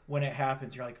 Yeah. When it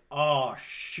happens, you're like, oh,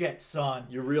 shit, son.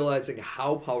 You're realizing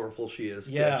how powerful she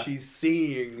is. That she's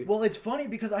seeing. Well, it's funny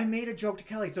because I made a joke to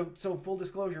Kelly. So full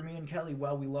disclosure, me and Kelly,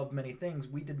 while we love many things,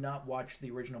 we did not watch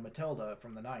the original Matilda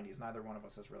from the 90s. Neither one of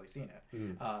us has really seen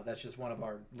it. That's just one of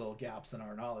our little gaps in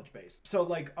our knowledge base. So,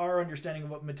 like, our understanding of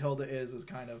what Matilda is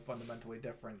kind of fundamentally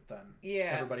different than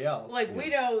everybody else. Like, we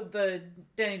know the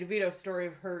Danny DeVito story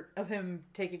of him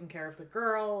taking care of the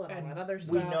girl and all that other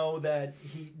stuff. We know that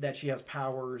she has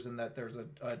powers and that there's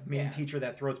a mean teacher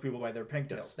that throws people by their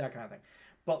pigtails, that kind of thing.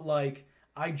 But, like,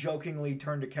 I jokingly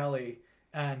turned to Kelly.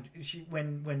 And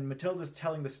when Matilda's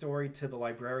telling the story to the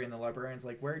librarian's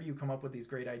like, where do you come up with these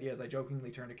great ideas? I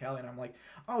jokingly turn to Kelly and I'm like,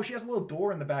 oh, she has a little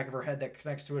door in the back of her head that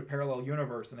connects to a parallel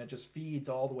universe and it just feeds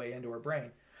all the way into her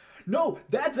brain. No,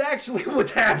 that's actually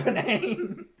what's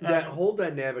happening. That whole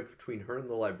dynamic between her and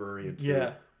the librarian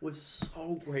too was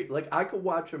so great. Like, I could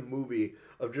watch a movie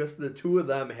of just the two of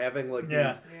them having like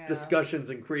these discussions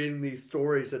and creating these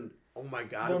stories, and oh my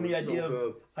God, it was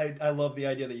so good. I love the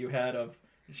idea that you had of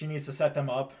she needs to set them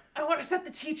up. I want to set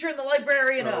the teacher and the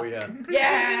librarian up. Oh yeah.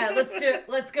 Yeah, let's do it.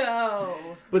 Let's go.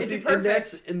 But see, and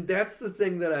that's the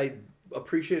thing that I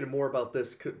appreciated more about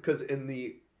this, because in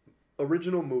the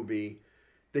original movie,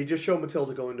 they just show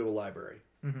Matilda going to a library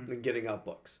and getting out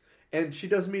books, and she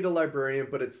does meet a librarian,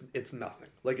 but it's nothing.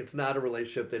 Like, it's not a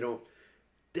relationship. They don't.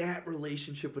 That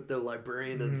relationship with the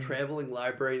librarian and the traveling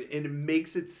librarian, and it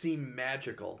makes it seem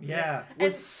magical. Yeah,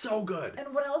 was so good.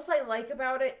 And what else I like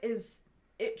about it is,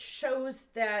 it shows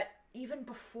that even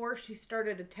before she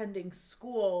started attending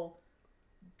school,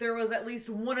 there was at least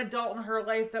one adult in her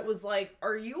life that was like,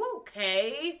 are you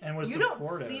okay? And was you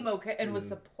supportive. Don't seem okay. And was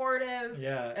supportive.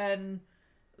 Yeah. And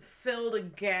filled a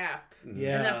gap.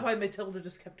 Yeah. And that's why Matilda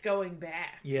just kept going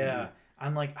back. Yeah.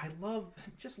 I'm like, I love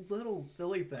just little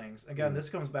silly things. Again, this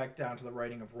comes back down to the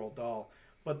writing of Roald Dahl.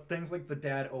 But things like the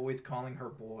dad always calling her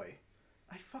boy.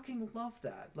 I fucking love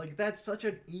that. Like, that's such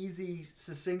an easy,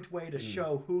 succinct way to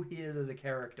show who he is as a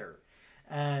character.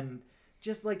 And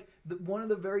just, like, one of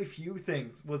the very few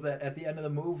things was that at the end of the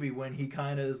movie when he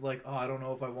kind of is like, oh, I don't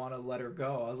know if I want to let her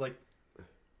go. I was like,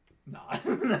 nah.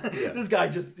 This guy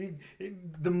just...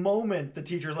 the moment the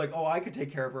teacher's like, oh, I could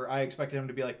take care of her, I expected him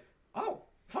to be like, oh,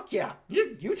 fuck yeah.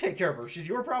 You take care of her. She's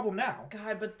your problem now.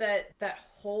 God, but that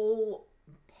whole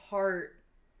part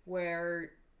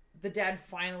where the dad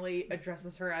finally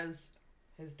addresses her as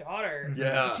his daughter.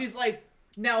 Yeah. And she's like,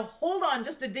 now hold on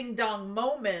just a ding dong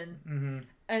moment.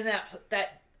 And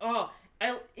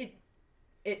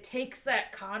it takes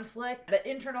that conflict, that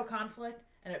internal conflict,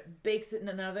 and it bakes it in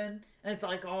an oven, and it's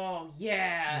like, oh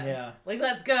yeah. Like,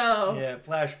 let's go. Yeah,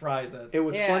 flash fries it. And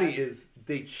what's funny is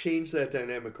they changed that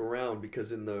dynamic around,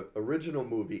 because in the original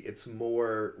movie it's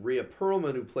more Rhea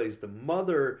Perlman who plays the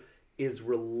mother is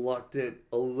reluctant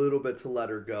a little bit to let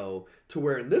her go, to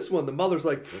where in this one the mother's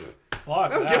like, I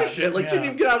don't give a shit, like she didn't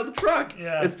even get out of the truck.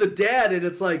 It's the dad, and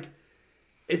it's like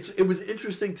it was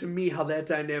interesting to me how that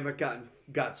dynamic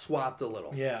got swapped a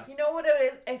little. Yeah. You know what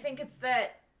it is? I think it's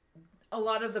that a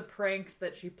lot of the pranks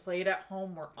that she played at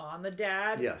home were on the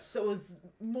dad. Yes. So it was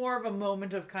more of a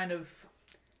moment of kind of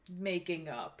making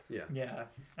up. Yeah.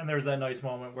 And there's that nice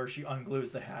moment where she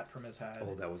unglues the hat from his head.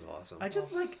 Oh, that was awesome. I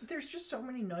just like, there's just so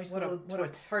many nice what little a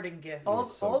parting gift. All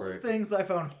the things I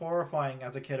found horrifying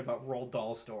as a kid about Roald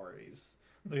Dahl stories.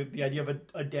 The idea of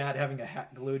a dad having a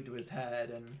hat glued to his head,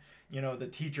 and the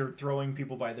teacher throwing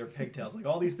people by their pigtails, like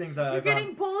all these things that You're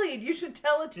getting bullied. You should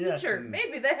tell a teacher,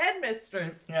 maybe the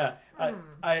headmistress. Yeah,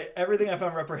 I everything I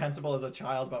found reprehensible as a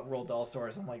child about Roald Dahl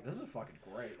stories, I'm like, this is fucking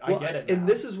great. I get it now. And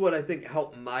this is what I think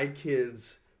helped my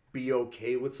kids be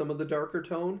okay with some of the darker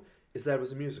tone, is that it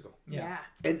was a musical. Yeah.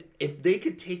 And if they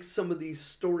could take some of these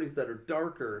stories that are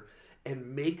darker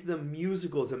and make them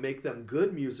musicals and make them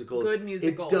good musicals,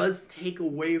 it does take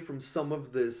away from some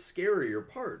of the scarier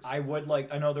parts. I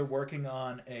know they're working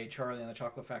on a Charlie and the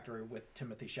Chocolate Factory with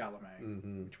Timothée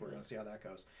Chalamet, which we're going to see how that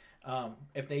goes.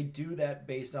 If they do that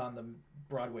based on the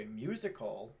Broadway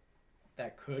musical,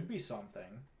 that could be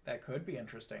something. That could be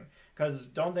interesting. Because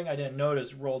don't think I didn't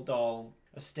notice Roald Dahl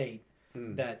Estate,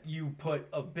 that you put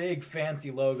a big fancy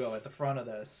logo at the front of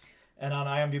this. And on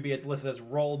IMDb, it's listed as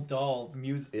Roald Dahl's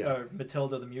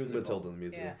Matilda the Musical. Matilda the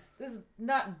Musical. Yeah. This is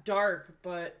not dark,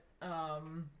 but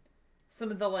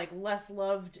some of the less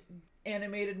loved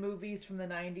animated movies from the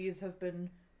 90s have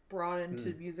been brought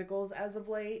into musicals as of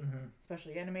late,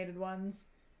 especially animated ones.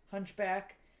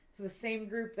 Hunchback. So the same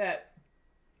group that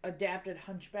adapted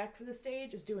Hunchback for the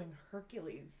stage is doing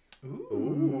Hercules.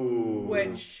 Ooh.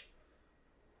 Which...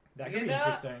 That could be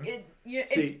interesting.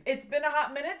 It's been a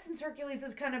hot minute since Hercules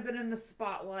has kind of been in the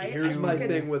spotlight. Here's my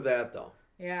thing with that, though.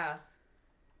 Yeah.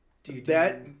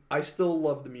 I still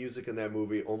love the music in that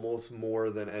movie almost more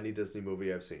than any Disney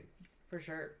movie I've seen. For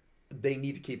sure. They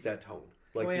need to keep that tone.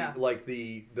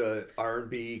 The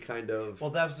R&B kind of... Well,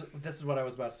 this is what I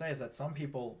was about to say, is that some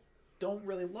people don't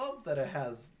really love that it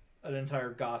has an entire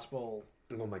gospel...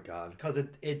 Oh my God. Because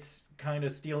it's kind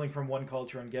of stealing from one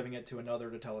culture and giving it to another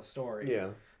to tell a story. Yeah.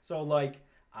 So,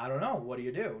 I don't know. What do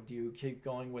you do? Do you keep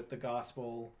going with the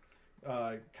gospel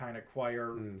kind of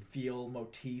choir feel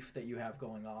motif that you have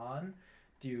going on?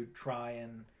 Do you try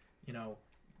and,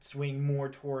 swing more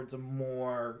towards a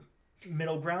more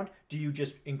middle ground? Do you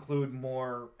just include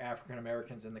more African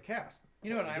Americans in the cast?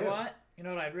 You know what I want? You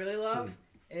know what I'd really love?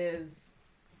 Is...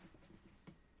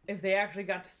 if they actually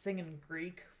got to sing in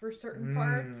Greek for certain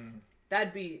parts,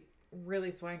 that'd be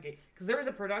really swanky. Because there was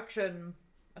a production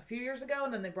a few years ago,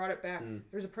 and then they brought it back.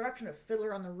 There's a production of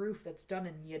Fiddler on the Roof that's done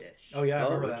in Yiddish. Oh, yeah, I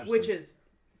remember that. Which is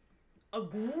a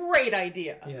great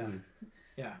idea. Yeah.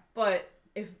 Yeah. But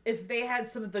if they had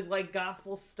some of the,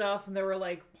 gospel stuff, and there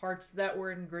were, parts that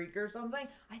were in Greek or something,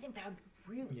 I think that would be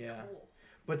really cool.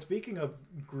 But speaking of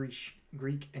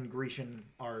Greek and Grecian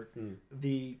art,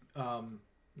 the...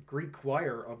 Greek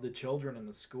choir of the children in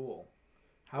the school.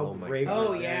 How great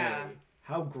were they?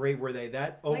 How great were they?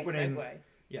 That opening... Nice segue.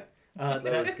 Yeah. That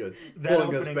was good.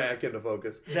 Pulling us back into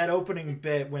focus. That opening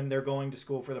bit when they're going to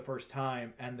school for the first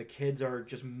time and the kids are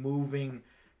just moving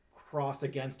cross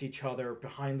against each other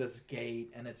behind this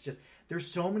gate, and it's just... There's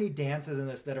so many dances in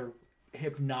this that are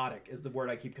hypnotic, is the word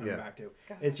I keep coming back to.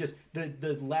 God. It's just the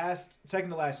second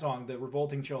to last song, The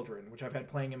Revolting Children, which I've had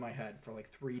playing in my head for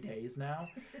 3 days now.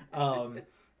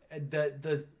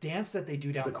 The dance that they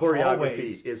do down the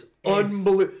choreography is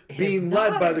unbelievable. Being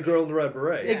led by the girl in the red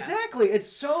beret. Yeah. Exactly, it's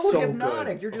so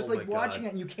hypnotic. Good. You're just watching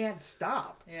it and you can't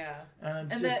stop. Yeah,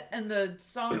 and the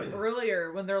song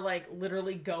earlier when they're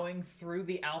literally going through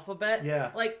the alphabet.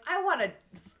 Yeah, I want to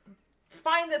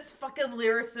find this fucking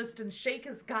lyricist and shake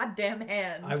his goddamn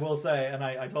hand. I will say, and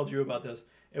I told you about this.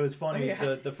 It was funny. Oh,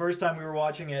 yeah. The first time we were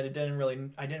watching it, I didn't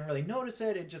really notice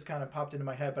it. It just kind of popped into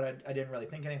my head, but I didn't really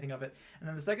think anything of it. And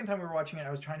then the second time we were watching it,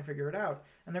 I was trying to figure it out.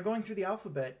 And they're going through the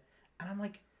alphabet, and I'm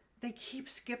like, they keep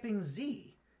skipping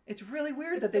Z. It's really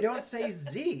weird that they don't say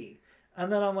Z. And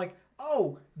then I'm like,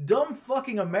 oh, dumb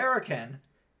fucking American.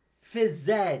 Fizz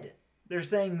Z. They're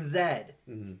saying Z.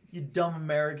 Mm-hmm. You dumb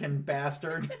American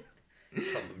bastard.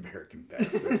 Dumb American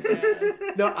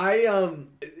bastard. No,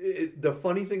 the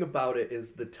funny thing about it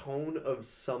is the tone of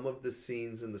some of the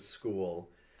scenes in the school.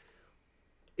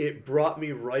 It brought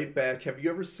me right back. Have you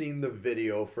ever seen the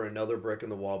video for Another Brick in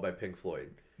the Wall by Pink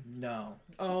Floyd? No.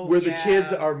 Oh, where the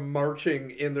kids are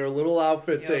marching in their little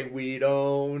outfits saying, "We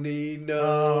don't need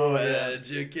no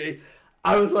education."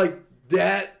 I was like,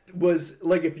 that was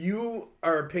if you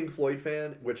are a Pink Floyd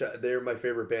fan, which they're my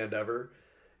favorite band ever,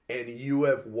 and you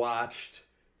have watched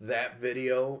that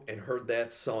video and heard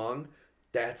that song,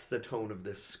 that's the tone of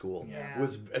this school. Yeah.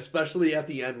 Was especially at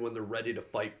the end when they're ready to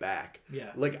fight back.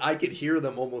 Yeah. I could hear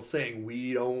them almost saying,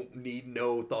 "We don't need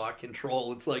no thought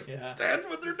control." It's that's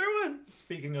what they're doing.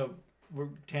 Speaking of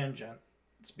tangent,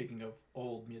 speaking of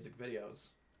old music videos.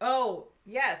 Oh,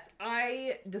 yes.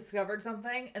 I discovered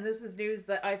something, and this is news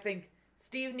that I think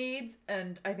Steve needs,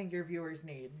 and I think your viewers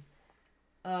need.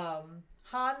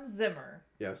 Hans Zimmer.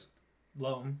 Yes.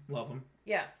 Love him.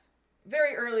 Yes.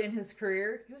 very early in his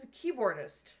career, he was a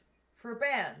keyboardist for a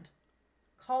band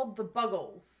called the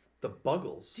Buggles. The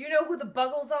Buggles? Do you know who the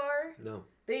Buggles are? No.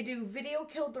 They do Video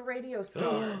Killed the Radio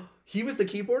Star. He was the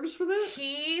keyboardist for that?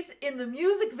 He's in the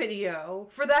music video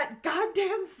for that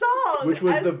goddamn song. Which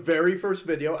was the very first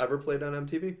video ever played on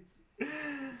MTV?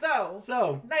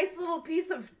 So nice little piece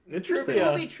of Interesting.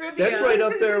 movie trivia. That's right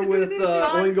up there with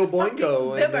Hans Oingo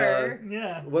Boingo. fucking Zimmer.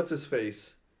 Yeah. What's his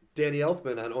face? Danny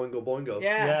Elfman on Oingo Boingo.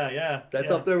 Yeah.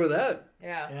 That's up there with that.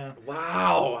 Yeah.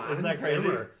 Wow. Isn't that crazy?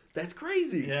 Zimmer. That's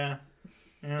crazy. Yeah.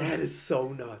 That is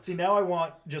so nuts. See, now I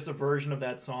want just a version of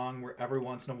that song where every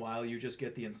once in a while you just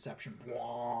get the Inception.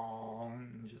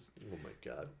 Just, oh my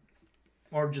god.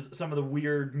 or just some of the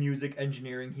weird music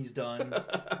engineering he's done.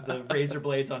 The razor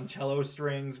blades on cello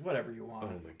strings, whatever you want.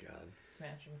 Oh my god.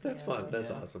 Smashing. That's fun. That's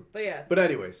Yeah. awesome. But yes. But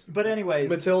anyways,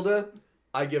 Matilda,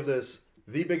 I give this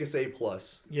the biggest A+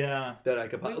 yeah. that I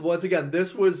could. Once again,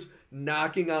 this was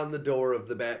knocking on the door of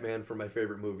the Batman for my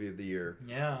favorite movie of the year,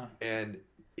 Yeah. and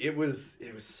it was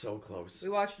so close. We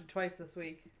watched it twice this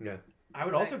week. Yeah. I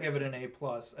would also give it an A+.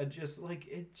 I just like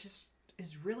it. Just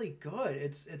is really good.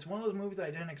 It's one of those movies I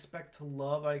didn't expect to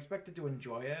love. I expected to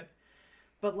enjoy it,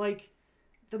 but like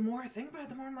the more I think about it,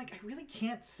 the more I'm like, I really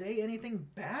can't say anything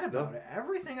bad about it.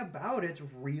 Everything about it's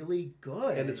really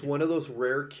good, And it's one of those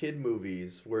rare kid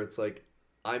movies where it's like,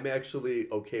 I'm actually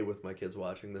okay with my kids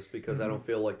watching this because I don't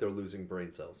feel like they're losing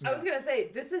brain cells. I was gonna say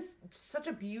this is such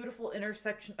a beautiful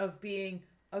intersection of being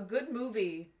a good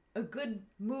movie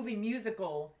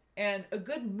musical, and a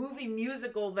good movie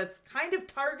musical that's kind of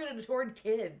targeted toward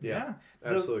kids. Yeah,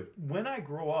 absolutely. When I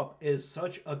Grow Up is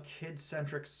such a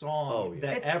kid-centric song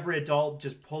that It's- every adult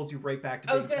just pulls you right back to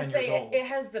being 10 years old. I was gonna say, it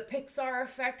has the Pixar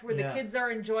effect where the kids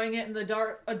are enjoying it and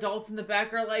the adults in the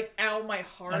back are like, ow, my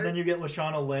heart. And then you get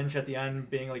Lashana Lynch at the end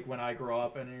being like, when I grow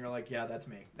up, and you're like, yeah, that's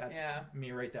me. That's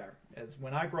me right there. As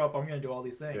when I grow up, I'm going to do all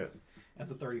these things. Yeah. As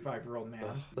a 35-year-old man.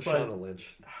 Lashana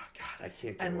Lynch. Oh, God, I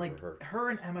can't get and over like her.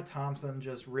 and Emma Thompson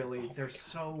just really, they're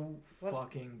so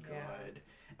fucking good.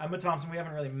 Emma Thompson, we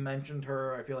haven't really mentioned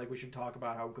her. I feel like we should talk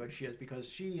about how good she is because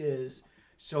she is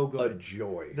so good. A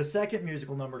joy. The second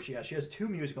musical number she has 2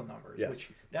 musical numbers,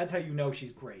 which that's how you know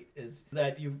she's great, is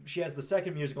that she has the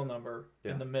second musical number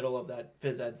in the middle of that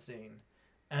phys ed scene.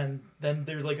 And then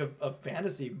there's like a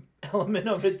fantasy element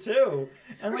of it too.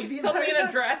 And like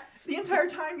the entire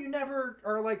time you never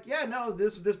are like, yeah, no,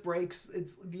 this breaks.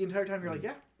 It's the entire time you're like,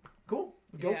 yeah, cool.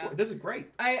 Go for it. This is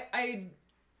great.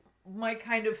 My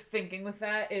kind of thinking with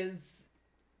that is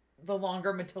the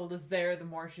longer Matilda's there, the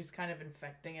more she's kind of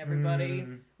infecting everybody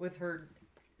with her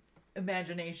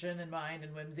imagination and mind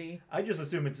and whimsy. I just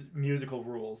assume it's musical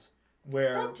rules.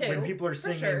 Where when people are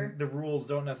singing, the rules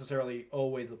don't necessarily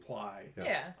always apply.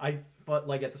 Yeah. But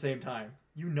like at the same time,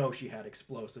 you know she had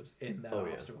explosives in that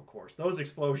obstacle course. Those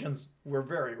explosions were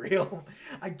very real.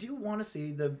 I do want to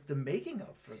see the making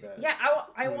of for this. Yeah,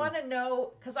 I want to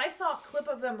know, because I saw a clip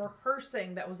of them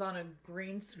rehearsing that was on a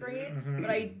green screen,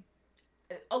 but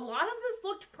a lot of this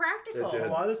looked practical. It did.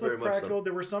 A lot of this looked practical. So.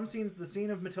 There were some scenes, the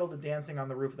scene of Matilda dancing on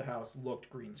the roof of the house looked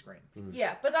green screen.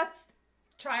 Yeah, but that's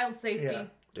child safety. Yeah.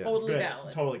 Totally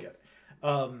valid. Totally get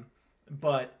it.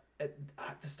 But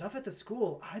the stuff at the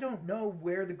school, I don't know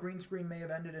where the green screen may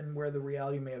have ended and where the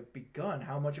reality may have begun.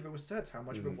 How much of it was sets, how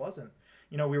much of it wasn't.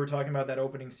 You know, we were talking about that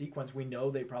opening sequence. We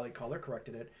know they probably color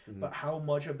corrected it, but how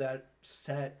much of that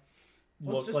set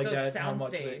looked like that? How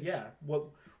much of it? Yeah.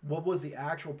 What was the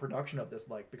actual production of this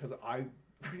like? Because I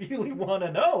really want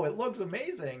to know. It looks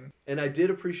amazing. And I did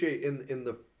appreciate in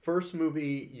the first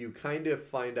movie, you kind of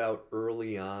find out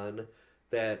early on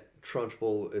that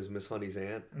Trunchbull is Miss Honey's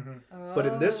aunt. But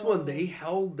in this one, they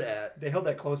held that. They held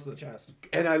that close to the chest.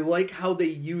 And I like how they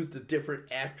used a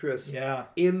different actress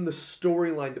in the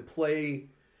storyline to play.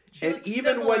 And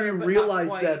even when you realize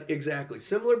that, exactly,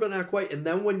 similar but not quite. And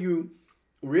then when you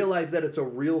realize that it's a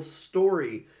real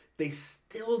story, they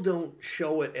still don't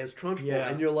show it as Trunchbull. Yeah.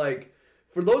 And you're like,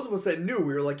 for those of us that knew,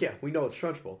 we were like, yeah, we know it's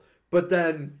Trunchbull. But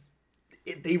then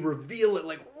they reveal it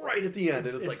like right at the end,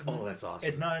 and it's like, oh, that's awesome.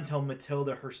 It's not until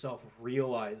Matilda herself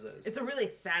realizes. It's a really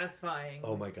satisfying.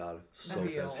 Oh my god, so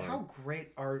reveal. satisfying. How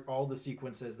great are all the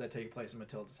sequences that take place in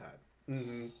Matilda's head?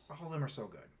 All of them are so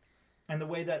good, and the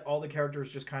way that all the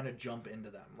characters just kind of jump into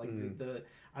them, like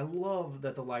I love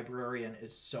that the librarian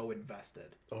is so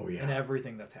invested. in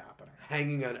everything that's happening,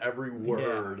 hanging on every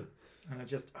word, and it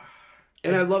just.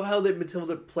 And I love how that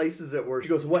Matilda places it where she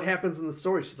goes, "What happens in the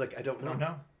story?" She's like, "I don't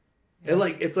know." And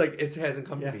it's like it hasn't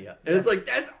come to me yet, and it's like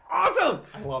that's awesome.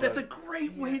 I love that's it. a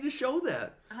great way to show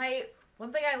that.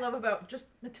 One thing I love about just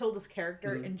Matilda's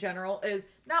character in general is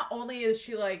not only is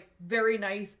she like very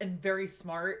nice and very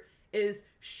smart, is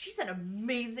she's an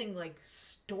amazing like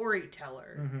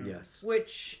storyteller, Yes.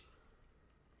 which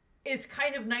is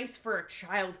kind of nice for a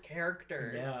child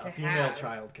character. Yeah, to a female have.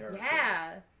 child character.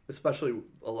 Yeah. Especially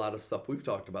a lot of stuff we've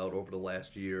talked about over the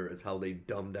last year is how they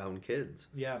dumb down kids.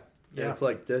 Yeah. And Yeah. it's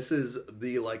like, this is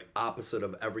the like opposite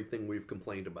of everything we've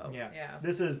complained about. Yeah. Yeah.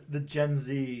 This is the Gen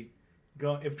Z.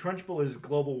 If Trunchbull is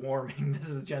global warming, this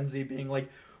is Gen Z being like,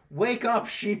 wake up,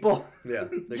 sheeple. Yeah.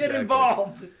 Get exactly.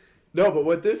 involved. No, but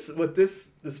what this,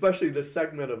 especially this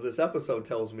segment of this episode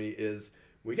tells me is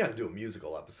we got to do a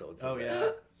musical episode. Oh, someday. yeah.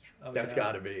 Oh, That's yes.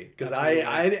 got to be. Because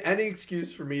Absolutely. any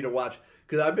excuse for me to watch,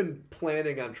 because I've been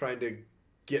planning on trying to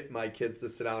get my kids to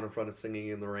sit down in front of Singing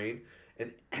in the Rain,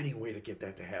 and any way to get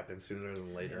that to happen sooner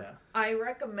than later. Yeah. I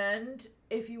recommend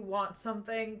if you want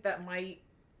something that might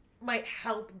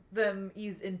help them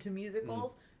ease into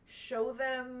musicals, show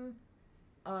them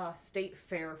State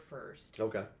Fair first.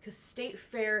 Okay. Because State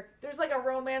Fair, there's like a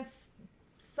romance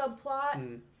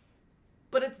subplot,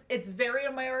 but it's very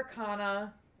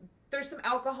Americana. There's some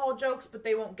alcohol jokes, but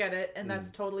they won't get it, and that's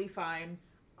totally fine.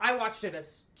 I watched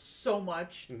it so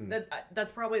much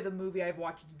that's probably the movie I've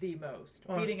watched the most.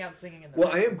 Beating out Singing in the Well,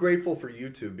 Rain. I am grateful for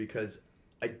YouTube because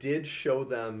I did show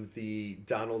them the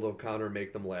Donald O'Connor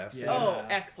Make Them Laugh scene. Yeah. Oh,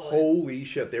 excellent. Holy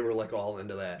shit, they were like all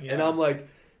into that. Yeah. And I'm like,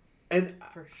 and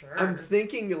For sure. I'm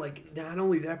thinking like not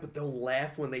only that, but they'll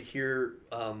laugh when they hear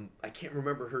I can't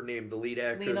remember her name, the lead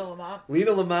actress,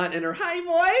 Lena Lamont, and her high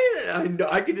voice. And I know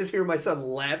I can just hear my son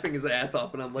laughing his ass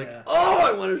off, and I'm like, oh,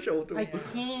 I want to show it to him.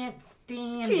 can't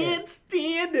stand Can't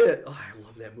stand it. Oh, I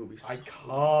love that movie. I So can't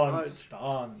much.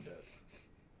 stand it.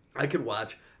 I could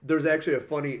watch. There's actually a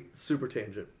funny super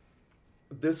tangent.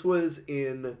 This was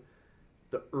in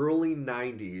the early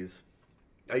 90s.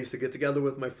 I used to get together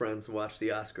with my friends and watch the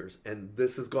Oscars, and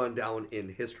this has gone down in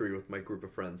history with my group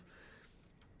of friends.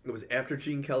 It was after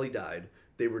Gene Kelly died.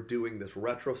 They were doing this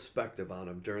retrospective on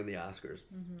him during the Oscars,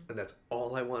 and that's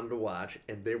all I wanted to watch.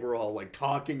 And they were all like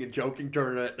talking and joking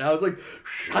during it, and I was like,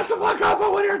 "Shut the fuck up! I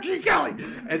want to hear Gene Kelly."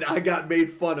 And I got made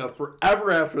fun of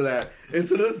forever after that. And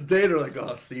to this day, they're like,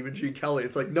 "Oh, Stephen Gene Kelly."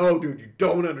 It's like, no, dude, you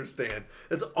don't understand.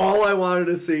 That's all I wanted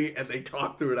to see, and they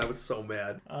talked through it. I was so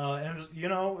mad. And just, you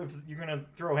know, if you're gonna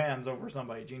throw hands over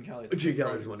somebody, Gene Kelly's. Gene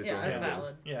Kelly's one to Yeah, do that's it.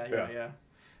 valid. Yeah.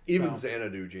 Even So-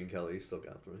 Xanadu, Gene Kelly still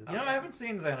got through it. You know, I haven't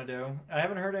seen Xanadu. I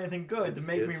haven't heard anything good to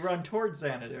make me it's- run towards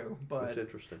Xanadu. But It's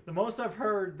interesting. the most I've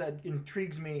heard that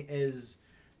intrigues me is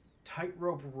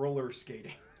tightrope roller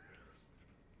skating.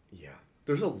 Yeah.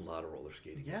 There's a lot of roller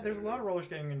skating. Yeah, in there's a Xanadu. lot of roller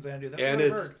skating in Xanadu. That's And what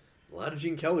I've it's heard. a lot of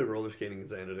Gene Kelly roller skating in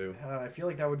Xanadu. I feel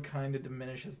like that would kind of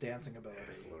diminish his dancing ability.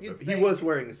 You'd He think. was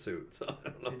wearing a suit, so I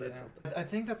don't know if that's Yeah. something. I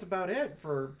think that's about it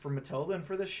for Matilda and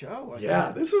for this show. I Yeah,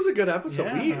 think. this was a good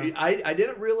episode. Yeah. I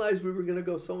didn't realize we were going to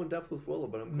go so in depth with Willow,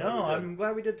 but I'm glad No, we did. I'm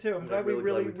glad we did too. I'm I'm glad we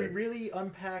really glad we we did. really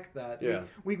unpacked that. Yeah.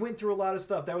 We went through a lot of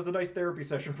stuff. That was a nice therapy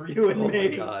session for you and Oh me.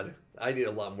 my god. I need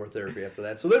a lot more therapy after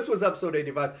that. So this was episode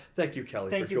 85. Thank you, Kelly,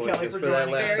 Thank for you, joining Kelly, us for for that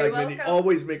joining last us. Very segment. You welcome.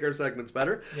 always make our segments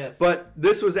better. Yes. But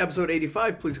this was episode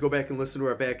 85. Please go back and listen to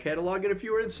our back catalog. And if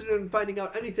you are interested in finding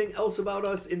out anything else about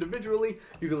us individually,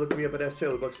 you can look me up at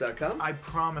staylarbooks.com. I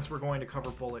promise we're going to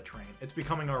cover Bullet Train. It's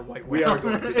becoming our white We whale. are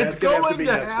going to. It's That's gonna have to going be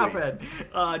to next week.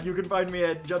 happen. You can find me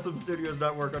at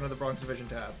jutsumstudios.org under the Bronx Division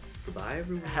tab. Goodbye,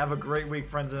 everyone. Have a great week,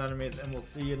 friends and enemies, and we'll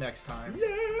see you next time.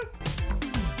 Yeah.